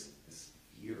 There's this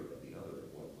fear of the other,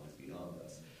 of what lies beyond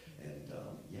us, and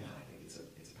I think it's a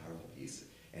powerful piece,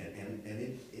 and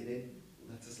it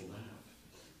lets us laugh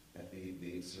at the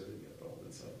absurdity of it all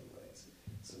in so many ways.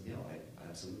 So I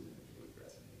absolutely think it would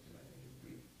resonate, and I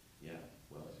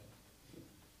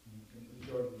think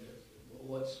Jordan,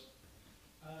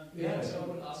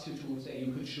 someone would ask you to say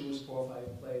you could choose 4 or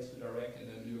 5 plays to direct, and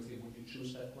then would you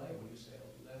choose that play? Would you say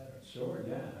I'll do that? Or? Sure,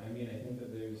 yeah. I think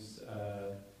that there's,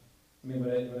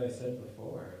 what I said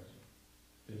before,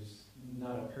 there's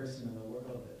not a person in the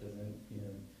world that doesn't,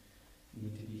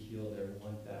 need to be healed or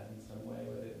want that in some way,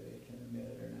 whether they can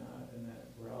admit it or not, and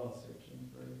that we're all searching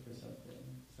for something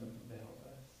to help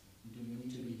us. Do you need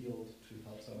to be healed to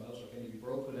help someone else, or can you be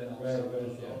broken and Right,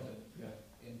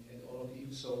 and all of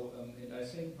these. So, and I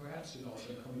think perhaps, you know,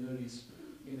 the communities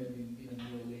in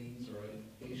New Orleans or in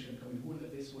Asian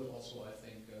communities, this would also, I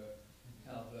think,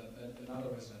 have another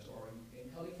resonance. Or in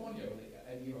California,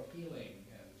 the idea of healing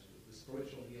and the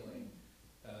spiritual healing,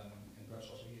 and perhaps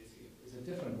also is a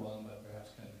different one, but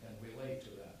perhaps can relate to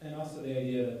that. And also the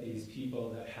idea that these people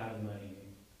that have money,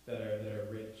 that are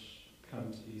rich,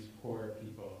 come to these poor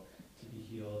people to be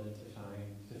healed and to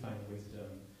find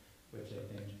wisdom, which I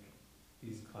think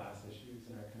these class issues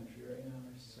in our country right now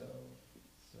are so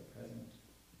present.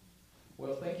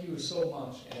 Well, thank you so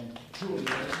much, and truly,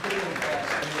 it's pretty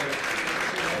impressive.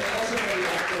 And also for the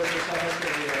actors, it's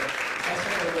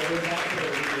also the remarkable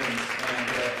readings, and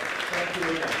thank you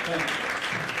very much. Thank you.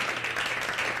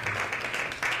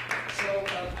 So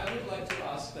I would like to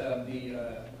ask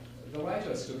the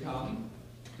writers to come,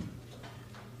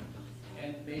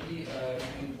 and maybe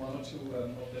one or two of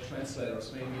the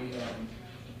translators, maybe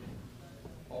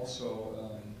also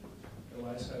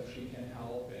Eliza, if she can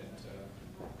help, and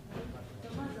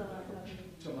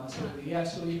Tommaso, he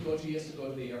has to leave, he has to go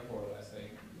to the airport, I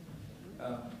think.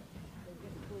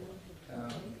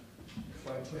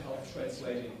 To help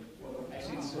translating, well,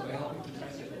 actually it's helping to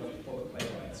translate for the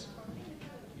playwrights.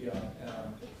 Yeah.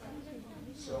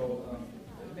 So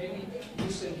maybe you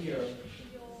sit here.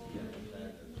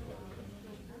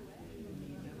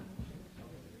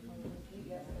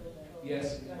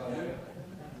 Yes, Valeria.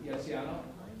 Yes, Jana.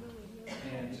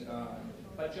 And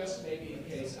but just maybe in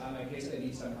case they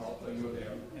need some help, you're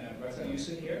there. Roxanne, you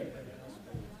sit here.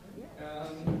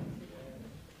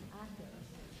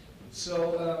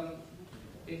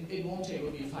 It won't take,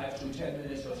 will be 5 to 10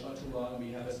 minutes, so it's not too long.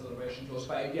 We have a celebration close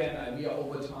by. Again, we are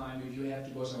over time. If you have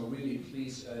to go somewhere, really,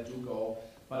 please do go.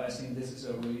 But I think this is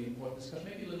a really important discussion.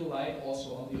 Maybe a little light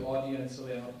also on the audience, so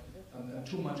they're not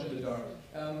too much in the dark.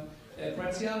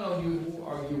 Graziano,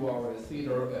 you are a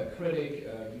theater critic.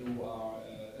 You are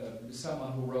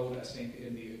someone who wrote, I think,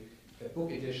 in the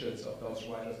book editions of those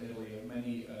writers in Italy,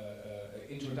 many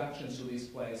introductions to these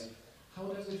plays. How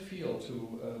does it feel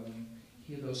to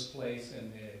hear those plays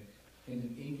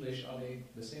in English? Are they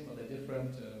the same? Are they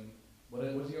different?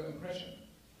 What was your impression?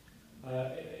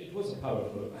 It was a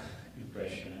powerful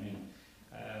impression. I mean,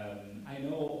 I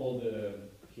know all the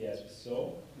pièces we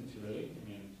saw, literally. I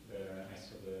mean, I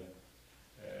saw the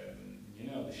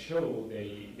show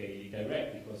they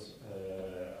direct, because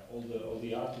all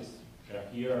the artists are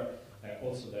here,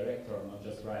 also director, not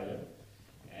just writer.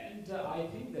 And I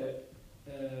think that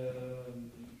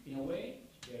in a way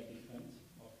they are different,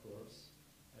 of course.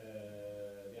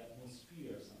 The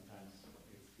atmosphere sometimes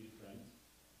is different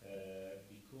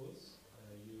because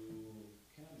you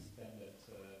can understand that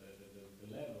the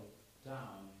level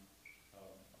down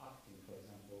of acting, for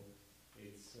example,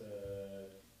 it's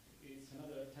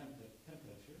another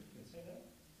temperature, you can say that.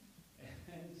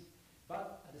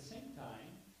 But at the same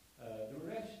time,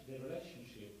 the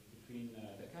relationship between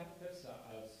the characters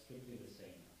are strictly the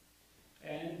same.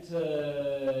 And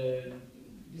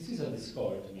this is a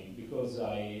discovery to me, because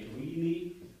I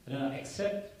really,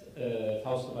 except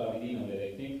Fausto Paravidino, that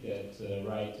I think that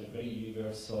write a very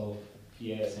universal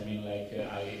piece. I mean, like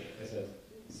as I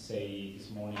say this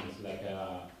morning, it's like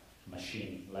a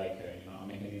machine, like a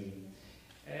mechanism.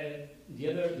 The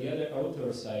other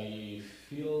authors, I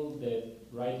feel that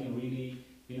writing really,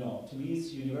 to me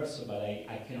it's universal, but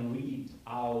I can read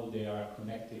how they are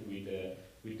connected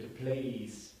with the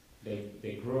plays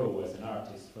they grow as an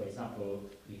artist. For example,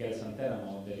 Segal Center,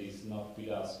 that is not with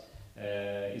us,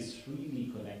 is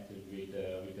really connected with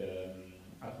the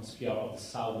atmosphere of the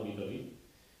south of Italy.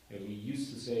 We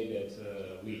used to say that,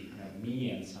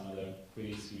 me and some other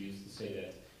critics, we used to say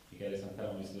that Segal Center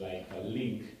is like a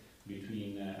link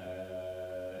between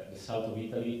the south of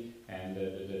Italy and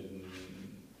the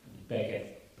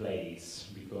Beckett plays,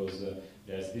 because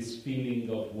there's this feeling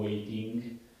of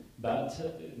waiting, but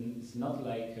it's not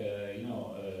like,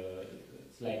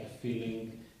 it's like a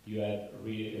feeling you had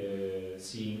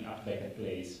seeing a Beckett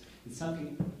plays. It's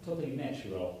something totally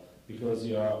natural, because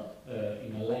you are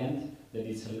in a land that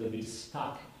is a little bit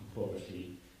stuck in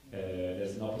poverty.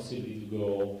 There's no possibility to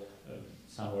go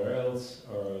somewhere else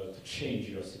or to change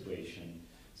your situation.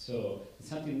 So it's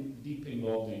something deep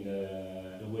involved in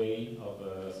the way of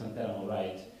Santeramo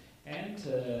write. And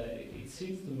it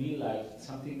seems to me like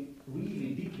something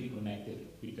really deeply connected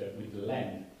with the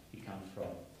land it comes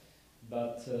from.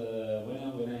 But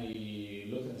when I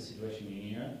look at the situation in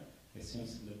here, it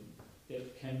seems that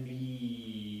it can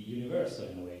be universal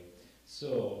in a way.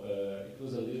 So it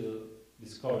was a little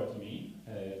discovery to me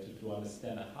to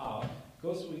understand how,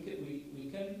 because we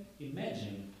can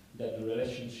imagine that the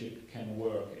relationship can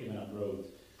work even abroad.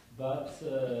 But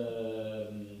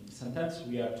sometimes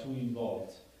we are too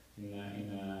involved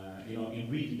in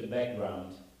reading the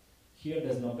background. Here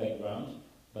there's no background,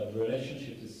 but the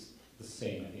relationship is the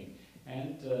same, I think.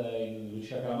 And in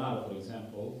Lucia, for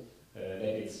example,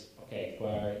 that is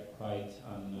quite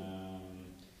an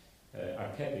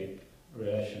archetype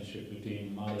relationship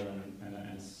between mother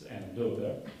and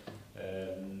daughter.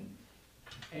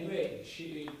 Anyway,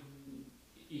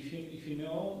 if you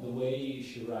know the way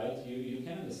she writes, you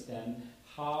can understand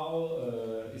how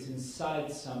is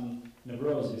inside some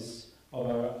neurosis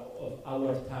of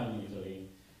our time in Italy.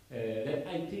 That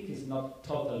I think is not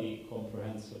totally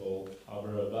comprehensible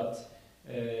overall, but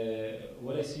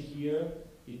what I see here,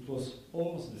 it was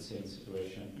almost the same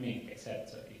situation. I mean,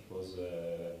 except it was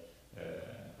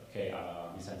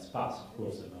Miss Pass, of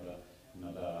course,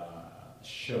 another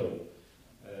show.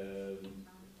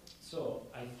 So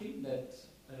I think that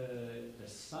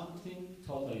there's something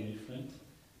totally different,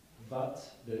 but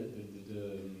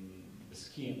the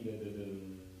scheme, how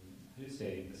do you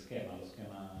say the schema,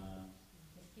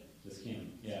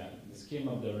 the scheme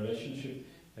of the relationship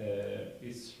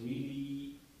is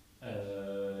really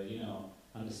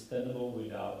understandable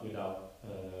without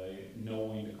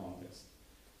knowing the context.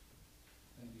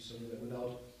 Thank you. So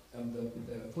without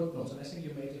the footnotes, and I think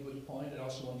you made a good point. I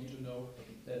also want you to know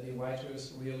that the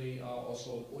writers really are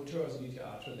also auteurs di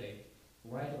teatro. They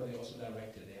write, but they also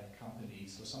direct it. They have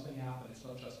companies. So something happened. It's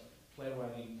not just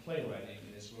playwriting.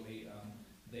 It is really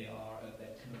they are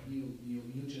that kind of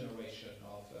new generation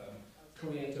of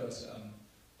creators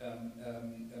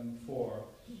for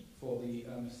the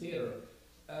theater.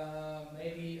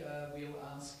 Maybe we'll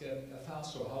ask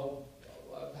Fausto,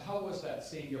 how was that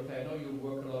seeing your play? I know you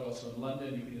work a lot also in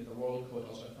London, you've been at the Royal Court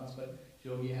also in France, but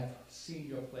you have seen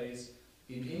your plays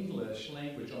in English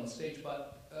language on stage,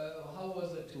 but how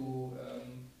was it to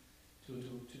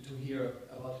hear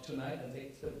about it tonight? I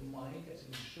think the mic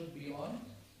should be on.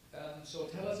 So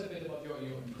tell us a bit about your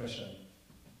impression.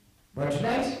 But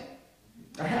tonight?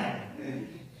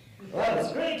 Well, it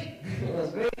was great. It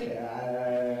was great.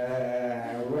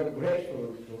 We're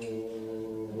grateful to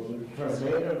the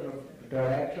translator, the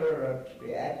director,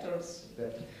 the actors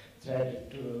that tried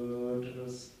to do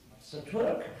such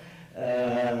work. It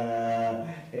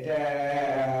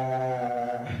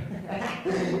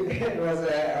was I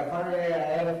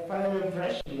had a funny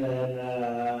impression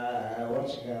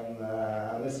watching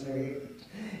and listening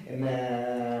in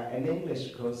English,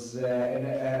 because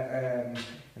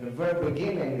in the very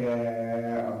beginning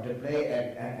of the play,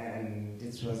 and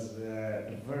this was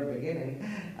the very beginning,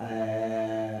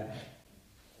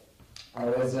 I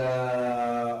was a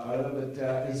little bit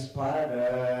inspired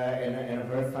in a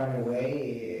very funny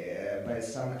way by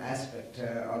some aspect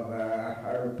of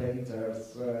Harold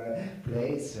Pinter's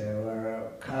plays,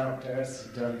 where characters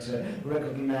don't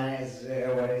recognize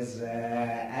what is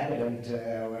evident.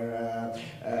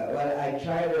 Well, I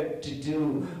tried to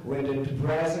do with the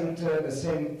present the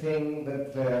same thing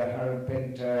that Harold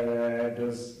Pinter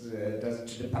does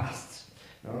to the past.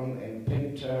 In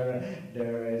Pinter,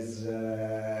 there is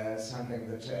something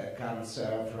that comes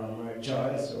from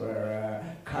Joyce, where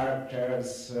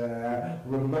characters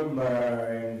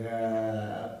remembering,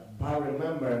 by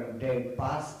remembering their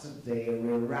past, they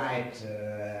rewrite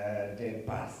their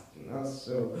past.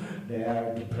 So they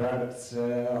are the products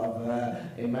of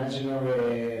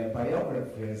imaginary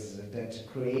biographies that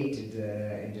created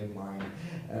in their mind.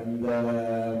 And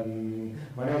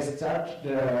when I started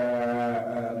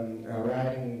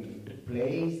writing the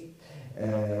plays,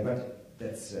 but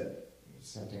that's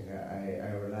something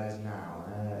I realize now.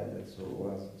 That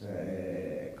wasn't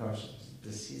a conscious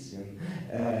decision.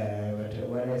 But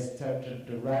when I started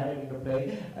writing the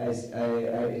play, I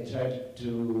tried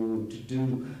to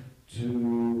do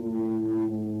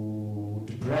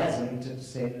the present the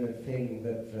same thing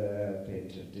that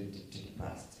Pinter did to the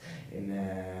past in a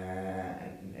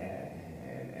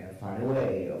funny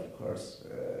way, of course.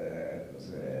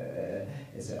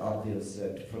 It's obvious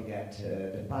to forget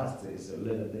the past. It's a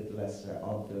little bit less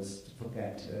obvious to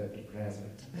forget the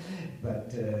present.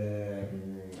 But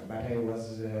I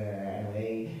was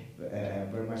anyway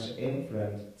very much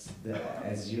influenced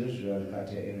as usual, but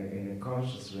in a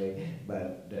conscious way,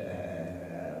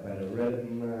 by the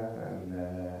rhythm and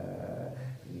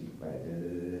by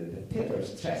the theater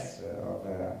stress of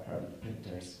Harold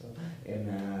Pinter. So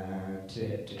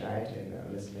tonight, in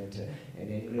listening to in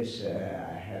English, I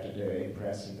had the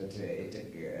impression that the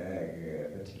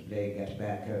play got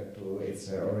back to its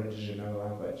original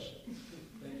language.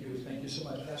 Thank you so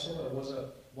much. I thought it was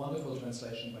a wonderful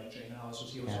translation by Jane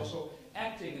House. He was also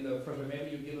acting in the first.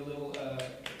 Maybe you give a little.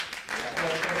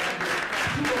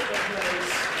 two of the plays.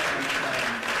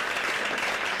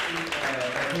 She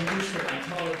produced an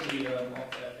anthology of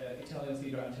Italian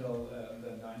theatre until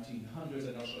the 1900s,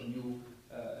 and also a new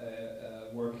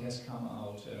work has come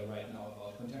out right now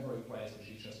about contemporary plays, which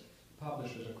she just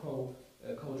published with a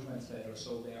co-translator.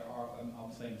 So there are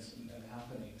things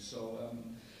happening. So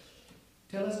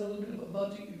tell us a little bit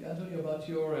about Antonio, about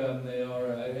your.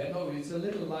 I know it's a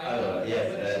little lighter.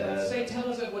 Yes. Say, tell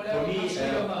us whatever comes to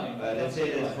your mind. Let's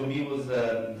say that for me was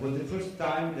the first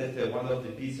time that one of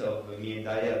the pieces of me and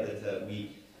Daria that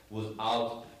we was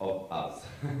out of us.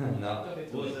 No,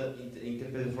 it was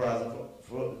interpreted for us.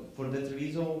 For that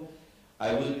reason,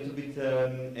 I was a little bit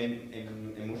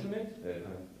emotional,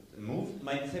 moved,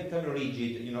 but at the same time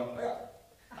rigid, you know.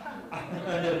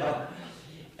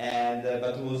 And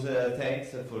but it was thanks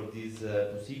for this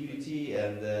possibility,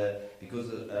 and because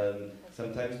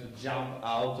sometimes to jump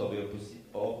out of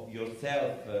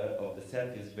yourself of the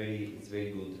self is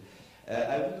very good.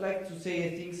 I would like to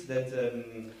say things that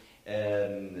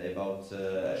about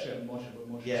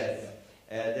yes.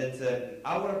 That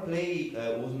our play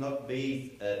was not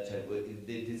based.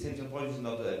 The central point is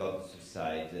not about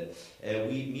suicide.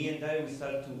 Me and Daria, we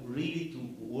started to really to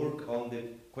work on the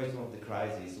question of the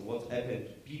crisis. What happened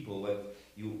to people when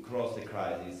you cross the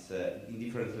crisis in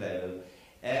different levels?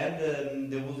 And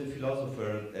there was a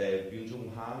philosopher,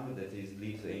 Byung-Jung Han, that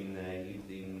lived in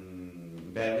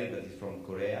Berlin, that is from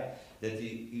Korea. That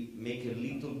he make a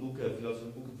little book, a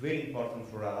philosophy book, very important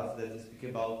for us, that speak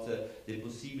about the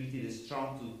possibility, the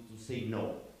strong to say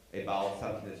no about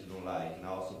something that you don't like,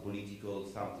 now also political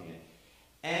something.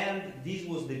 And this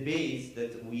was the base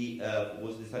that we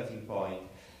was the starting point.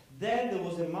 Then there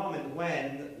was a moment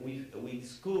when we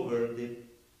discovered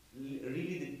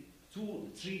really the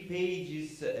 2-3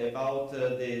 pages about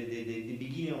the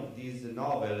beginning of this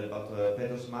novel about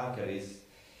Petros Makaris.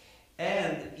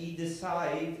 And he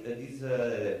decided, this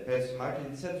person market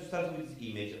decided to start with this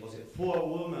image. It was 4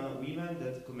 women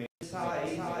that commit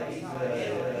suicide.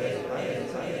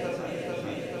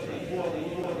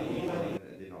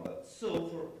 So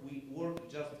we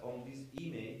worked just on this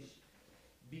image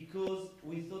because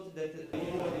we thought that the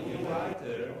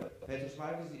writer, Petros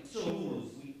Makaris, chose.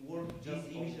 We worked just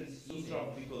image that is so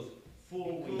strong because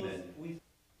 4 women with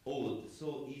old,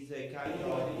 so he's a kind of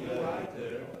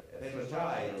writer,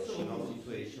 fragile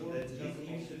situation that his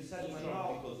image is so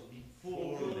strong because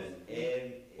 4 women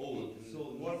and old, so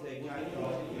he's a kind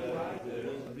of writer,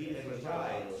 really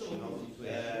fragile situation.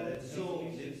 So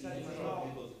it's so strong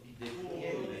because the 4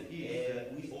 women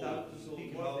and we start to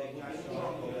speak about a kind of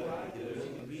writer,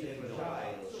 really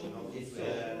fragile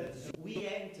situation. So we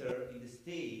enter in the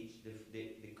stage,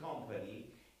 the company,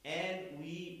 and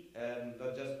we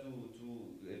not just to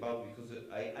about because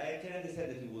I can understand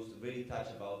that he was very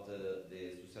touched about the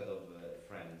suicide of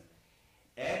friends,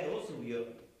 and also we are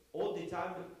all the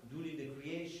time during the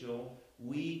creation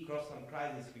we cross some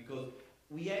crisis because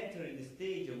we enter in the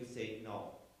stage and we say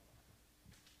no,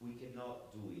 we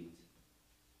cannot do it.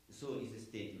 So it's a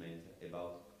statement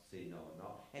about say no,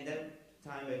 and then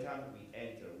time by time we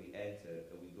enter,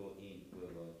 we go in.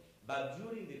 But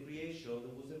during the creation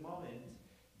there was a moment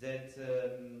that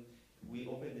we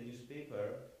opened the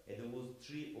newspaper and there was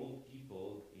 3 old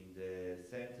people in the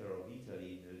center of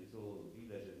Italy, in a little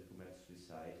village that committed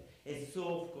suicide. And so,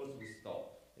 of course, we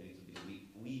stopped a little bit.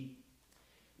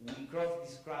 We crossed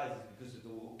this crisis because,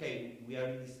 okay, we are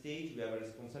in this stage, we have a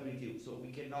responsibility, so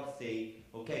we cannot say,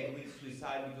 okay, commit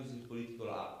suicide because it's a political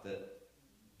act.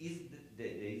 Is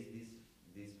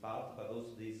this part, but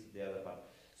also the other part.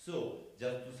 So,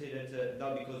 just to say that,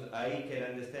 no, because I can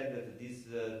understand that this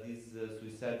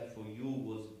suicide for you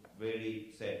was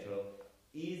very central.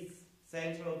 Is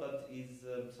central, but is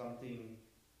something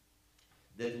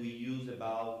that we use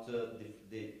about,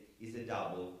 is a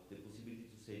double, the possibility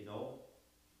to say no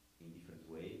in different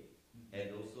way, and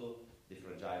also the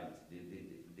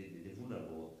fragility, the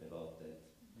vulnerable about that.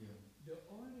 Yeah. The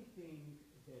only thing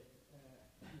that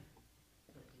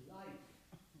life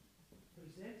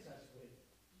presents us with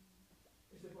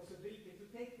is the possibility to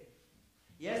take it.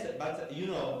 Yes, but you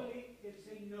know. Somebody can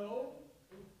say no,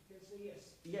 and can say yes.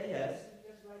 Yeah, yes.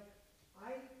 Just like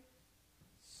I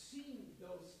seen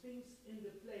those things in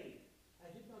the play.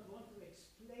 I did not want to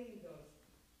explain those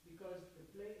because the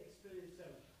play explained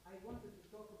itself. I wanted to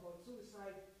talk about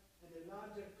suicide in a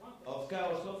larger context. Of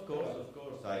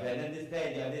course. I can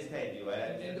understand you.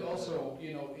 And also,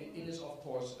 you know, it is of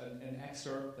course an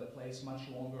excerpt that plays much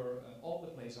longer. All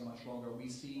the plays are much longer. We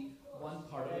see one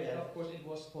part of it. And of course, it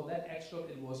was for that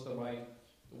excerpt. It was the right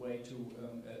way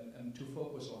to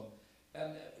focus on.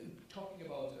 Talking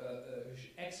about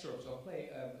excerpts of play,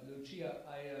 Lucia,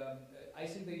 I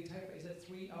think the entire is that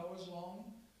 3 hours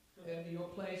long in your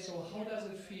play. So how does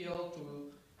it feel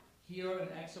to hear an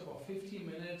excerpt of 15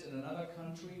 minutes in another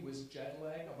country with jet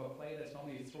lag of a play that's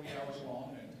normally 3 hours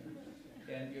long,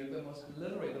 and you're the most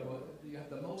literate about, you have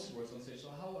the most words on stage. So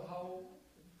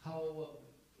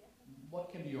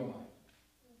what can be your mind?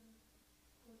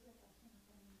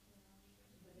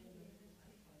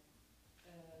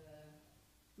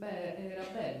 Era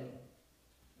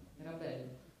bello.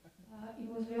 It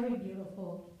was very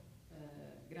beautiful.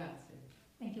 Grazie.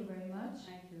 Thank you very much.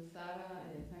 Thank you, Sarah,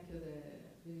 and thank you, the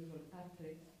beautiful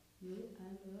actress. You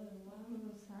and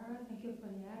one. Sarah, thank you for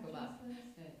the actresses.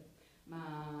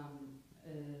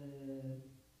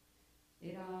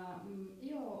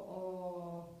 Io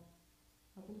ho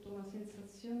avuto una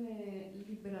sensazione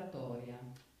liberatoria.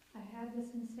 I had the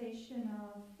sensation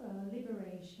of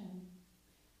liberation.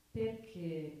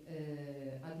 Perché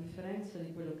a differenza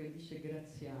di quello che dice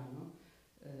Graziano,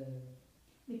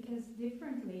 because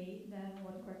differently than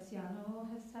what Graziano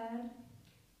has said,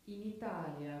 in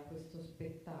Italia questo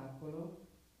spettacolo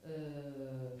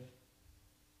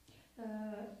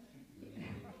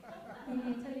in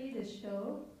Italy the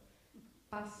show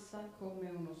passa come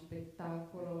uno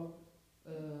spettacolo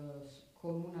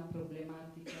con una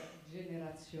problematica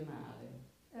generazionale.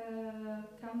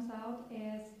 Comes out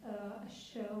as a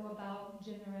show about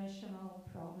generational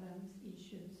problems,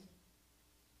 issues.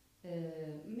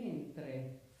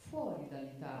 Mentre fuori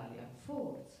dall'Italia,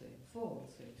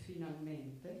 forse,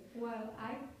 finalmente, while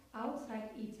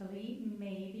outside Italy,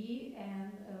 maybe,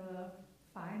 and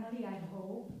finally, I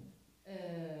hope,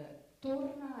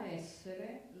 torna a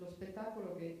essere lo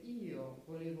spettacolo che io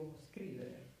volevo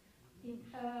scrivere.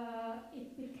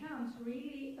 It becomes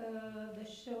really the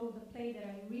show, the play that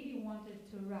I really wanted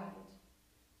to write.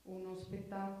 Uno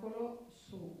spettacolo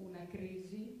su una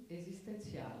crisi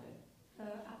esistenziale.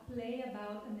 A play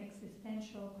about an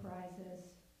existential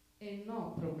crisis. E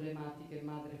non problematiche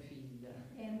madre-figlia.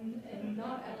 And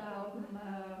not about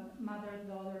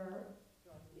mother-daughter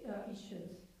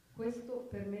issues. Questo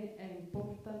per me è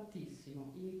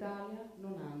importantissimo. In Italia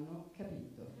non hanno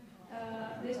capito.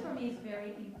 This for me is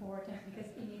very important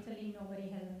because in Italy nobody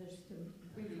has understood.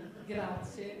 Quindi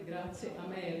grazie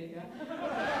America.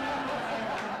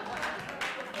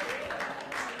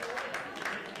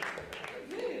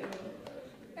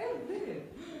 È vero.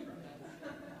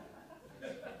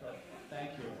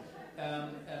 Thank you.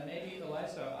 Maybe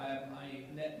Eliza,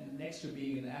 next to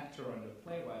being an actor and a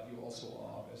playwright, you also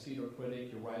are a theater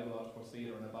critic. You write a lot for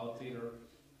theater and about theater.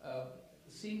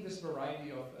 Seeing this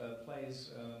variety of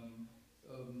plays,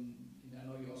 I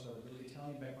know you also have a little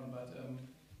Italian background, but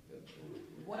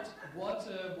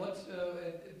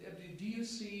do you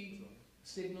see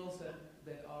signals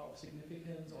that are of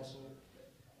significance also?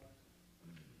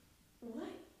 What?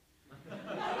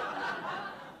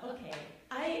 Okay,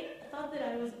 I thought that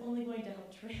I was only going to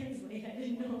help translate. I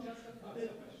didn't know.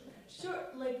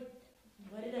 Sure, like,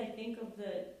 what did I think of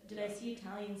did I see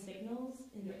Italian signals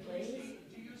in the plays?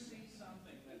 Do you see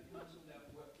something that comes from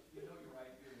that work? You know, you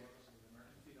write your work in the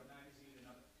American Theater Magazine and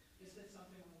other. Is that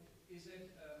something?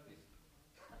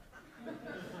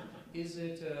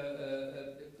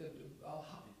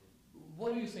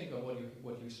 What do you think of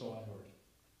what you saw and heard?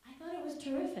 I thought it was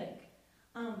terrific.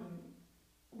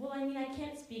 Well, I mean, I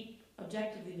can't speak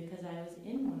objectively because I was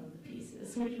in one of the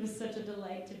pieces, which was such a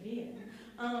delight to be in.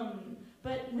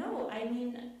 But no, I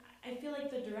mean, I feel like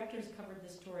the directors covered the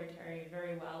storytelling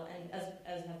very well, and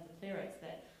as have the playwrights,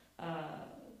 that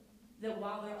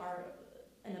while there are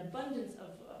an abundance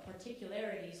of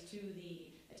particularities to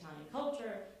the Italian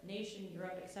culture, nation,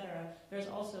 Europe, etc., there's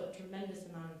also a tremendous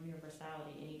amount of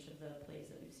universality in each of the plays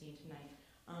that we've seen tonight.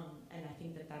 And I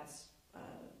think that that's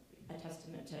a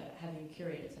testament to having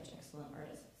curated such excellent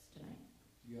artists tonight.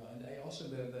 Yeah, and also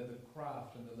the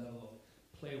craft and the level of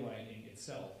playwriting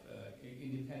itself,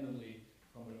 independently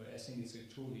from it, I think it's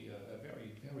truly a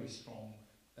very, very strong,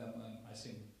 I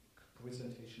think,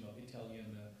 presentation of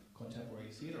Italian contemporary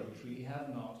theater, which we have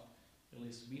not, at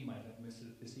least we might have missed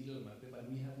the Segal, but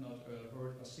we have not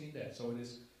heard or seen that. So it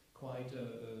is quite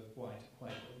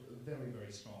very,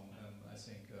 very strong, I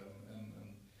think,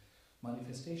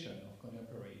 manifestation of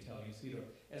contemporary Italian theater.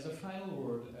 As a final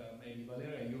word, maybe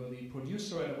Valeria, you are the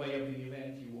producer in a way of the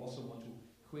event. You also want to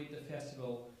create the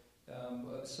festival.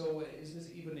 So is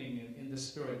this evening in the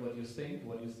spirit what you think,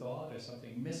 what you thought? Is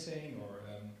something missing? Or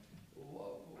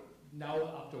now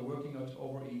after working out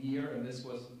over a year, and this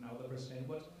was now the present,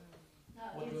 what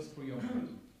goes through your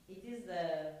mind? It is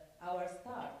our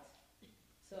start.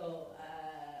 So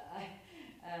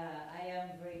I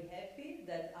am very happy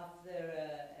that after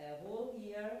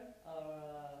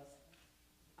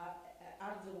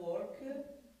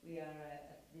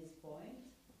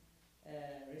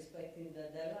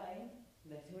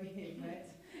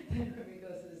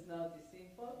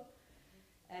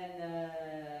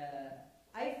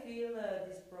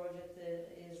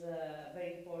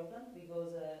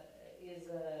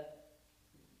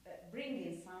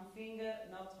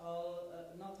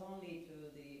not only to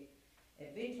the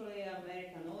eventually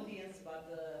American audience, but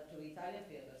to Italian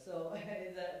theater. So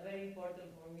it's very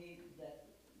important for me that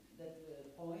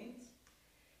point.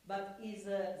 But is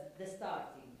the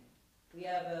starting. We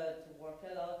have to work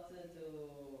a lot to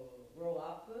grow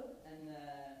up, and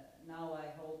now I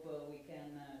hope we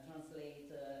can translate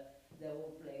the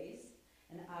whole plays.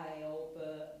 And I hope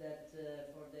that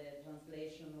for the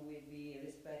translation will be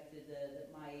respected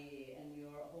my and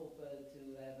your hope to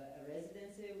have a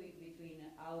residency between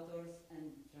authors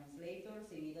and translators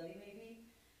in Italy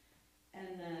maybe.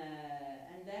 And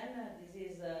then this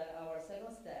is our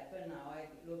second step, and now I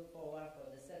look forward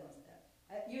for the second step.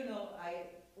 You know,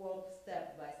 I walk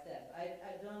step by step.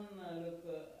 I don't look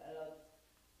a lot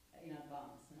in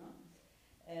advance, no?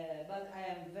 But I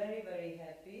am very, very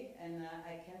happy, and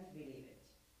I can't believe it.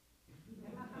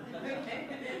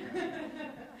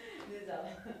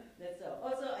 That's all.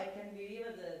 Also, I can believe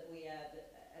that we had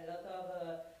a lot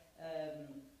of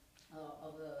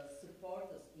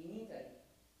supporters in Italy,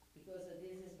 because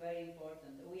this is very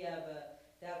important. We have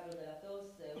Teatro della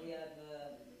Tosse, we have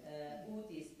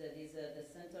UTIS, that is the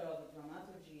Center of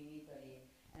Dramaturgy in Italy,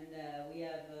 and we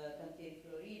have Cantieri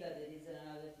Florida, that is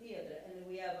another theater, and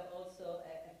we have also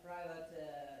a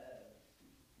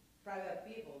private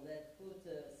people that put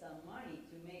some money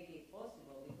to make it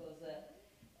possible, because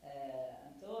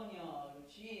Antonio,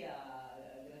 Lucia,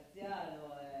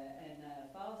 Graziano, and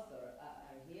Fausto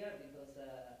are here because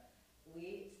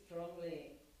we strongly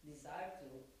desire to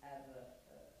have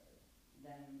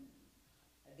them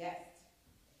a guest.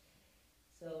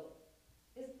 So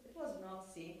it was not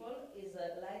simple. It's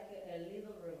like a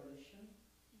little revolution,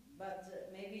 but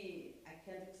maybe I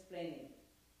can't explain it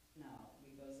now,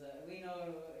 because we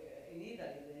know in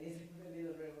Italy there is a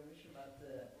little revolution, but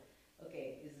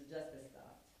okay, it's just a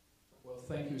start. Well,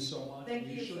 thank you so much. Thank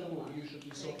you so much. You should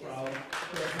be so Thank you proud. so much.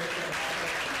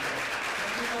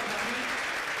 Thank you for coming.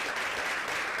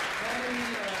 Finally,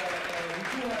 we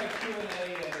do have a Q&A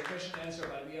and a question and answer,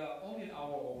 but we are only an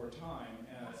hour over time.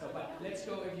 But let's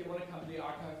go, if you want to come to the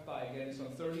archive by again. It's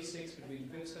on 36 between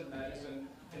 5th and Madison,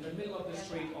 in the middle of the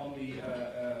street on the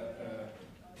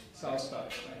south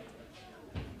side.